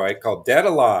enjoy called Dead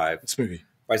Alive. This movie.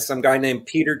 By some guy named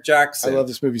Peter Jackson. I love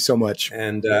this movie so much.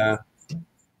 And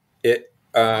it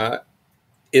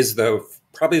is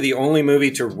probably the only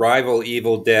movie to rival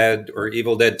Evil Dead or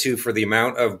Evil Dead 2 for the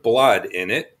amount of blood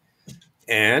in it.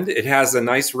 And it has a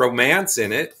nice romance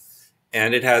in it.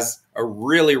 And it has a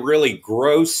really, really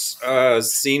gross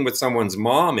scene with someone's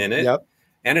mom in it. Yep.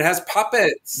 And it has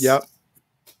puppets. Yep.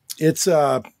 It's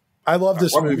I love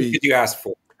this movie. What movie did you ask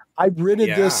for? I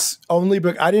rented this only,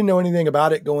 but I didn't know anything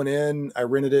about it going in. I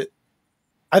rented it.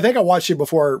 I think I watched it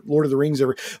before Lord of the Rings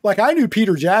ever. Like I knew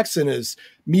Peter Jackson as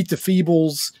Meet the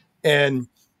Feebles and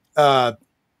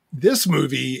this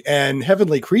movie and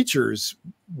Heavenly Creatures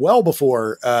well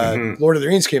before Lord of the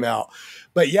Rings came out.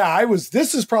 But yeah,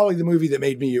 this is probably the movie that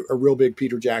made me a real big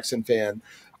Peter Jackson fan.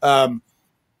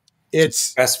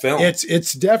 It's best film.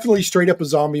 It's definitely straight up a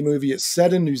zombie movie. It's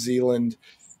set in New Zealand.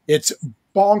 It's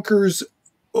bonkers,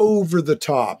 over the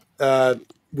top,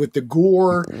 with the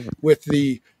gore, with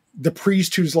the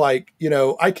priest who's like,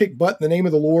 I kick butt in the name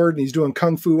of the Lord, and he's doing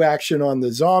kung fu action on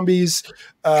the zombies.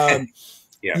 The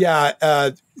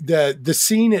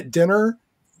scene at dinner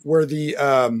where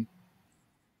the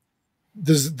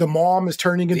mom is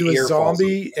turning into a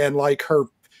zombie, and like her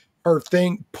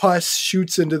thing pus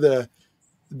shoots into the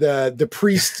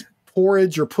priest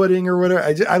porridge or pudding or whatever.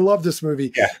 I love this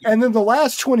movie. Yeah. And then the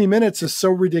last 20 minutes is so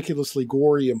ridiculously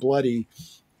gory and bloody.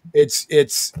 It's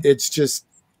just,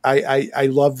 I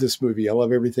love this movie. I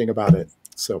love everything about it.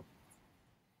 So,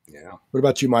 yeah. What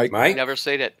about you, Mike? Never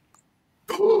seen it.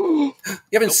 You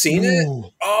haven't seen it?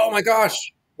 Oh my gosh.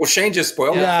 Well, Shane just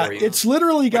spoiled it for you. It's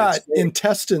literally got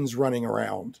intestines running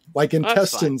around. Like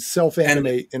intestines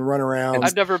self-animate and run around.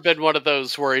 I've never been one of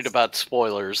those worried about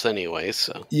spoilers anyway,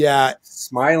 so. Yeah.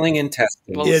 Smiling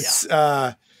intestines. Well, it's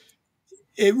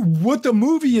what the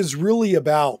movie is really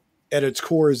about at its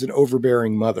core is an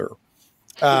overbearing mother.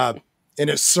 And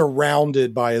it's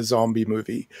surrounded by a zombie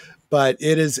movie. But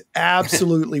it is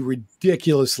absolutely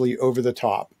ridiculously over the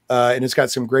top. And it's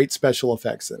got some great special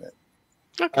effects in it.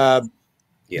 Okay.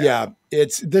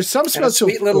 There's some special. A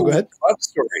sweet little love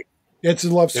story. It's a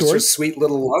love story. It's a sweet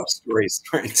little love story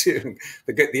too.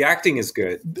 The acting is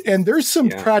good, and there's some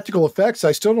practical effects.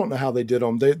 I still don't know how they did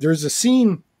them. There's a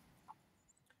scene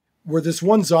where this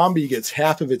one zombie gets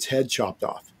half of its head chopped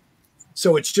off,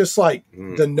 so it's just like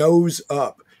the nose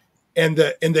up, and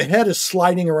the head is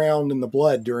sliding around in the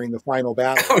blood during the final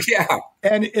battle. Oh yeah,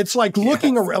 and it's like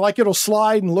looking around, like it'll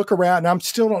slide and look around. And I'm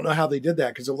still don't know how they did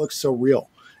that because it looks so real.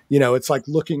 It's like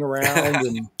looking around.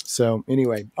 And so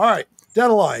anyway, all right. Dead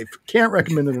Alive. Can't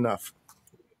recommend it enough.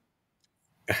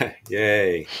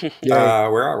 Yay.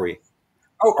 Where are we?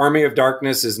 Oh, Army of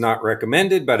Darkness is not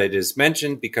recommended, but it is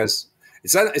mentioned because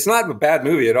it's not a bad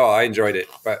movie at all. I enjoyed it,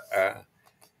 but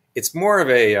it's more of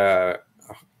a,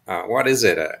 what is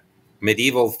it? A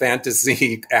medieval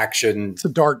fantasy action. It's a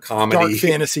dark comedy. Dark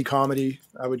fantasy comedy,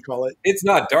 I would call it. It's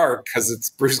not dark because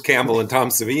it's Bruce Campbell and Tom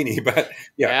Savini, but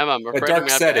I'm afraid dark I'm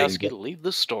going to ask you to leave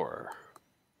the store.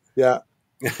 Yeah.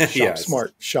 Shop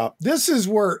smart. Shop. This is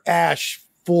where Ash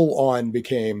full on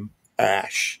became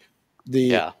Ash.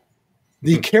 The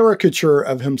caricature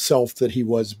of himself that he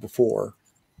was before,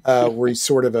 where he's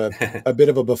sort of a bit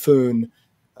of a buffoon,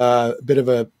 a bit of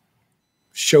a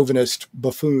chauvinist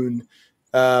buffoon,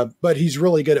 but he's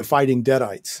really good at fighting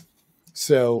deadites.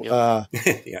 So,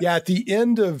 at the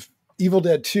end of Evil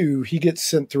Dead 2, he gets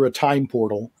sent through a time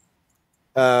portal,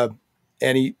 and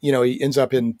he ends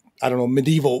up in, I don't know,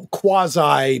 medieval,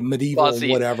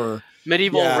 whatever.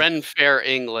 Medieval Ren Fair,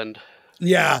 England.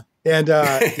 Yeah. And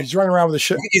he's running around with a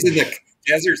ship. He's in the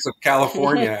deserts of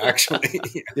California, actually.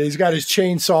 He's got his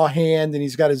chainsaw hand and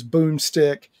he's got his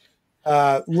boomstick.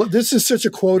 This is such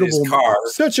a quotable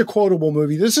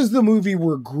movie. This is the movie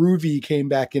where groovy came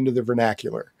back into the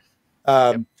vernacular.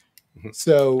 So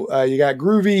you got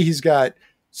groovy. He's got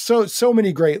so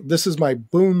many great. This is my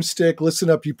boomstick.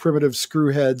 Listen up, you primitive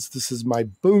screwheads. This is my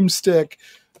boomstick.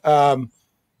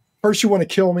 First you want to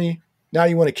kill me. Now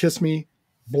you want to kiss me.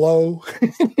 Blow.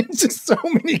 It's just so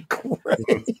many great.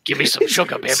 Give me some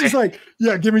sugar, baby. She's like,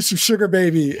 yeah, give me some sugar,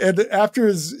 baby. And after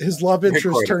his love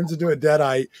interest turns into a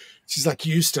deadite, she's like,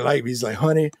 you used to like me. He's like,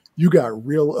 honey, you got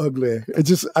real ugly.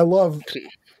 I love.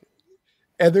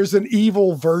 And there's an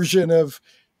evil version of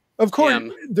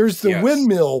course, there's the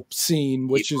windmill scene,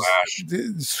 which is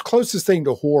the closest thing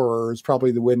to horror is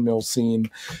probably the windmill scene,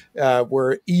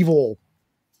 where evil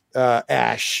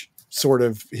Ash sort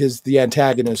of the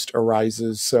antagonist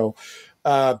arises. So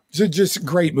just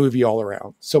great movie all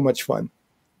around. So much fun.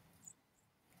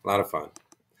 A lot of fun.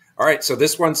 All right. So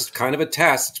this one's kind of a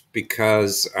test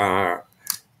because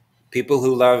people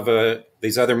who love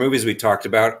these other movies we talked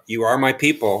about, you are my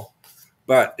people.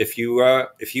 But if you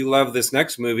love this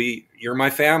next movie, you're my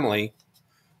family.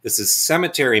 This is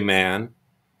Cemetery Man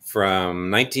from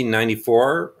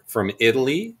 1994 from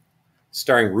Italy,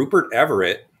 starring Rupert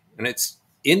Everett. And it's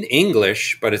in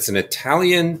English, but it's an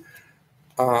Italian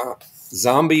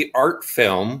zombie art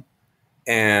film.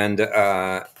 And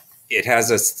it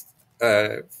has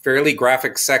a fairly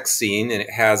graphic sex scene, and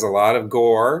it has a lot of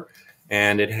gore,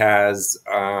 and it has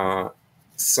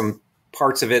some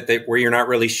parts of it where you're not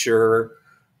really sure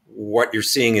what you're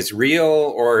seeing is real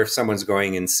or if someone's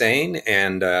going insane.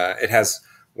 And it has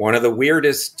one of the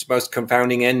weirdest, most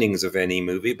confounding endings of any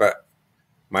movie, but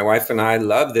My wife and I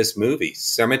love this movie.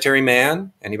 Cemetery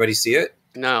Man. Anybody see it?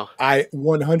 No. I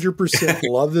 100%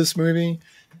 love this movie.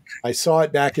 I saw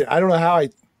it back in, I don't know how I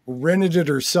rented it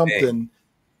or something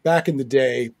back in the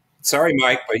day. Sorry,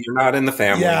 Mike, but you're not in the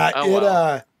family. Yeah,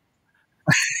 Oh,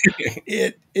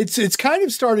 it's kind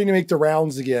of starting to make the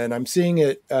rounds again. I'm seeing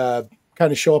it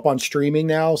kind of show up on streaming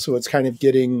now, so it's kind of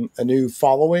getting a new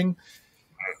following.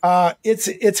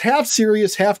 It's half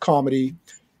serious, half comedy.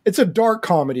 It's a dark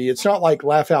comedy. It's not like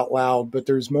laugh out loud, but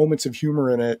there's moments of humor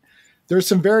in it. There's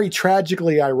some very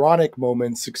tragically ironic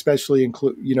moments, especially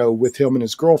with him and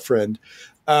his girlfriend.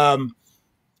 And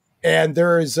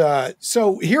there is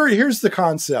so here's the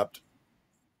concept.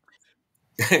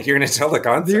 You're going to tell the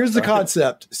concept. Here's the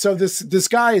concept. So this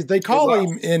guy, they call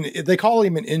him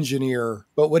an engineer,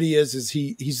 but what he is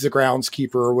he's the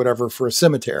groundskeeper or whatever for a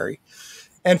cemetery.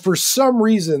 And for some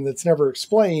reason that's never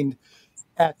explained,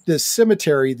 at this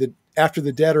cemetery, that after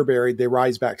the dead are buried, they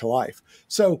rise back to life.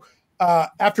 So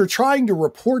after trying to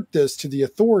report this to the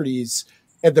authorities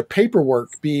and the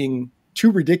paperwork being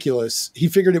too ridiculous, he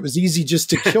figured it was easy just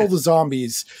to kill the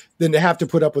zombies than to have to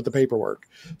put up with the paperwork.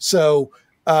 So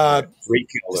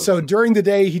during the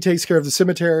day, he takes care of the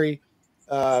cemetery,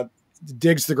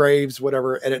 digs the graves,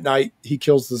 whatever. And at night, he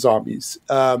kills the zombies.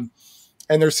 And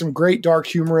there's some great dark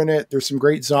humor in it. There's some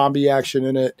great zombie action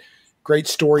in it. Great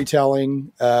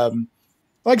storytelling. Like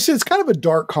I said, it's kind of a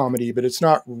dark comedy, but it's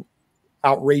not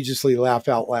outrageously laugh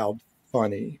out loud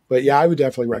funny. But yeah, I would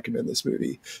definitely recommend this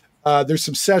movie. There's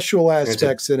some sexual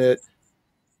aspects in it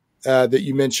that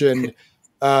you mentioned.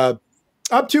 Up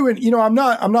to, and I'm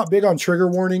not big on trigger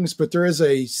warnings, but there is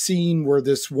a scene where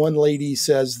this one lady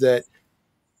says that,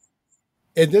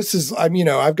 and this is,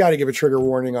 I've got to give a trigger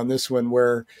warning on this one,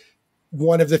 where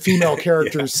one of the female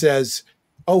characters says,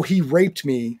 "Oh, he raped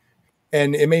me,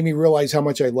 and it made me realize how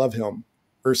much I love him,"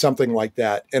 or something like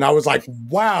that. And I was like,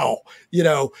 wow, in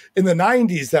the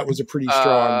 90s, that was a pretty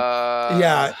strong,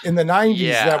 in the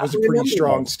 90s, that was a pretty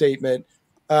strong statement.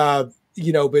 But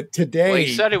today, well,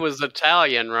 he said it was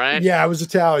Italian, right? Yeah, it was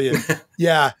Italian.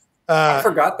 Yeah. I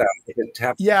forgot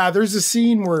that. Yeah. There's a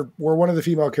scene where one of the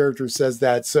female characters says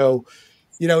that. So,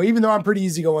 even though I'm pretty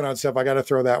easygoing on stuff, I got to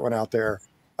throw that one out there.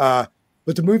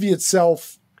 But the movie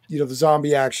itself, the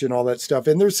zombie action, all that stuff.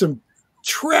 And there's some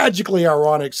tragically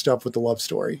ironic stuff with the love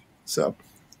story. So.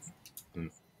 And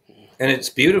it's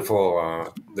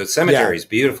beautiful. The cemetery is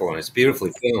beautiful, and it's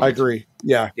beautifully filmed. I agree.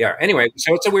 Yeah. Yeah. Anyway,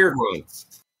 so it's a weird one.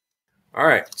 All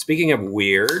right. Speaking of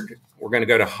weird, we're going to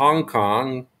go to Hong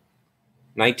Kong,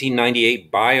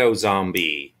 1998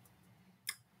 Biozombie,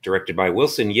 directed by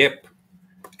Wilson Yip.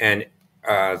 And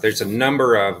there's a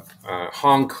number of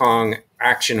Hong Kong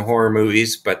action horror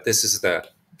movies, but this is the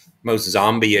most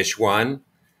zombie-ish one.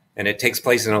 And it takes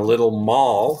place in a little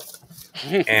mall.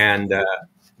 And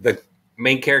the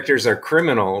main characters are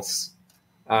criminals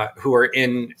who are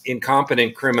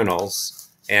incompetent criminals.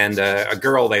 And a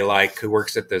girl they like who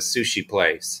works at the sushi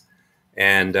place.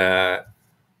 And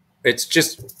it's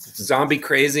just zombie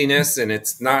craziness, and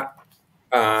it's not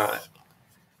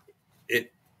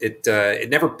it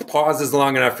never pauses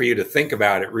long enough for you to think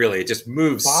about it, really. It just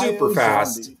moves super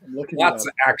fast. Lots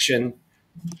of action.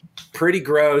 Pretty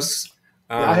gross.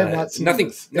 I have not seen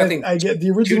nothing. I get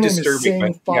the original name is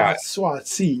Sang Fa Sua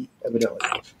Si, evidently.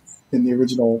 In the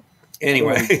original.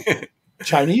 Anyway.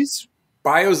 Chinese?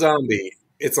 Biozombie.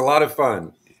 It's a lot of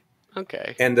fun.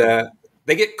 Okay. And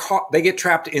they get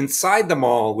trapped inside the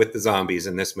mall with the zombies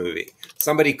in this movie.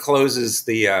 Somebody closes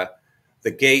the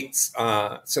gates,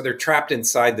 so they're trapped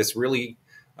inside this really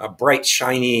bright,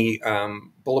 shiny,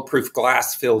 bulletproof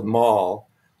glass-filled mall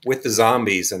with the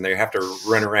zombies, and they have to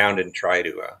run around and try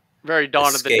to very Dawn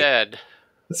escape. of the Dead.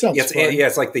 That sounds fun.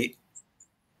 It's like the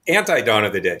anti-Dawn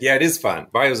of the Dead. Yeah, it is fun.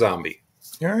 Biozombie.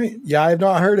 All right. Yeah, I have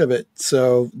not heard of it.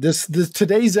 So this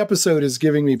today's episode is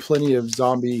giving me plenty of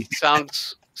zombie.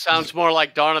 Sounds more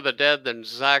like Dawn of the Dead than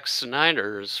Zack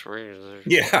Snyder's.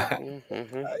 Yeah.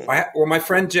 Well, my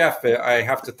friend Jeff, I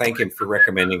have to thank him for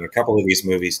recommending a couple of these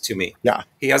movies to me. Yeah.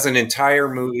 He has an entire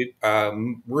movie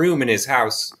room in his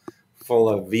house full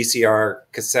of VCR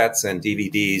cassettes and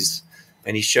DVDs,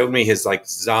 and he showed me his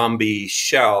zombie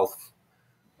shelf.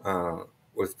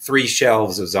 With 3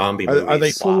 shelves of zombie movies. Are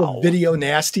they full of video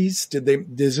nasties?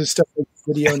 Is this stuff like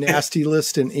video nasty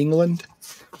list in England?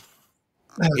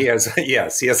 He has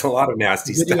a lot of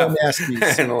nasty video stuff.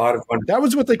 Nasties. And a lot of fun. That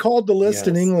was what they called the list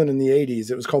in England in the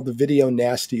 80s. It was called the video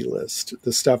nasty list.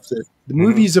 The stuff the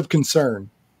movies of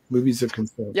concern. Movies of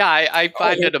concern. Yeah, I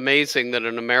find it amazing that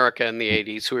in America in the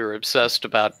 80s we were obsessed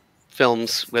about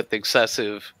films with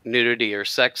excessive nudity or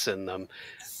sex in them.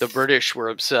 The British were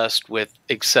obsessed with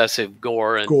excessive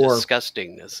gore and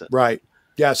disgustingness. Right.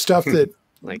 Yeah, stuff that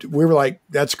Like, we were like,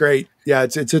 that's great. Yeah,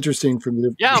 it's interesting from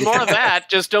the more of that.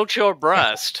 Just don't show a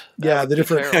breast. the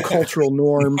different cultural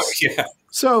norms. Yeah.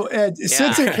 So, Ed,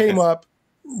 since it came up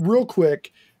real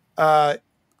quick, I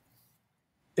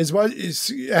have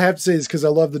to say this because I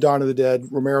love the Dawn of the Dead,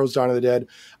 Romero's Dawn of the Dead.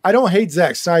 I don't hate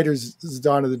Zack Snyder's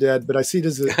Dawn of the Dead, but I see it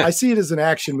as an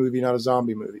action movie, not a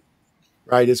zombie movie.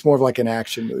 Right? It's more of like an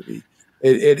action movie.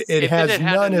 If it had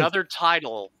another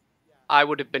title, I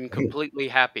would have been completely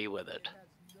happy with it.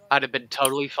 I'd have been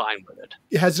totally fine with it.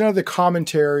 It has none of the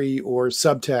commentary or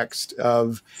subtext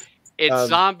of it's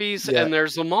zombies and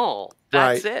there's them all.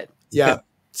 That's it. Yeah.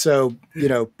 So,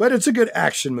 but it's a good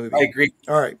action movie. I agree.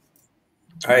 All right.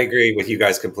 I agree with you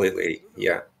guys completely.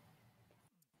 Yeah.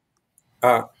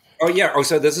 So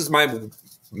this is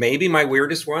maybe my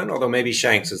weirdest one, although maybe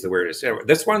Shanks is the weirdest.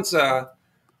 This one's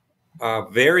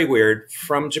very weird,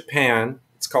 from Japan.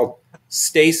 It's called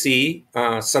Stacy,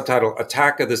 subtitle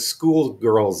Attack of the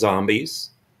Schoolgirl Zombies,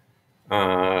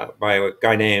 by a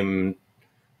guy named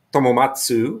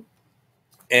Tomomatsu.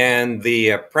 And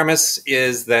the premise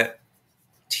is that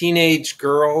teenage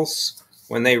girls,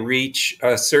 when they reach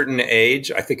a certain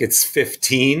age, I think it's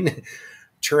 15,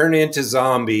 turn into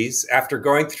zombies after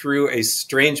going through a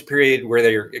strange period where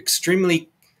they're extremely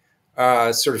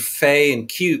sort of fey and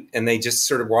cute, and they just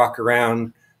sort of walk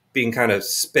around being kind of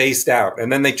spaced out,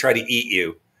 and then they try to eat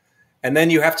you. And then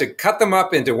you have to cut them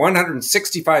up into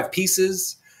 165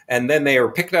 pieces, and then they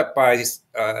are picked up by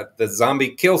the zombie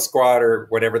kill squad, or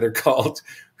whatever they're called,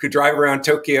 who drive around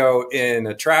Tokyo in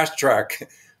a trash truck,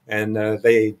 and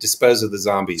they dispose of the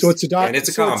zombies. So it's a and it's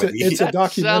a comedy. It's a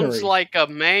documentary. Sounds like a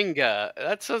manga.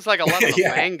 That sounds like a lot of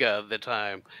manga of the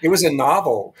time. It was a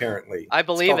novel, apparently. I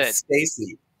believe it.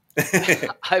 Stacy.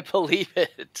 I believe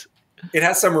it. It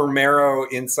has some Romero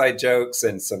inside jokes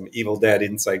and some Evil Dead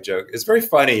inside joke. It's very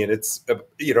funny, and it's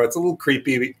it's a little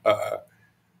creepy,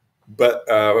 but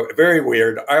very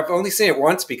weird. I've only seen it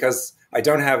once because I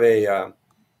don't have a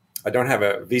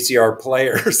VCR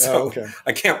player, so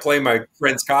I can't play my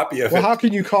friend's copy of it. Well, how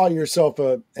can you call yourself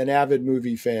an avid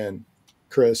movie fan,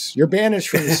 Chris? You're banished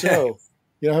from the show.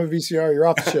 You don't have a VCR. You're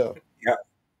off the show. Yeah.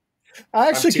 I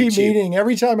actually keep meaning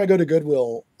every time I go to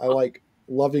Goodwill, I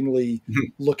lovingly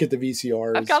look at the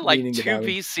VCRs. I've got like 2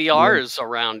 VCRs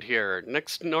around here.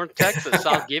 Next North Texas,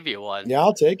 I'll give you one. Yeah,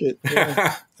 I'll take it.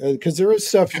 Because there is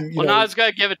stuff. No, I was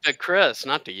going to give it to Chris,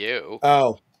 not to you.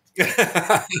 Oh.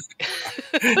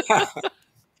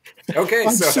 Okay,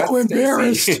 I'm so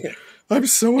embarrassed. I'm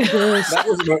so embarrassed.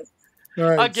 All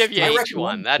right. I'll give you each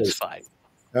one. That's fine.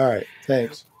 All right.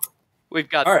 Thanks. We've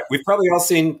probably all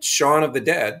seen Shaun of the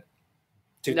Dead.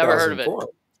 Never heard of it.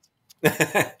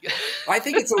 I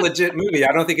think it's a legit movie.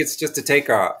 I don't think it's just a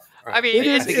takeoff. I mean,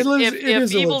 if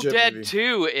Evil Dead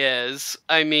 2 is,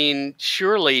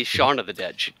 surely Shaun of the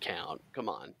Dead should count. Come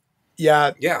on.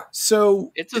 Yeah. Yeah.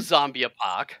 So it's a zombie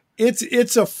apoc.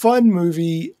 It's a fun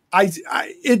movie.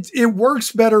 It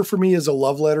works better for me as a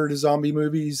love letter to zombie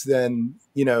movies than,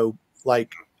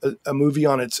 like a movie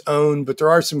on its own, but there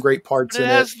are some great parts in it. It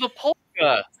has the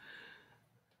polka.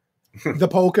 The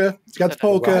polka. It's got the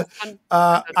polka.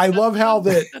 I love how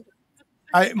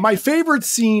my favorite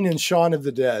scene in Shaun of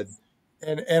the Dead,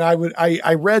 and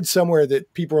I read somewhere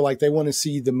that people are like, they want to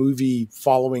see the movie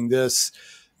following this,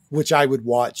 which I would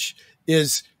watch,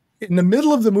 is in the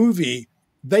middle of the movie,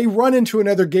 they run into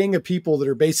another gang of people that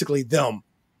are basically them.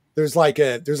 There's like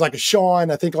a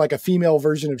Sean, I think like a female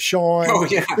version of Sean. Oh,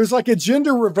 yeah. There's like a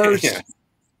gender reversed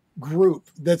group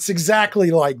that's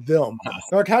exactly like them.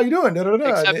 They're like, how you doing? Da, da,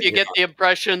 da. Except you get the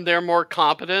impression they're more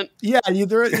competent. Yeah.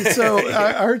 So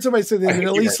I heard somebody say they did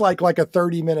at least like a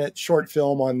 30-minute short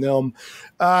film on them.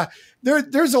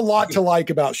 There's a lot to like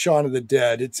about Shaun of the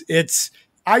Dead.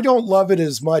 I don't love it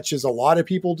as much as a lot of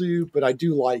people do, but I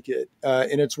do like it.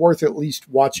 And it's worth at least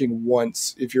watching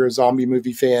once if you're a zombie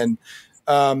movie fan.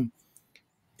 And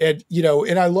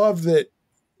I love that,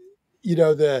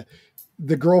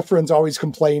 the girlfriend's always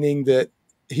complaining that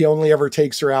he only ever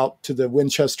takes her out to the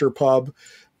Winchester pub.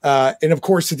 And of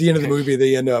course, at the end of the movie,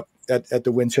 they end up at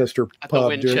the Winchester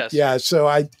pub. Yeah. So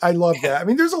I love that.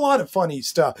 There's a lot of funny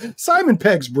stuff. Simon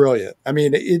Pegg's brilliant.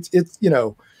 It's it's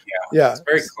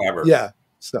very clever. Yeah.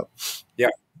 So, yeah.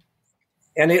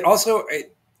 And it also,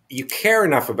 you care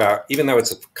enough about, even though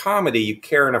it's a comedy, you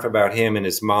care enough about him and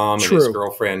his mom and his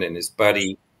girlfriend and his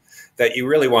buddy that you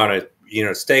really want to,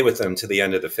 stay with them to the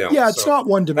end of the film. Yeah, it's not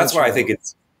one dimensional. That's why I think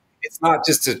it's not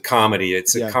just a comedy.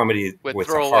 It's a comedy with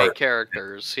a heart.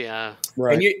 Characters. Yeah.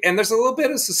 Right. And there's a little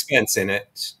bit of suspense in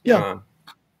it. Yeah.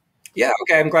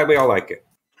 Okay. I'm glad we all like it.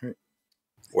 Right.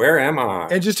 Where am I?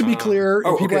 And just to be clear,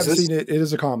 if people haven't seen it, it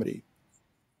is a comedy.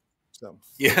 So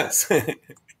Yes.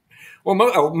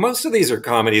 Well, most of these are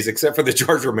comedies except for the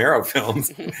George Romero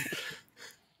films.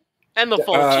 And the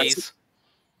Fulcis.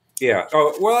 Yeah.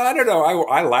 Oh, well, I don't know.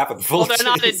 I laugh at the Fulcis. Well, they're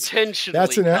not intentionally.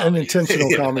 that's an intentional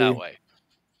comedy. That way.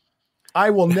 I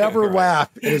will never Right.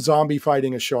 laugh at a zombie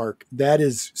fighting a shark. That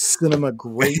is cinema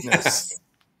greatness.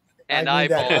 And I mean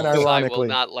that eyeballs, I will unironically.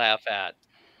 not laugh at.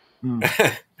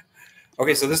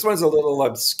 Okay, so this one's a little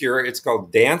obscure. It's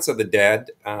called Dance of the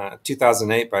Dead,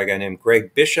 2008 by a guy named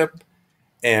Greg Bishop.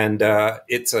 And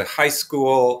it's a high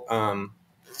school,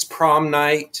 it's prom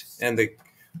night, and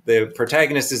the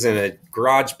protagonist is in a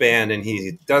garage band, and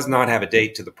he does not have a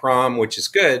date to the prom, which is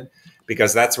good,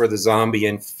 because that's where the zombie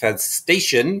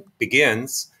infestation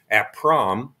begins, at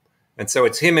prom. And so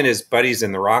it's him and his buddies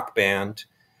in the rock band.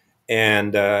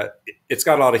 And it's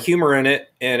got a lot of humor in it,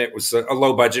 and it was a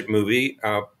low-budget movie,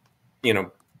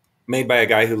 made by a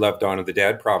guy who loved Dawn of the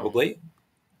Dead, probably.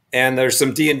 And there's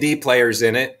some D&D players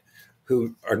in it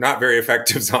who are not very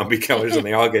effective zombie killers, and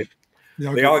they all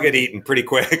get eaten pretty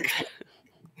quick.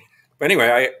 But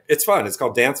anyway, it's fun. It's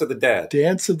called Dance of the Dead.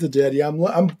 Dance of the Dead. Yeah,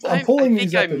 I'm pulling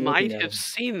these up. I think I might have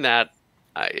seen that.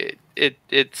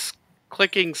 It's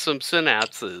clicking some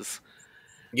synapses.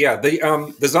 Yeah,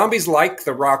 the zombies like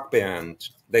the rock band.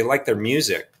 They like their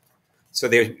music, so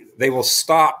they will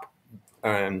stop.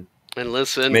 And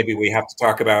listen. Maybe we have to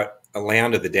talk about A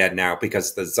Land of the Dead now,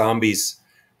 because the zombies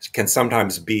can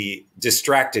sometimes be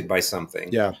distracted by something.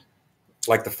 Yeah,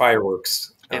 like the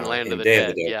fireworks in Land of the Day Dead.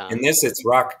 of the Dead. Yeah. In this, it's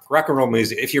rock and roll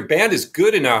music. If your band is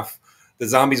good enough, the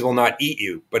zombies will not eat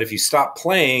you. But if you stop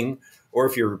playing, or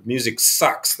if your music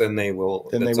sucks, then they will.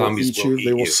 Then they zombies will eat you.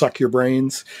 They will suck your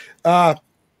brains.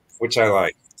 Which I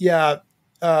like. Yeah.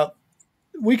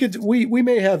 We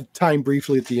may have time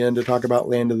briefly at the end to talk about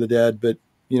Land of the Dead, but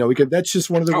that's just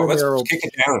one of the Romero. Let's kick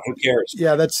it down. Who cares?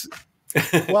 Yeah, that's.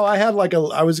 Well,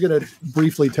 I was going to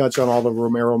briefly touch on all the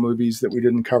Romero movies that we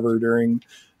didn't cover during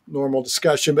normal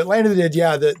discussion, but Land of the Dead,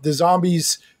 yeah, the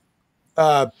zombies,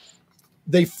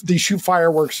 they shoot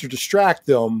fireworks to distract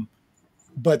them,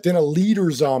 but then a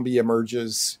leader zombie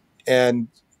emerges and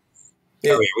we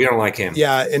don't like him.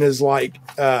 Yeah, and is like,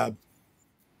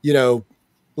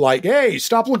 like, hey,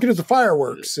 stop looking at the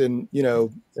fireworks, and he's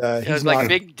like not,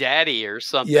 Big Daddy or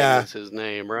something. Yeah. Is his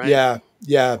name, right?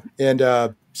 Yeah,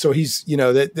 and so he's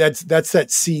that's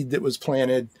that seed that was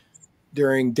planted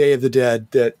during Day of the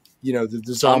Dead that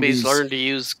the zombies learn to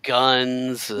use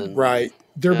guns, and right.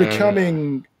 They're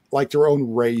becoming like their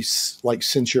own race, like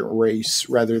sentient race,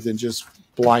 rather than just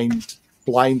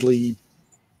blindly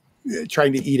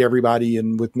trying to eat everybody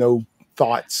and with no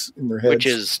thoughts in their heads. Which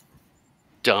is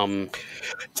dumb.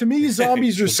 To me,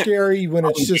 zombies are scary when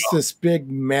it's just this big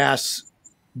mass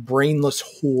brainless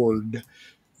horde.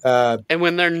 And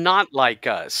when they're not like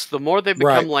us, the more they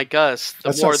become like us,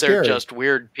 the more they're just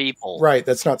weird people. Right.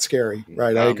 That's not scary.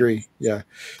 Right. I agree. Yeah.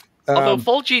 Although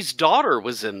Fulci's daughter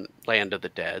was in Land of the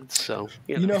Dead, so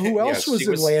who else was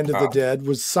in Land of the Dead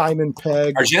was Simon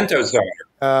Pegg, Argento's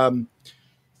daughter.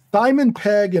 Simon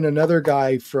Pegg and another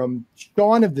guy from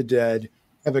Shaun of the Dead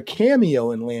have a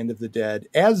cameo in Land of the Dead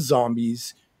as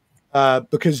zombies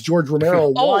because George Romero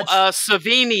watched...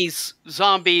 Savini's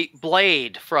zombie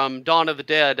Blade from Dawn of the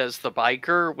Dead as the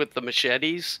biker with the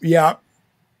machetes. Yeah.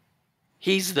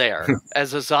 He's there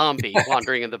as a zombie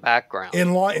wandering in the background.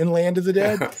 In Land of the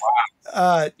Dead?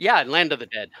 Yeah, in Land of the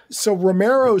Dead. So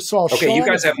Romero saw Shaun... Okay, you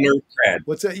guys have nerd cred.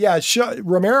 What's that? Yeah,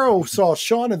 Romero saw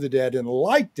Shaun of the Dead and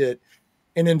liked it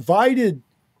and invited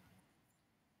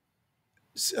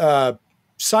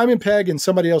Simon Pegg and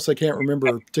somebody else I can't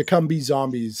remember to come be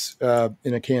zombies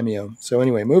in a cameo. So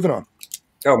anyway, moving on.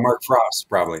 Oh, Mark Frost,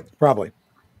 probably.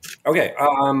 Okay,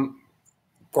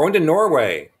 going to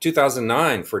Norway,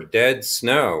 2009 for Dead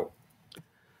Snow.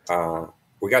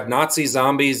 We got Nazi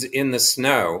zombies in the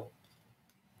snow.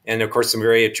 And, of course, some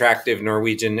very attractive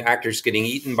Norwegian actors getting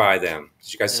eaten by them.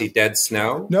 Did you guys see Dead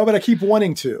Snow? No, but I keep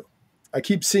wanting to. I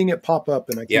keep seeing it pop up,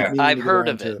 and I keep meaning I've to heard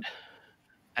of it.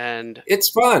 And it's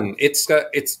fun. It's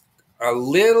a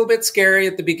little bit scary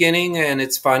at the beginning, and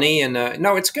it's funny. And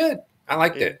no, it's good. I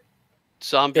liked it.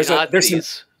 Zombie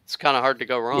Nazis. It's kind of hard to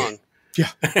go wrong.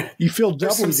 Yeah, you feel doubly.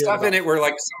 There's some stuff in it where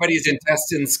like somebody's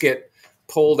intestines get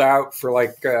pulled out for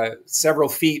like several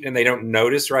feet, and they don't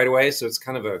notice right away. So it's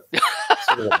kind of a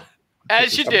sort of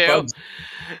as you do,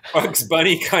 Bugs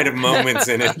Bunny kind of moments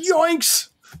in it. Yoinks!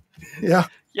 Yeah.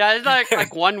 Yeah, it's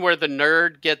like one where the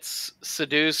nerd gets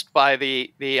seduced by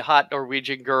the hot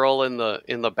Norwegian girl in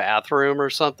the bathroom or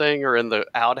something, or in the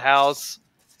outhouse.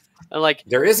 And like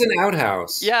there is an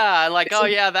outhouse. Yeah, like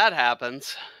that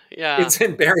happens. Yeah, it's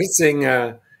embarrassing.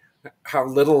 how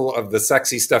little of the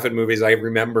sexy stuff in movies I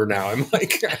remember now. I'm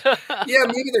like, yeah,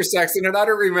 maybe they're sexy, and I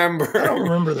don't remember. I don't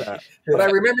remember that. But I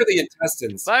remember the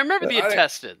intestines. But I remember the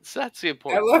intestines. That's the I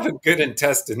important. love a good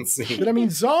intestine scene. But I mean,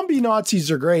 zombie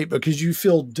Nazis are great because you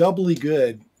feel doubly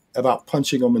good about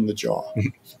punching them in the jaw.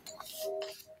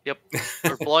 Yep.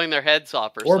 Or blowing their heads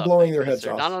off or Or something. blowing their heads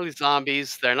They're off. not only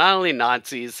zombies, they're not only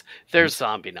Nazis, they're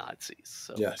zombie Nazis.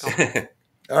 So Yes.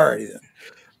 All righty then.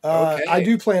 Okay. I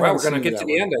do plan on we're going to seeing get to that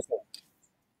the one. end, I think.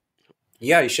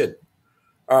 Yeah, you should.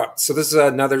 So this is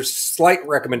another slight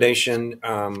recommendation.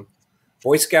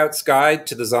 Boy Scout's Guide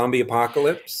to the Zombie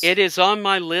Apocalypse. it is on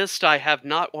my list. I have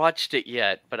not watched it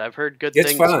yet, but I've heard good It's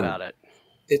things fun. about it.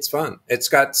 It's fun. It's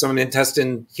got some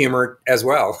intestine humor as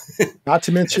well. Not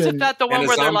to mention, Isn't that the one and a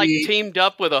where they're like zombie- teamed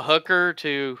up with a hooker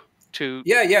to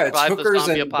Yeah, it's survive the hookers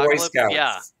zombie and Boy apocalypse? Scouts.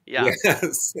 Yeah.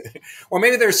 Yes. Well,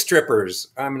 maybe they're strippers.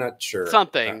 I'm not sure.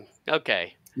 Something.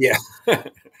 Okay. Yeah.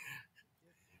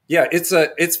 Yeah,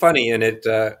 it's funny and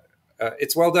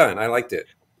it's well done. I liked it.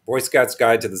 Boy Scout's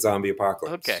Guide to the Zombie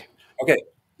Apocalypse. Okay.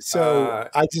 so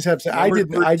I just have to say, I number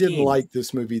didn't 13. like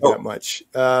this movie Oh. that much.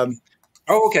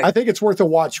 Okay. I think it's worth a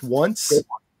watch once,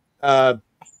 but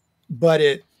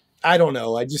I don't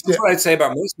know. I just That's what I'd say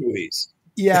about most movies.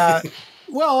 yeah.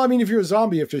 Well, I mean, if you're a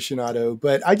zombie aficionado,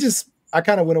 but I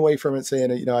kind of went away from it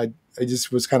saying, I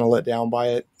just was kind of let down by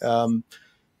it.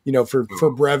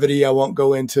 For brevity, I won't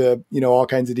go into, all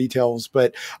kinds of details,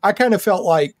 but I kind of felt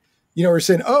like, we're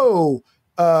saying,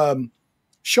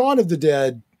 Shaun of the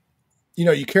Dead,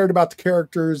 you cared about the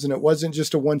characters and it wasn't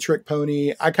just a one-trick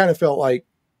pony. I kind of felt like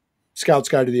Scout's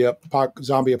Guide to the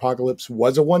Zombie Apocalypse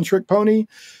was a one-trick pony.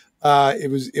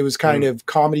 It was kind of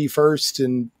comedy first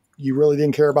and you really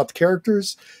didn't care about the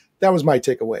characters. That was my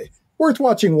takeaway. Worth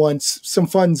watching once, some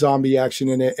fun zombie action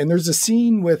in it. And there's a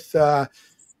scene with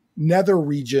nether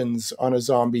regions on a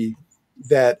zombie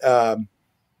that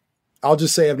I'll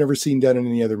just say I've never seen done in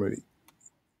any other movie.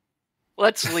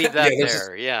 Let's leave that Yeah,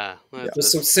 there. Yeah.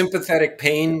 There's some sympathetic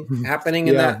pain happening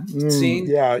in that scene.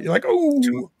 Yeah, you're like, oh,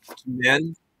 To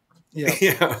men. yeah.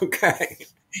 Yeah, okay.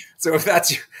 So if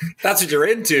that's what you're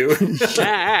into,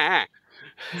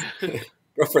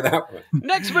 go for that one.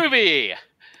 Next movie.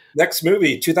 Next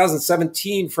movie,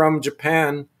 2017 from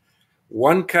Japan,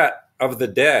 One Cut of the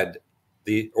Dead,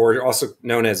 or also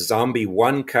known as Zombie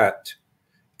One Cut,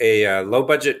 a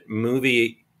low-budget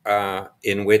movie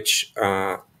in which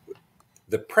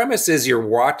the premise is you're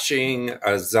watching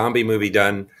a zombie movie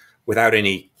done without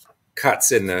any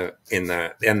cuts in the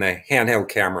handheld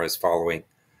cameras following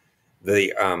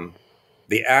the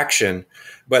action,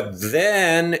 but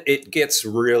then it gets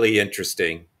really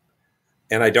interesting,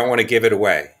 and I don't want to give it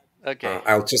away. Okay.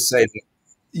 I'll just say that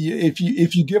If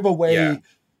you give away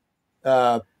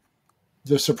the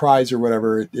surprise or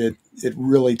whatever, it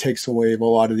really takes away a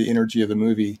lot of the energy of the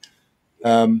movie.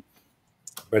 but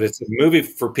it's a movie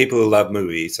for people who love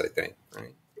movies, I think.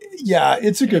 Right? Yeah,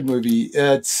 it's a good movie.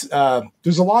 It's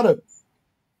there's a lot of.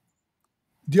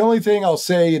 The only thing I'll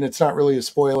say, and it's not really a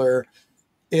spoiler,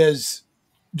 is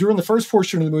during the first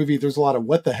portion of the movie, there's a lot of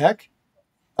what the heck,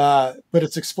 but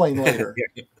it's explained later.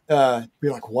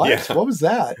 You're like, what? Yeah. What was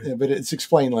that? But it's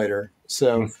explained later.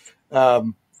 So,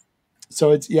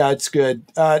 it's good.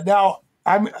 Now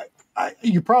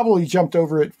you probably jumped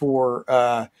over it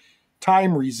for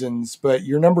time reasons, but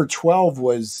your number 12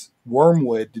 was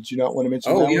Wormwood. Did you not want to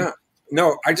mention that? Oh, yeah. one?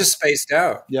 No, I just spaced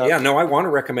out. Yeah. Yeah, no, I want to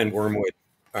recommend Wormwood,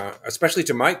 especially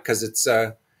to Mike, because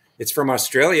it's from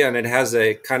Australia and it has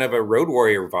a kind of a Road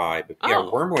Warrior vibe. Oh. Yeah,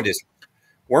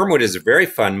 Wormwood is a very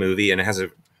fun movie, and it has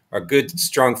a good,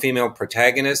 strong female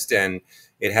protagonist, and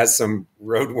it has some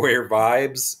Road Warrior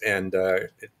vibes, and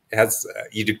it has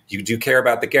you do care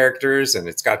about the characters, and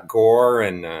it's got gore,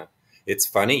 and it's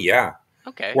funny. Yeah.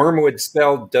 Okay. Wormwood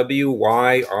spelled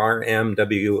WYRMWOOD.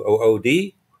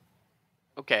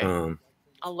 Okay.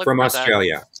 I'll look From for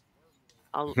Australia.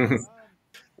 That.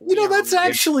 That's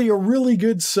actually a really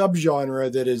good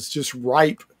subgenre that is just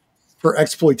ripe for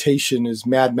exploitation is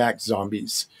Mad Max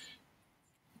zombies.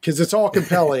 Because it's all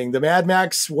compelling. The Mad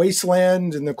Max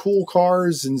wasteland and the cool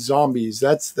cars and zombies.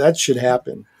 That should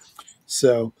happen.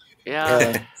 So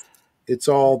Yeah. it's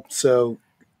all so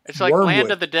It's like Wormwood.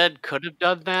 Land of the Dead could have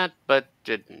done that, but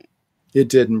didn't. It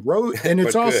didn't. And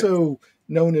it's But good. also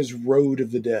known as Road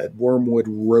of the Dead. Wormwood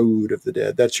Road of the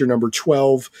Dead. That's your number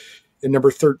 12. And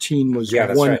number 13 was Yeah,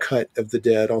 that's One right. Cut of the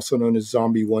Dead, also known as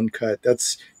Zombie One Cut.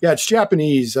 It's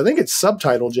Japanese. I think it's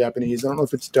subtitled Japanese. I don't know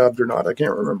if it's dubbed or not. I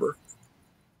can't remember.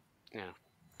 Yeah.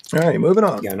 All right, moving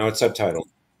on. Yeah, no, it's subtitled.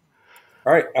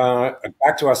 All right,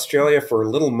 back to Australia for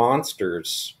Little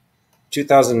Monsters,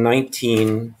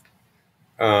 2019.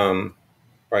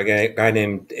 by a guy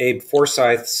named Abe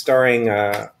Forsyth, starring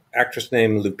actress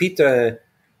named Lupita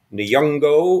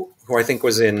Nyong'o, who I think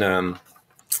was in.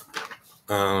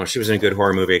 She was in a good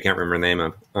horror movie. I can't remember the name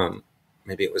of.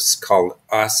 Maybe it was called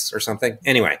Us or something.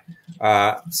 Anyway,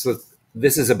 so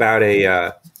this is about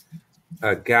a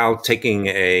gal taking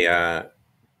a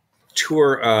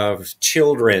tour of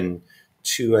children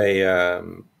to a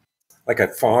like a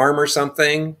farm or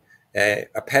something, a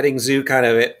petting zoo kind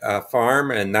of a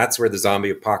farm, and that's where the zombie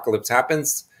apocalypse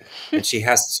happens. And she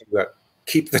has to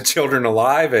keep the children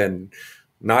alive and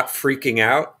not freaking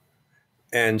out.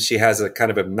 And she has a kind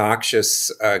of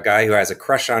obnoxious guy who has a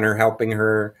crush on her helping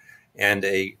her, and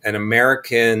an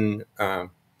American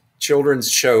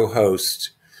children's show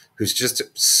host who's just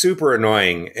super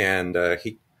annoying. And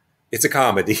it's a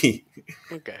comedy.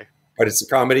 Okay. But it's a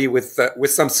comedy with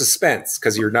some suspense,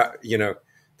 because you're not,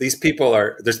 these people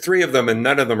there's three of them and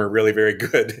none of them are really very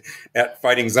good at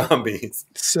fighting zombies.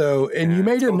 So, and you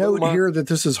made a note here that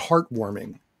this is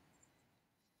heartwarming.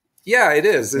 Yeah, it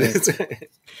is. Yeah.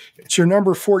 It's your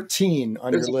number 14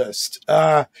 on your list.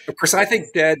 Of course, I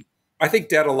think Dead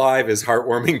Alive is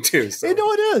heartwarming too. So.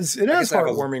 No, it is. It has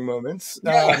heartwarming moments.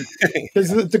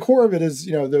 Because the core of it is,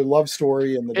 their love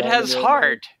story and it has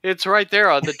heart. It's right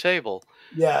there on the table.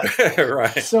 Yeah.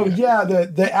 Right. So yeah,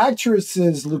 the actress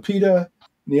is Lupita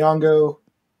Nyong'o.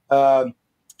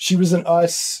 She was in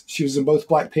Us. She was in both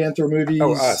Black Panther movies.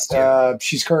 Oh, Us. Yeah.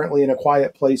 She's currently in A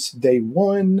Quiet Place Day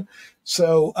One.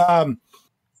 So I'll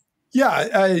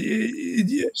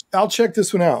check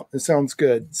this one out. It sounds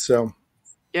good. So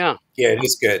yeah, it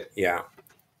is good. Yeah.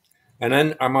 And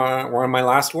then we're on my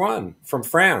last one from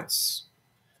France.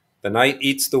 The Night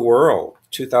Eats the World,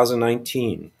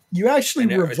 2019. You actually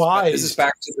revised. This is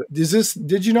back to the.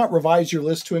 Did you not revise your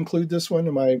list to include this one?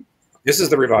 This is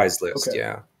the revised list. Okay.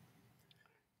 Yeah.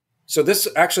 So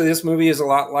this movie is a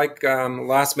lot like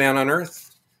Last Man on Earth.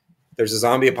 There's a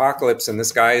zombie apocalypse, and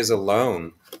this guy is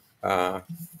alone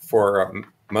for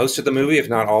most of the movie, if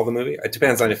not all the movie. It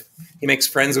depends on if he makes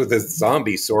friends with his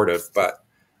zombie, sort of. But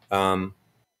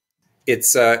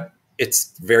it's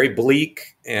very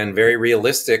bleak and very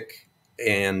realistic,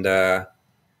 and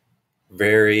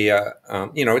very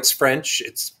it's French.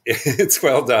 It's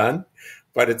well done,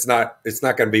 but it's not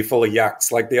going to be full of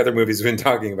yucks like the other movies we've been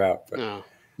talking about. But,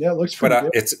 yeah, it looks pretty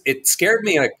good. It scared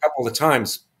me a couple of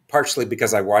times, partially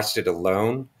because I watched it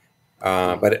alone.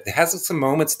 But it has some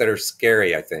moments that are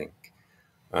scary, I think.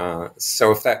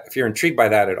 So if you're intrigued by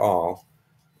that at all.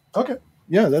 Okay.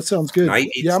 Yeah, that sounds good.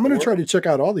 Yeah, I'm going to try to check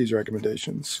out all these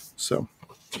recommendations. So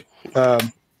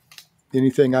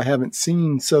anything I haven't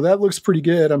seen. So that looks pretty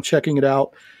good. I'm checking it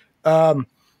out. I'm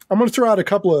going to throw out a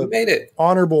couple of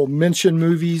honorable mention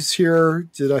movies here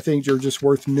that I think are just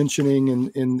worth mentioning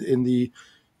in the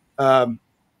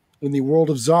world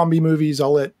of zombie movies.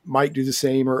 I'll let Mike do the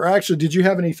same. Or actually, did you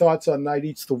have any thoughts on Night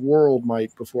Eats the World,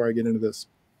 Mike, before I get into this?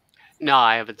 No,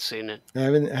 I haven't seen it. I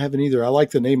haven't either. I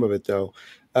like the name of it, though.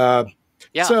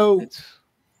 Yeah. So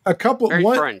a couple. Very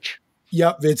French.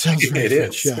 Yep, it sounds very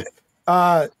French. Is.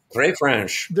 Yeah. Very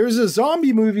French. There's a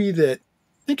zombie movie that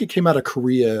I think it came out of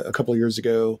Korea a couple of years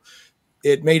ago.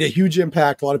 It made a huge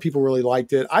impact. A lot of people really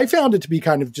liked it. I found it to be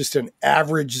kind of just an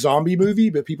average zombie movie,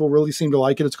 but people really seem to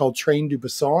like it. It's called Train to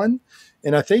Busan.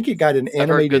 And I think it got an animated.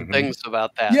 I've heard good things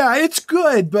about that. Yeah, it's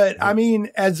good. But I mean,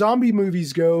 as zombie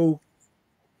movies go,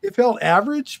 it felt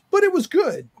average, but it was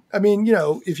good. I mean,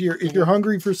 if you're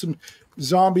hungry for some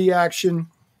zombie action,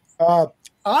 I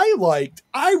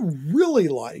really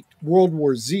liked World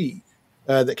War Z.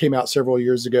 That came out several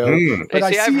years ago. But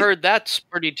I've heard that's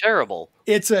pretty terrible.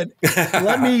 So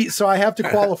I have to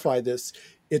qualify this.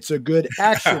 It's a good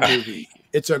action movie.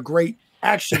 It's a great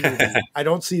action movie. I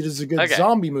don't see it as a good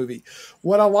zombie movie.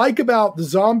 What I like about the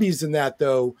zombies in that,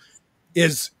 though,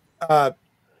 is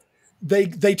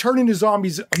they turn into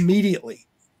zombies immediately.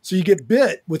 So you get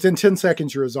bit within 10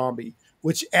 seconds, you're a zombie,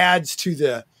 which adds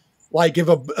to if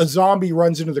a zombie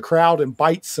runs into the crowd and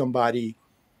bites somebody,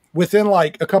 within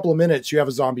like a couple of minutes, you have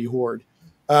a zombie horde,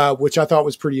 which I thought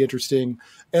was pretty interesting.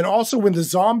 And also when the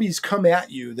zombies come at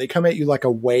you, they come at you like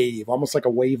a wave, almost like a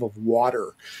wave of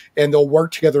water. And they'll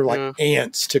work together like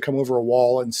ants to come over a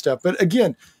wall and stuff. But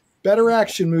again, better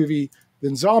action movie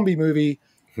than zombie movie.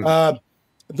 The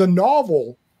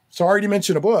novel, sorry to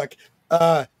mention a book,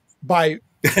 by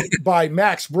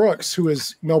Max Brooks, who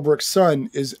is Mel Brooks' son,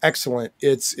 is excellent.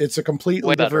 It's a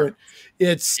completely different.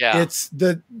 It's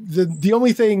the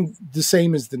only thing the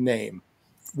same as the name,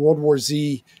 World War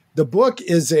Z. The book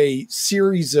is a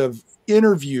series of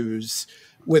interviews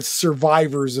with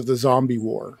survivors of the zombie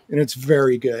war, and it's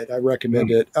very good. I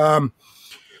recommend it.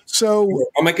 So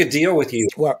I'll make a deal with you.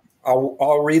 What?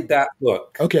 I'll read that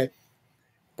book. Okay.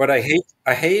 But I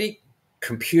hate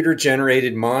computer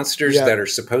generated monsters that are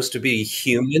supposed to be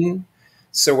human.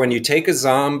 So when you take a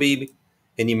zombie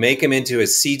and you make him into a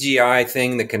CGI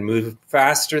thing that can move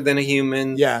faster than a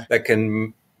human, that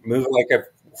can move like a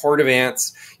horde of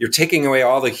ants, you're taking away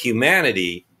all the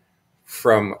humanity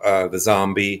from the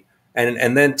zombie.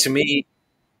 And then to me,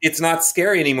 it's not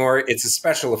scary anymore. It's a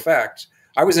special effect.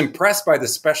 I was impressed by the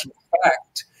special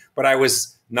effect, but I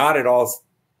was not at all.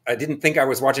 I didn't think I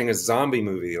was watching a zombie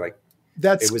movie. Like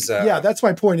that's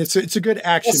my point. It's a good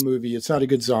action movie. It's not a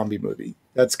good zombie movie.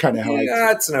 That's kind of how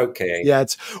it's an okay. Yeah,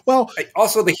 it's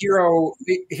also the hero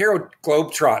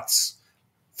globetrots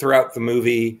throughout the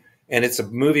movie, and it's a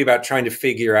movie about trying to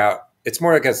figure out. It's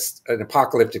more like an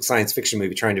apocalyptic science fiction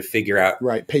movie trying to figure out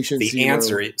the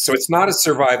answer. So it's not a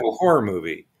survival horror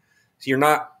movie. So you're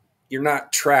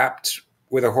not trapped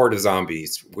with a horde of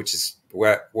zombies, which is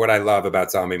what I love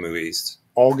about zombie movies.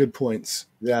 All good points.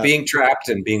 Yeah. Being trapped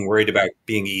and being worried about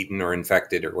being eaten or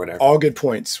infected or whatever. All good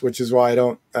points, which is why I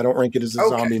don't rank it as a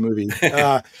zombie movie.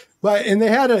 But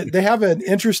they have an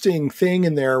interesting thing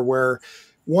in there where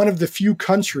one of the few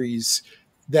countries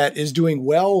that is doing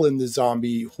well in the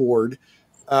zombie horde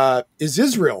is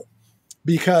Israel,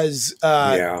 because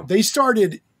they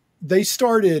started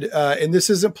and this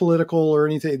isn't political or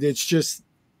anything. It's just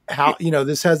how,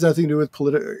 this has nothing to do with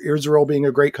Israel being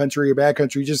a great country or a bad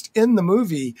country. Just in the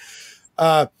movie,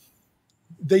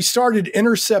 they started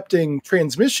intercepting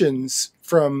transmissions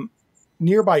from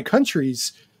nearby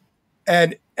countries,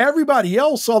 and everybody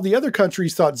else, all the other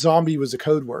countries, thought zombie was a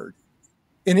code word.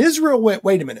 And Israel went,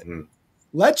 wait a minute,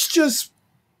 let's just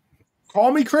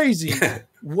call me crazy.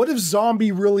 What if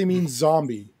zombie really means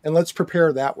zombie? And let's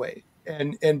prepare that way.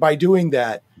 And by doing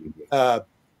that,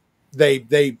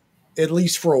 they at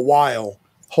least for a while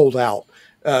hold out.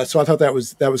 So I thought that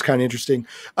was kind of interesting.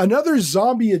 Another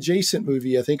zombie adjacent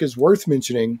movie I think is worth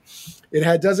mentioning.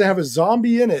 It doesn't have a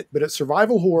zombie in it, but it's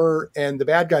survival horror and the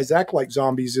bad guys act like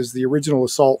zombies, is the original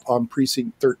Assault on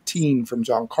Precinct 13 from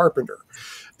John Carpenter.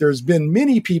 There's been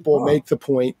many people make the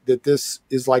point that this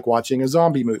is like watching a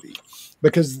zombie movie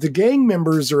because the gang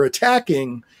members are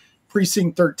attacking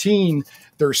Precinct 13.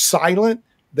 They're silent.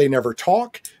 They never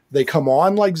talk. They come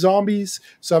on like zombies.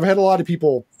 So I've had a lot of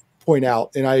people point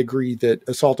out, and I agree, that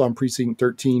Assault on Precinct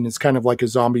 13 is kind of like a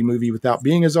zombie movie without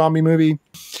being a zombie movie.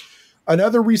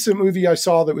 Another recent movie I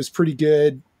saw that was pretty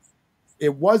good.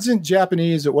 It wasn't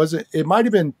Japanese. It might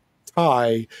have been Thai.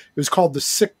 It was called The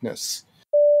Sickness.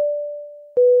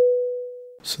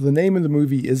 So the name of the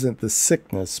movie isn't The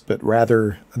Sickness, but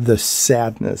rather The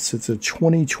Sadness. It's a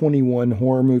 2021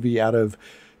 horror movie out of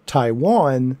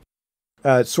Taiwan.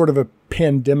 It's sort of a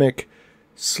pandemic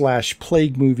 /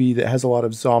 plague movie that has a lot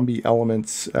of zombie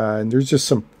elements. And there's just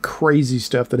some crazy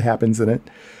stuff that happens in it.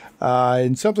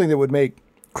 And something that would make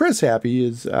Chris happy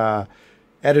is at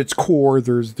its core,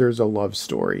 there's a love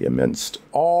story amidst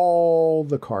all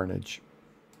the carnage.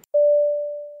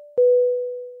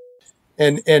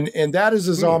 And that is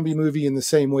a zombie movie in the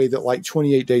same way that like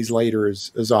 28 Days Later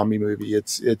is a zombie movie.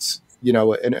 It's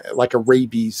like a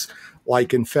rabies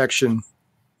like infection.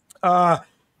 And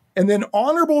then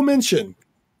honorable mention,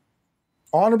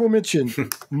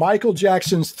 Michael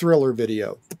Jackson's Thriller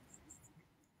video.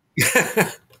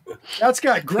 That's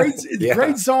got great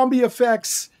zombie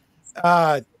effects.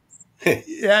 Yeah,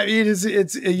 it is.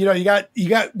 It's, you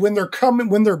got when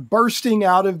they're bursting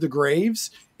out of the graves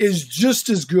is just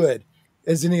as good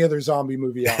as any other zombie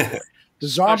movie out there. The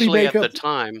zombie Especially makeup at the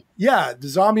time. Yeah, the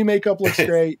zombie makeup looks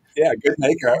great. Yeah, good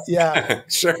makeup. Yeah.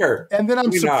 Sure. And then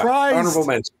I'm surprised. Honorable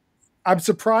mention. I'm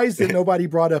surprised that nobody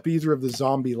brought up either of the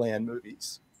Zombieland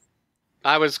movies.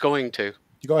 I was going to.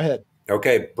 Go ahead.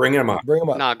 Okay, bring them up.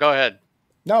 No, go ahead.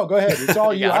 No, go ahead. It's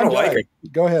all you. I don't like it.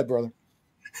 Go ahead, brother.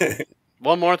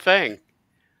 One more thing.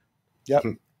 Yep.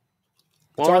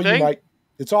 It's all you, Mike.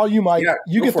 It's all you, Mike. Yeah,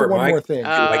 you get the one more thing.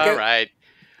 All right.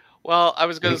 Well, I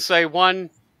was going to say one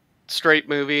straight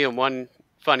movie and one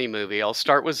funny movie. I'll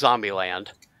start with Zombieland.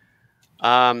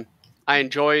 I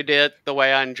enjoyed it the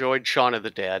way I enjoyed Shaun of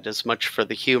the Dead, as much for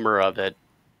the humor of it.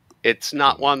 It's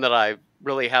not one that I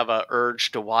really have a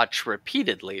urge to watch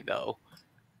repeatedly, though.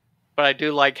 But I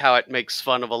do like how it makes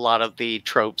fun of a lot of the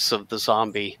tropes of the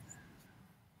zombie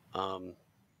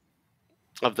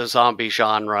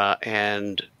genre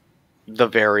and the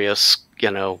various,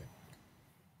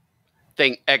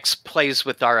 plays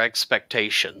with our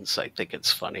expectations. I think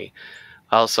it's funny.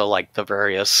 I also like the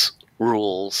various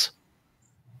rules.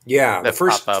 Yeah, the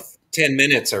first 10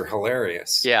 minutes are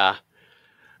hilarious. Yeah.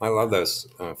 I love those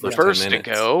first 10 minutes.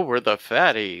 To go were the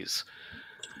fatties.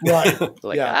 Right.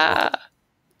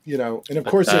 you know, and of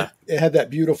course it had that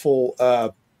beautiful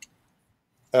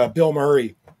Bill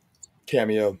Murray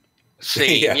cameo.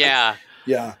 See, yeah.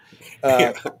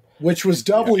 Which was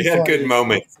doubly funny. Good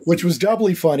moment. Which was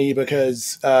doubly funny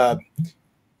because Woody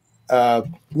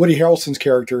Harrelson's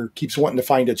character keeps wanting to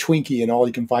find a Twinkie, and all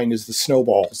he can find is the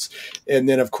snowballs. And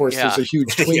then, of course, there's a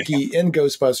huge Twinkie in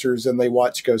Ghostbusters, and they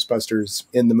watch Ghostbusters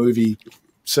in the movie.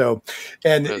 So,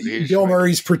 and Bill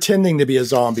Murray's pretending to be a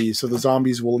zombie, so the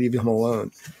zombies will leave him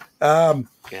alone.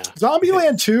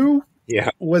 Zombieland 2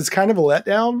 was kind of a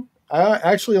letdown. I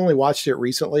actually only watched it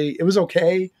recently. It was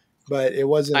okay, but it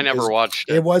wasn't. I never watched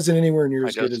it. It wasn't anywhere near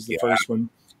as good as the first one.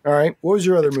 All right. What was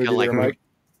your other movie there, Mike?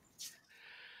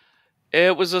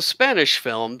 It was a Spanish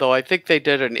film, though I think they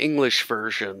did an English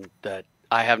version that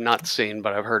I have not seen,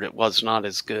 but I've heard it was not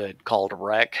as good, called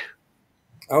Wreck.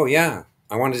 Oh, yeah.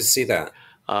 I wanted to see that.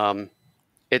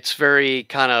 It's very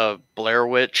kind of Blair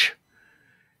Witch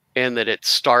in that it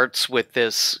starts with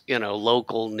this,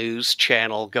 local news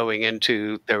channel going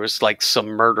into, there was like some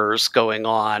murders going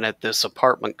on at this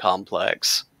apartment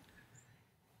complex.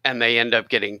 And they end up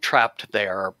getting trapped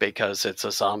there because it's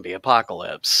a zombie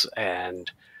apocalypse.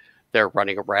 And they're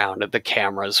running around and the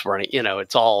camera's running,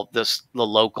 it's all the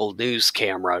local news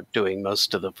camera doing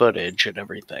most of the footage and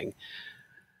everything.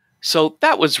 So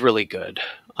that was really good.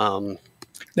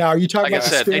 Now, are you talking about the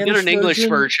Spanish they did an English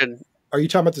version? Are you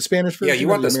talking about the Spanish version? Yeah, you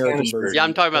want the American Spanish version. Yeah,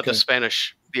 I'm talking about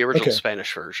the original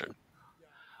Spanish version.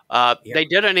 They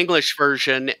did an English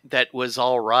version that was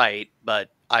all right, but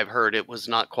I've heard it was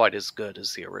not quite as good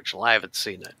as the original. I haven't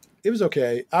seen it. It was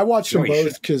okay. I watched them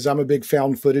both because I'm a big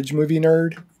found footage movie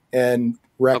nerd, and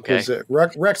Rex a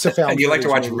found. And you like to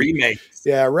watch movie. remakes?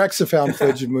 Yeah, Rex a found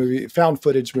footage movie. Found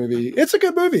footage movie. It's a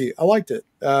good movie. I liked it.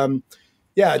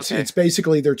 It's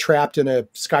basically they're trapped in a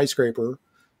skyscraper,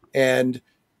 and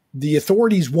the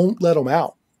authorities won't let them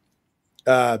out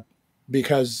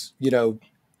because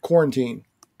quarantine.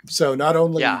 So not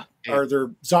only are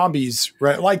there zombies,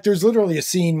 right? Like there's literally a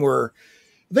scene where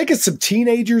I think it's some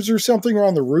teenagers or something are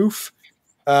on the roof.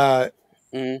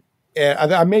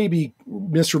 And I may be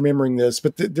misremembering this,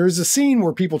 but there's a scene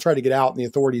where people try to get out and the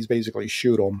authorities basically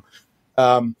shoot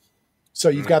them. So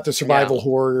you've got the survival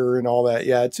horror and all that.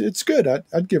 Yeah, it's good.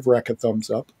 I'd give Rec a thumbs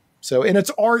up. So, and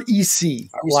it's REC,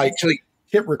 like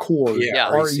hit record. Yeah,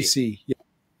 REC. Yeah.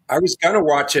 I was going to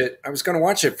watch it. I was going to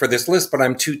watch it for this list, but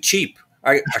I'm too cheap.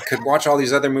 I could watch all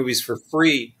these other movies for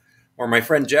free, or my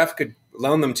friend Jeff could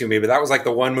loan them to me, but that was like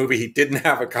the one movie he didn't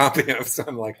have a copy of. So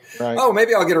I'm like, oh,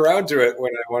 maybe I'll get around to it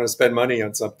when I want to spend money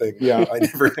on something. Yeah. I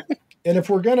never. And if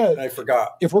we're I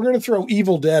forgot. If we're gonna throw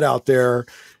Evil Dead out there,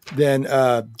 then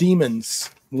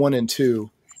Demons 1 and 2.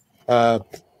 Those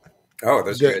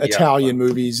good. Italian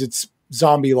movies. It's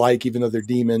zombie-like, even though they're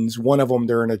demons. One of them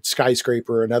they're in a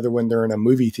skyscraper. Another one they're in a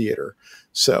movie theater.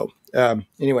 So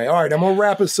anyway, all right, I'm gonna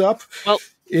wrap us up. Well,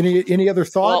 any other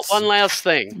thoughts? Well, one last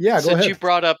thing. Yeah, go ahead.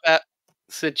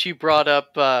 Since you brought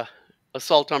up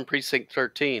Assault on Precinct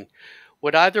 13,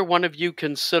 would either one of you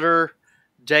consider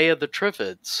Day of the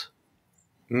Triffids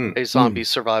a zombie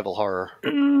survival horror?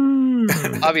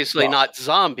 Obviously not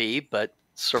zombie, but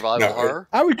survival horror.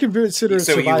 I would consider it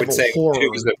survival horror. So you would say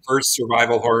it was the first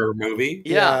survival horror movie?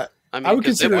 Yeah. I would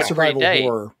consider it survival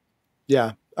horror.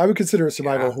 Yeah, I would consider it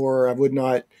survival horror. I would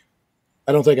not.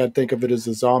 I don't think I'd think of it as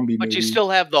a zombie movie. But you still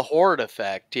have the horde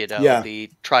effect,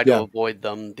 the try to avoid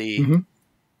them,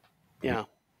 Yeah.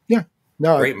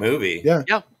 No, great movie. Yeah.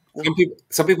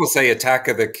 Some people say Attack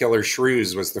of the Killer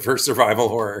Shrews was the first survival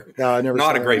horror. No, I never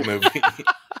Not saw a great movie.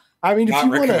 I mean, if not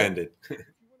you recommended.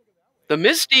 The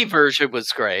Misty version was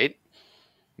great.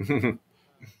 The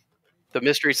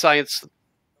Mystery Science.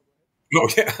 Oh,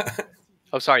 yeah.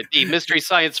 Oh, sorry. The Mystery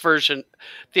Science version,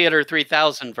 Theater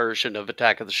 3000 version of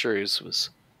Attack of the Shrews was.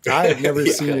 I have never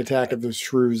seen Attack of the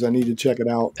Shrews. I need to check it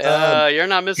out. You're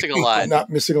not missing a lot. Not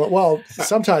missing a lot. Well,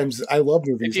 sometimes I love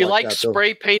movies. If you like that,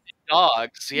 spray painted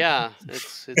dogs,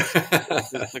 it's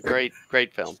a great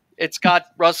film. It's got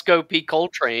Roscoe P.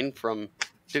 Coltrane from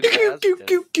Duke.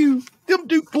 Them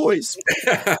Duke boys.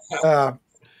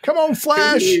 Come on,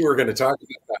 Flash. We were going to talk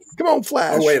about that. Come on,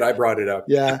 Flash. Oh wait, I brought it up.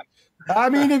 Yeah. I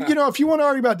mean, if you want to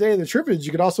argue about Day of the Triffids, you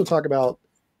could also talk about,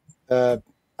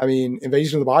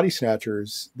 Invasion of the Body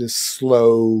Snatchers, this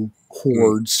slow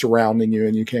horde surrounding you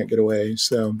and you can't get away.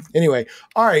 So anyway,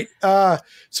 all right.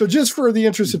 So just for the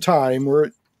interest of time, we're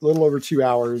at a little over 2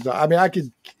 hours. I mean, I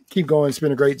could keep going. It's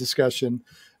been a great discussion.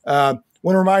 Want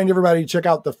to remind everybody to check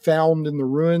out the Found in the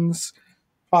Ruins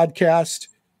podcast.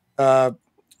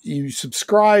 You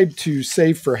subscribe to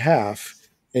Save for Half,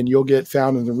 and you'll get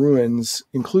Found in the Ruins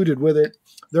included with it.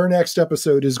 Their next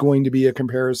episode is going to be a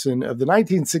comparison of the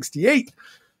 1968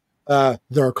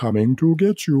 They're coming to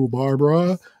get you,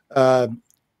 Barbara.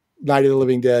 Night of the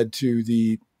Living Dead to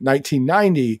the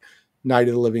 1990 Night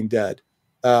of the Living Dead,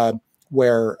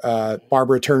 where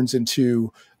Barbara turns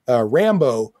into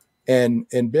Rambo and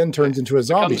Ben turns into a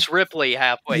zombie. Becomes Ripley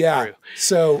halfway through.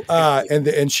 So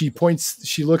and she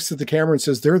looks at the camera and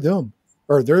says, "They're them,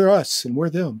 or they're us, and we're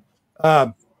them."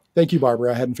 Thank you,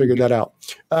 Barbara. I hadn't figured that out.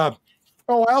 I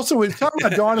also was talking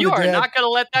about Dawn of the Dead. You are not going to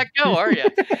let that go, are you?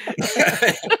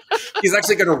 He's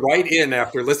actually going to write in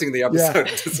after listening to the episode.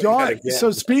 Yeah.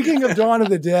 So speaking of Dawn of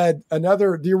the Dead,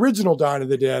 the original Dawn of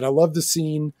the Dead, I love the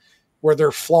scene where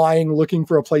they're flying, looking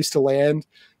for a place to land,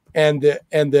 and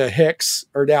the Hicks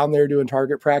are down there doing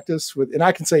target practice and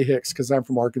I can say Hicks because I'm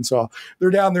from Arkansas. They're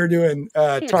down there doing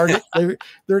target.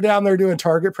 They're down there doing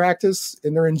target practice,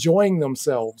 and they're enjoying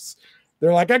themselves.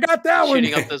 They're like, I got that one.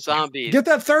 Shooting up the zombies. Get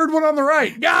that third one on the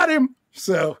right. Got him.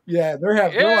 So yeah, they're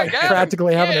like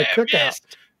practically having a cookout.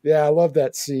 Missed. Yeah, I love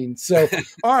that scene. So,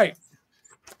 all right.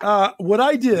 What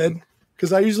I did,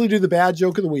 because I usually do the bad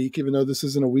joke of the week, even though this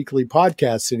isn't a weekly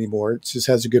podcast anymore, it just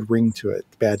has a good ring to it,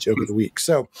 the bad joke of the week.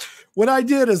 So what I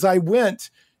did is I went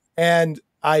and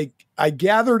I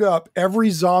gathered up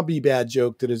every zombie bad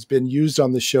joke that has been used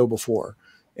on the show before.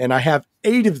 And I have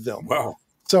 8 of them. Wow.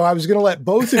 So I was going to let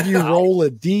both of you roll a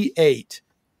D8,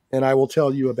 and I will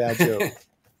tell you a bad joke.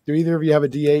 Do either of you have a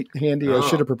D8 handy? I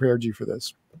should have prepared you for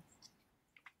this.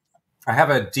 I have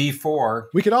a D4.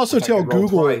 We could also tell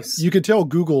Google. Twice. You could tell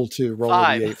Google to roll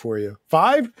 5. a D8 for you.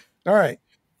 5? All right.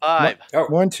 5.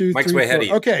 1, 2, Mike's 3, way 4. ahead of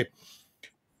you. Okay.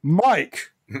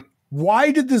 Mike,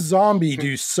 why did the zombie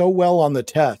do so well on the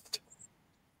test?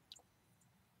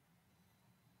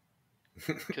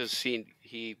 Because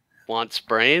he wants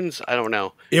brains. I don't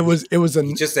know. It was a.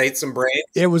 He just ate some brains.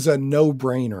 It was a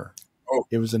no-brainer. Oh,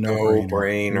 it was a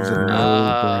no-brainer.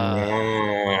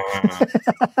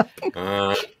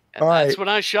 And that's when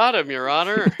I shot him, Your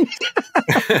Honor.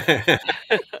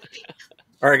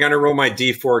 All right, I'm going to roll my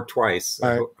D4 twice.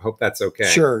 I hope that's okay.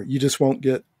 Sure. You just won't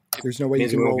get, there's no way you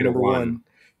can roll number 1.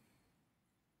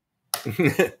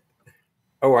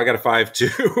 Oh, I got a 5 too.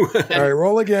 All right,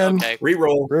 roll again. Okay.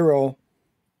 Reroll.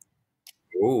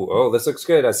 Oh, this looks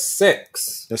good. A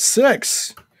 6. A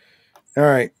 6. All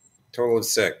right. Total of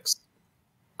 6.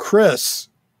 Chris,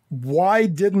 why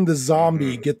didn't the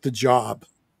zombie get the job?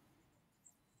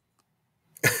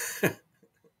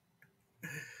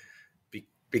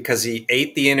 Because he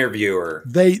ate the interviewer.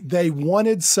 They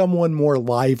wanted someone more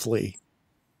lively.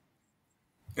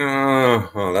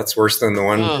 Oh, that's worse than the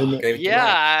one.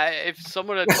 Yeah, if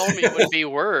someone had told me it would be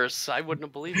worse, I wouldn't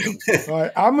have believed him. All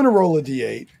right, I'm going to roll a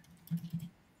D8.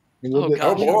 Oh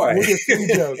boy! We'll get 3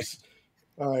 jokes.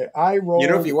 All right, I rolled. You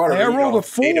know, if you want to, I rolled a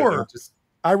 4.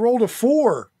 I rolled a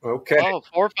 4. Okay. Oh,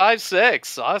 4, 5,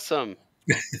 6. Awesome.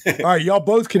 All right, y'all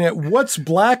both can hit. What's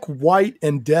black, white,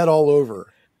 and dead all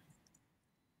over?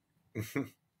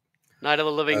 Night of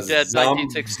the Living Dead,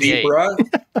 1968.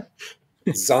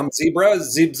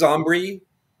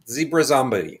 Zebra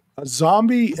zombie. A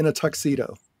zombie in a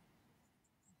tuxedo.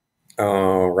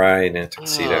 Oh, right, in a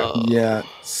tuxedo. Yeah.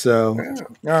 So,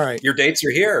 all right. Your dates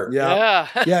are here. Yeah.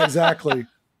 Yeah, exactly.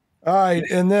 All right,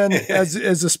 and then as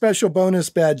a special bonus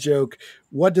bad joke,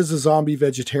 what does a zombie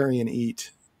vegetarian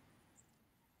eat?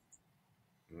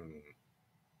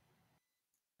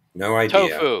 No idea.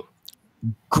 Tofu.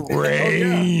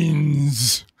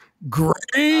 Grains.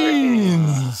 Grains.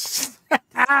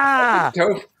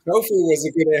 Tofu was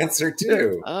a good answer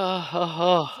too.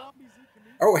 Oh,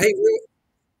 hey,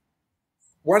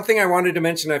 one thing I wanted to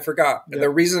mention I forgot. Yep. The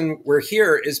reason we're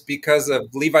here is because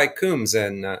of Levi Coombs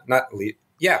and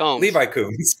Levi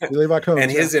Coombs. Levi Coombs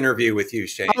and his interview with you,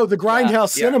 Shane. Oh, the Grindhouse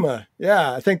Cinema.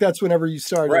 Yeah, I think that's whenever you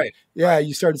started. Right. Yeah,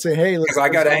 you started saying, "Hey, because I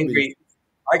got angry.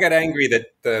 I got angry that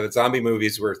the zombie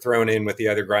movies were thrown in with the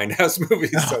other Grindhouse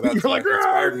movies, so that's what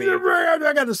inspired me.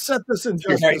 I got to set this in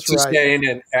justice right. Shane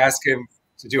and ask him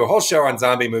to do a whole show on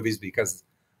zombie movies because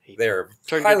they're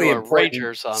highly important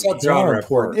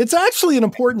subgenre. It's actually an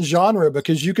important genre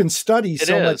because you can study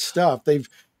much stuff. They've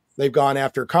gone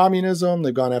after communism,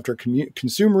 they've gone after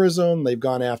consumerism, they've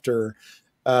gone after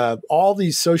all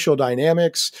these social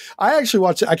dynamics. I actually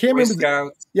watched. I can't remember.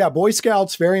 Scouts. Yeah, Boy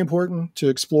Scouts, very important to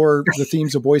explore the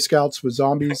themes of Boy Scouts with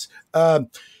zombies. I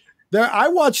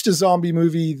watched a zombie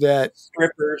movie that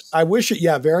strippers. I wish it.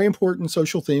 Yeah, very important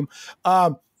social theme.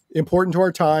 Important to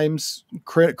our times.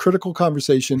 Critical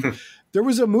conversation. There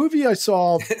was a movie I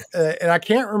saw, and I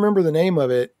can't remember the name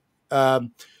of it,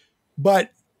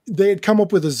 but they had come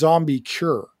up with a zombie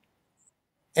cure.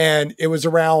 And it was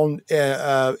around,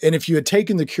 and if you had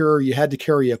taken the cure, you had to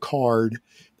carry a card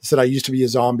said, I used to be a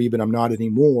zombie, but I'm not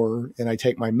anymore. And I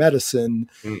take my medicine.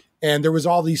 And there was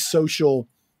all these social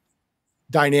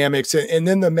dynamics. And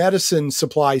then the medicine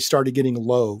supply started getting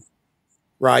low,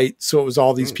 right? So it was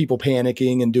all these people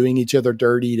panicking and doing each other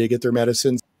dirty to get their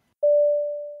medicines.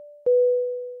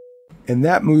 And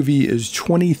that movie is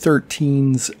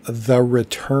 2013's The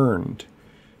Returned,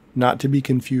 not to be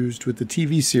confused with the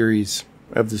TV series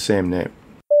of the same name.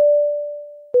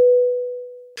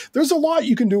 There's a lot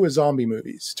you can do with zombie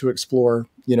movies to explore,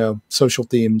 you know, social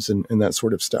themes and that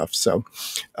sort of stuff. So,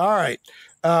 all right.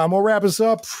 We'll wrap this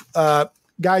up.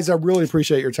 Guys, I really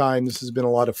appreciate your time. This has been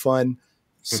a lot of fun.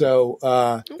 So,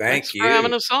 thank you for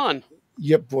having us on.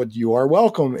 Yep. Well, you are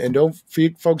welcome. And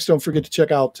folks, don't forget to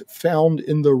check out Found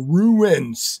in the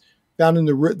Ruins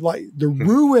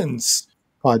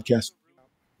podcast.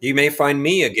 You may find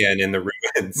me again in the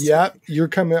ruins. Yeah, you're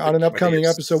coming on an upcoming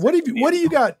episode. What do you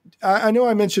got? I know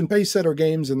I mentioned Pacesetter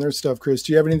Games and their stuff, Chris.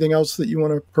 Do you have anything else that you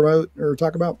want to promote or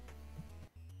talk about?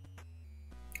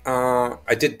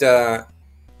 I did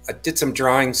some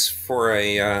drawings for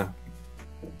a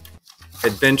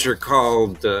adventure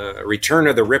called Return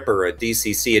of the Ripper, a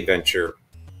DCC adventure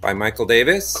by Michael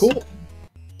Davis. Cool.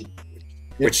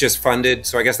 Which just funded,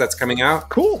 so I guess that's coming out.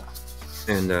 Cool.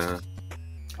 And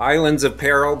Islands of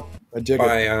Peril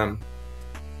by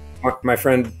my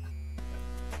friend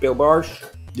Bill Barsh.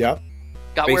 Yeah.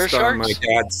 Got based were on sharks? my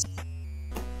dad's.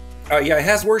 Yeah, it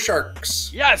has Were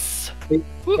Sharks. Yes.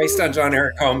 Based on John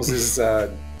Eric Holmes'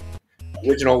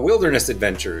 original Wilderness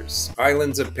Adventures,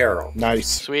 Islands of Peril.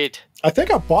 Nice. Sweet. I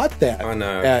think I bought that. On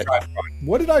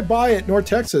what did I buy at North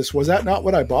Texas? Was that not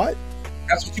what I bought?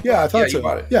 That's what you bought. I thought so. You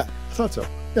bought it. Yeah, I thought so.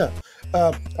 Yeah.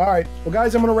 All right. Well,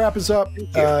 guys, I'm going to wrap this up.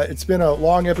 It's been a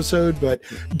long episode, but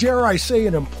dare I say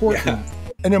an important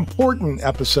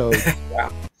episode.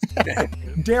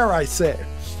 Dare I say.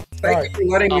 Thank you for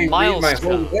letting me read my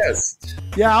whole list.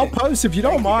 Yeah, I'll post, if you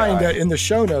don't mind, in the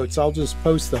show notes, I'll just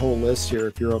post the whole list here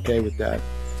if you're okay with that.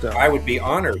 So, I would be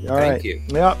honored. Thank you.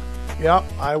 Yep,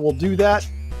 I will do that.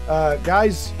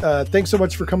 Guys, thanks so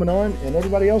much for coming on. And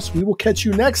everybody else, we will catch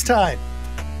you next time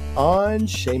on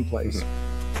Shame Plays.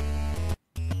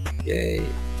 Yay.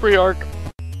 Free arc.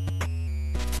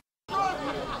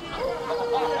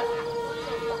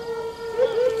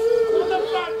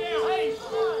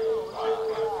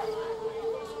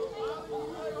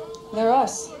 They're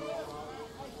us.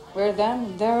 We're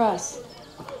them, they're us.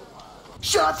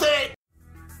 Shut it!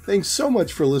 Thanks so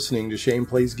much for listening to Shame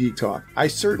Plays Geek Talk. I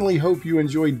certainly hope you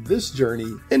enjoyed this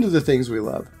journey into the things we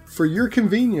love. For your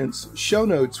convenience, show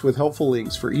notes with helpful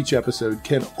links for each episode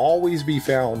can always be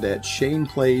found at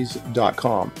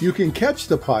shameplays.com. You can catch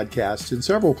the podcast in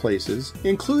several places,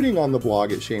 including on the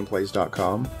blog at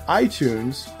shameplays.com,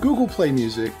 iTunes, Google Play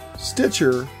Music,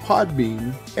 Stitcher,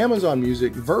 Podbean, Amazon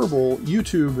Music, Verbal,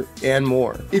 YouTube, and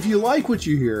more. If you like what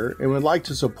you hear and would like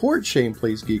to support Shame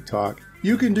Plays Geek Talk,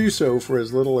 you can do so for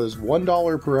as little as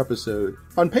 $1 per episode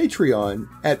on Patreon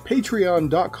at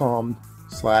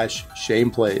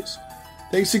patreon.com/shameplays.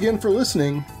 Thanks again for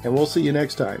listening, and we'll see you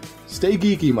next time. Stay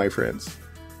geeky, my friends.